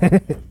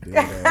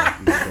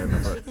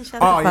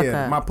 Oh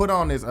yeah, my put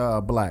on is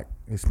black.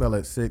 He spell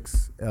it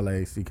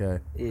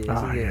 6LACK.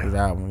 yeah, His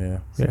album, yeah.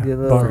 Yeah, did a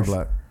little- bars.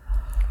 Black.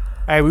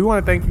 Hey, we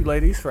want to thank you,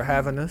 ladies, for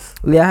having us.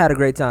 Yeah, I had a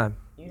great time.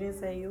 You didn't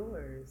say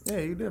yours. Yeah,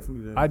 you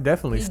definitely did. I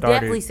definitely He started.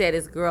 definitely said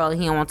his girl.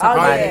 He don't want to talk Oh,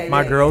 about yeah. it.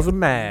 My girl's a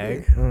mag.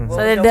 What So was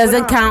that your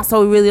doesn't put on? count.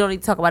 So we really don't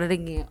need to talk about it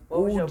again.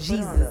 What was Oh your put on,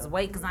 Jesus! though?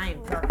 Wait, cause I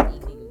ain't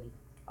perfect.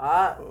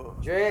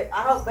 Dre,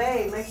 I hope,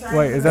 babe, make sure I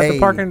Wait, is that the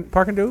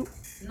parking dude?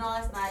 No,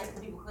 it's not. It's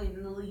people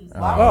cleaning the leaves.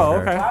 Oh,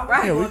 okay.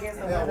 Why Yeah, would we you go against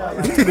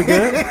the we keep it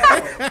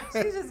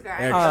good. She's just great.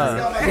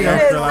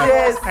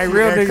 Hey,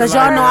 real niggas. Cause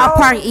y'all know I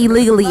park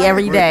illegally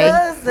every day.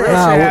 Real shit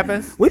Nah,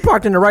 happens. We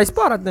parked in the right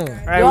spot, I think.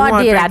 Hey, Y'all we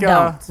wanna did, thank I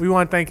y'all- don't. We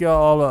want to thank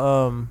y'all, all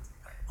the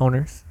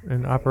owners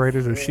and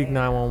operators of Chic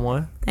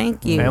 911.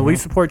 Thank you. And we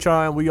support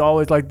y'all, and we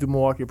always like to do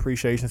Milwaukee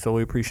appreciation, so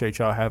we appreciate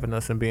y'all having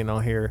us and being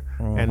on here.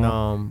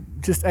 And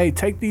just, hey,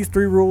 take these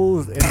 3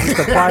 rules and just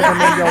apply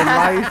them in your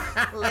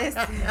life.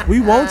 Listen.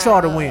 We want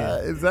y'all to win.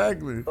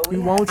 Exactly. We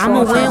want I'm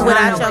y'all gonna win to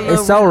without your little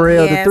It's so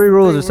real. yes, The 3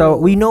 rules are so.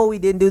 rules. We know we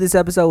didn't do this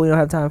episode. We don't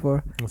have time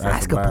for. That's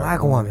Ask a black black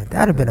woman. woman.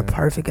 That'd have been a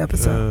perfect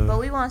episode. But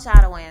we want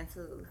y'all to win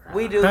too. So.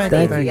 We do. Thank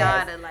Thank you. you.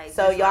 Y'all to like.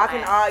 So y'all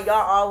can y'all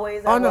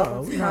always are Oh, no.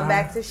 welcome to come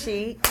back to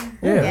Chic.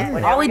 Yeah.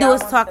 Whenever All we do y'all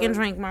is want talk to. and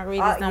drink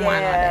margaritas and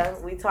wine all day. Yeah,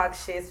 we talk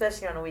shit,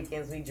 especially on the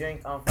weekends. We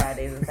drink on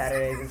Fridays and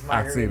Saturdays. It's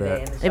I see margarita that. day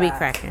in the They be shop.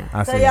 cracking.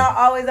 I So see. y'all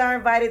always are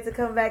invited to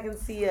come back and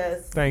see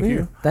us. Thank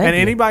you. Thank and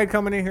you. anybody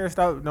coming in here,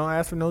 don't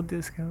ask for no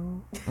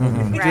discount.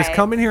 Right. Just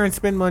come in here and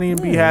spend money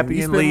and be happy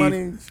you and spend leave. money.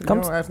 You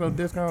don't ask no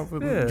discount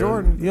for Yeah.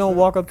 Jordan. You don't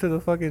walk up to the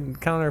fucking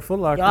counter at Foot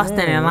Locker. Y'all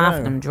standing in line yeah.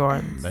 for them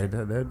Jordans.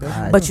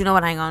 They But you know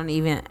what? I ain't gonna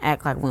even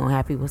act like we don't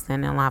have people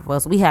standing in line for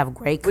us. We have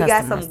great We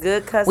got customers. some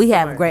good customers. We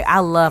have great. I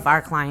love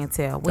our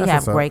clientele. We That's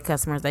have what's up. great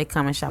customers. They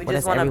come and shop We with us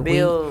just want every to week.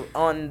 build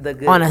on the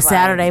good. On a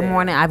Saturday clientele.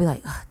 morning, I'd be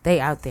like, "Ugh, they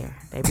out there.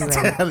 They be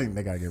ready.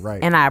 they gotta get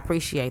right. And I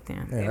appreciate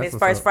them. Yeah, And that's it's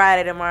what's first up.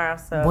 Friday tomorrow,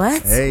 so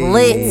What? Hey.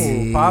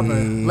 Lit.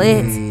 Poppin'.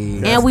 Lit.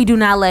 And we do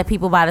not let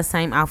people buy the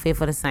same outfit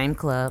for the same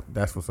club.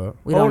 That's what's up.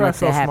 We don't let that's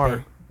that so happen.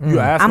 smart. You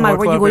ask I'm them like, what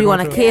where you club go? they You going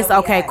want a to? kiss? Yeah,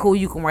 we Okay, got- cool.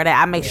 You can wear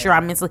that. I make sure I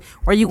mentally.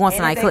 Where you going And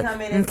tonight? if they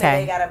come in and say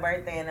Okay. they got a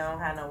birthday and they don't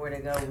have nowhere to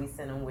go, we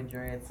send them with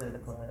dreads to the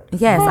club.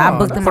 Yes, I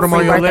booked them Put a 'em on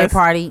free your birthday list.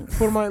 party. Put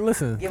them on.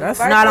 Listen, Give 'em that's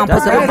a No, I don't put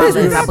That's them good on my list.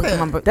 business. I booked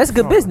them on. That's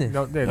good business.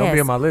 Don't be Yes.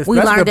 on my list. We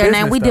That's learned good their name.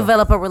 business, We though.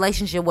 develop a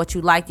relationship. What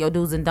you like, your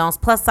do's and don'ts.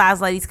 Plus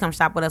size ladies come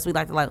shop with us. We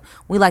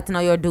like to know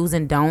your do's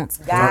and don'ts.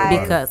 Guys,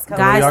 because come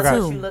guys y'all got-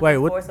 too. looking Wait, for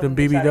what? so The we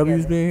can try BBWs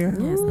together. being here?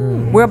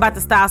 Yes. We're about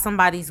to style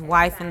somebody's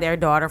wife and their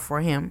daughter for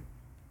him.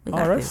 We Oh,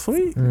 got that's this.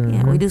 sweet.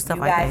 Yeah, we do stuff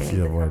You like guys that. need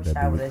to Yeah, boy, come that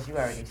shop with BB us. You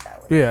already shot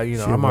with us. Yeah, you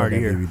know, I'm already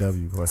here.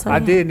 BBW question. So, I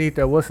yeah. did need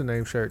that what's the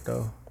name shirt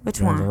though. Which Guns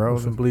N' one? With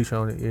Roses. some bleach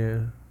on it, yeah.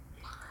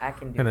 I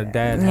can do And a that.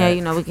 dad Yeah, hat.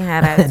 you know we can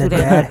have that too.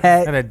 Dad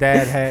hat. And a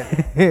dad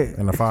hat.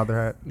 And a father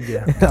hat.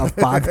 Yeah. A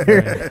father.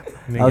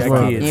 And I was, you got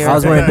wearing, kids. Yeah. I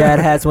was wearing dad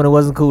hats when it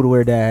wasn't cool to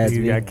wear dad hats.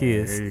 You B. got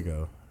kids. There you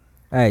go.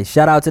 Hey,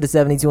 shout out to the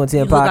 72 and 10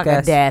 You look podcast. like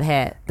a dad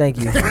hat. Thank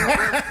you.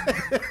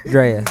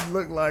 Drea.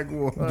 Look like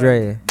one.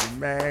 Drea.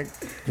 Mag.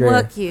 Drea.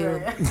 Look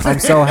you. I'm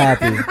so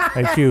happy.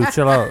 Hey, Q,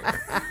 chill out.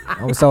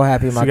 I'm so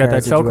happy in my She got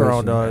that current choker situation.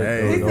 on, dog.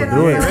 Hey, Don't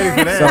do it.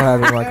 So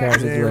happy in my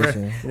current You ain't ready-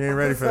 situation. You ain't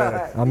ready for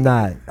that. I'm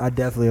not. I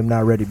definitely am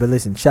not ready. But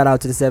listen, shout out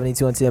to the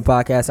 72 and 10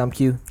 podcast. I'm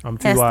Q. I'm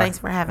Yes, TY. thanks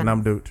for having And us.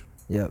 I'm Dooch.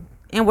 Yep.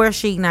 And we're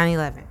Chic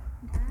 911.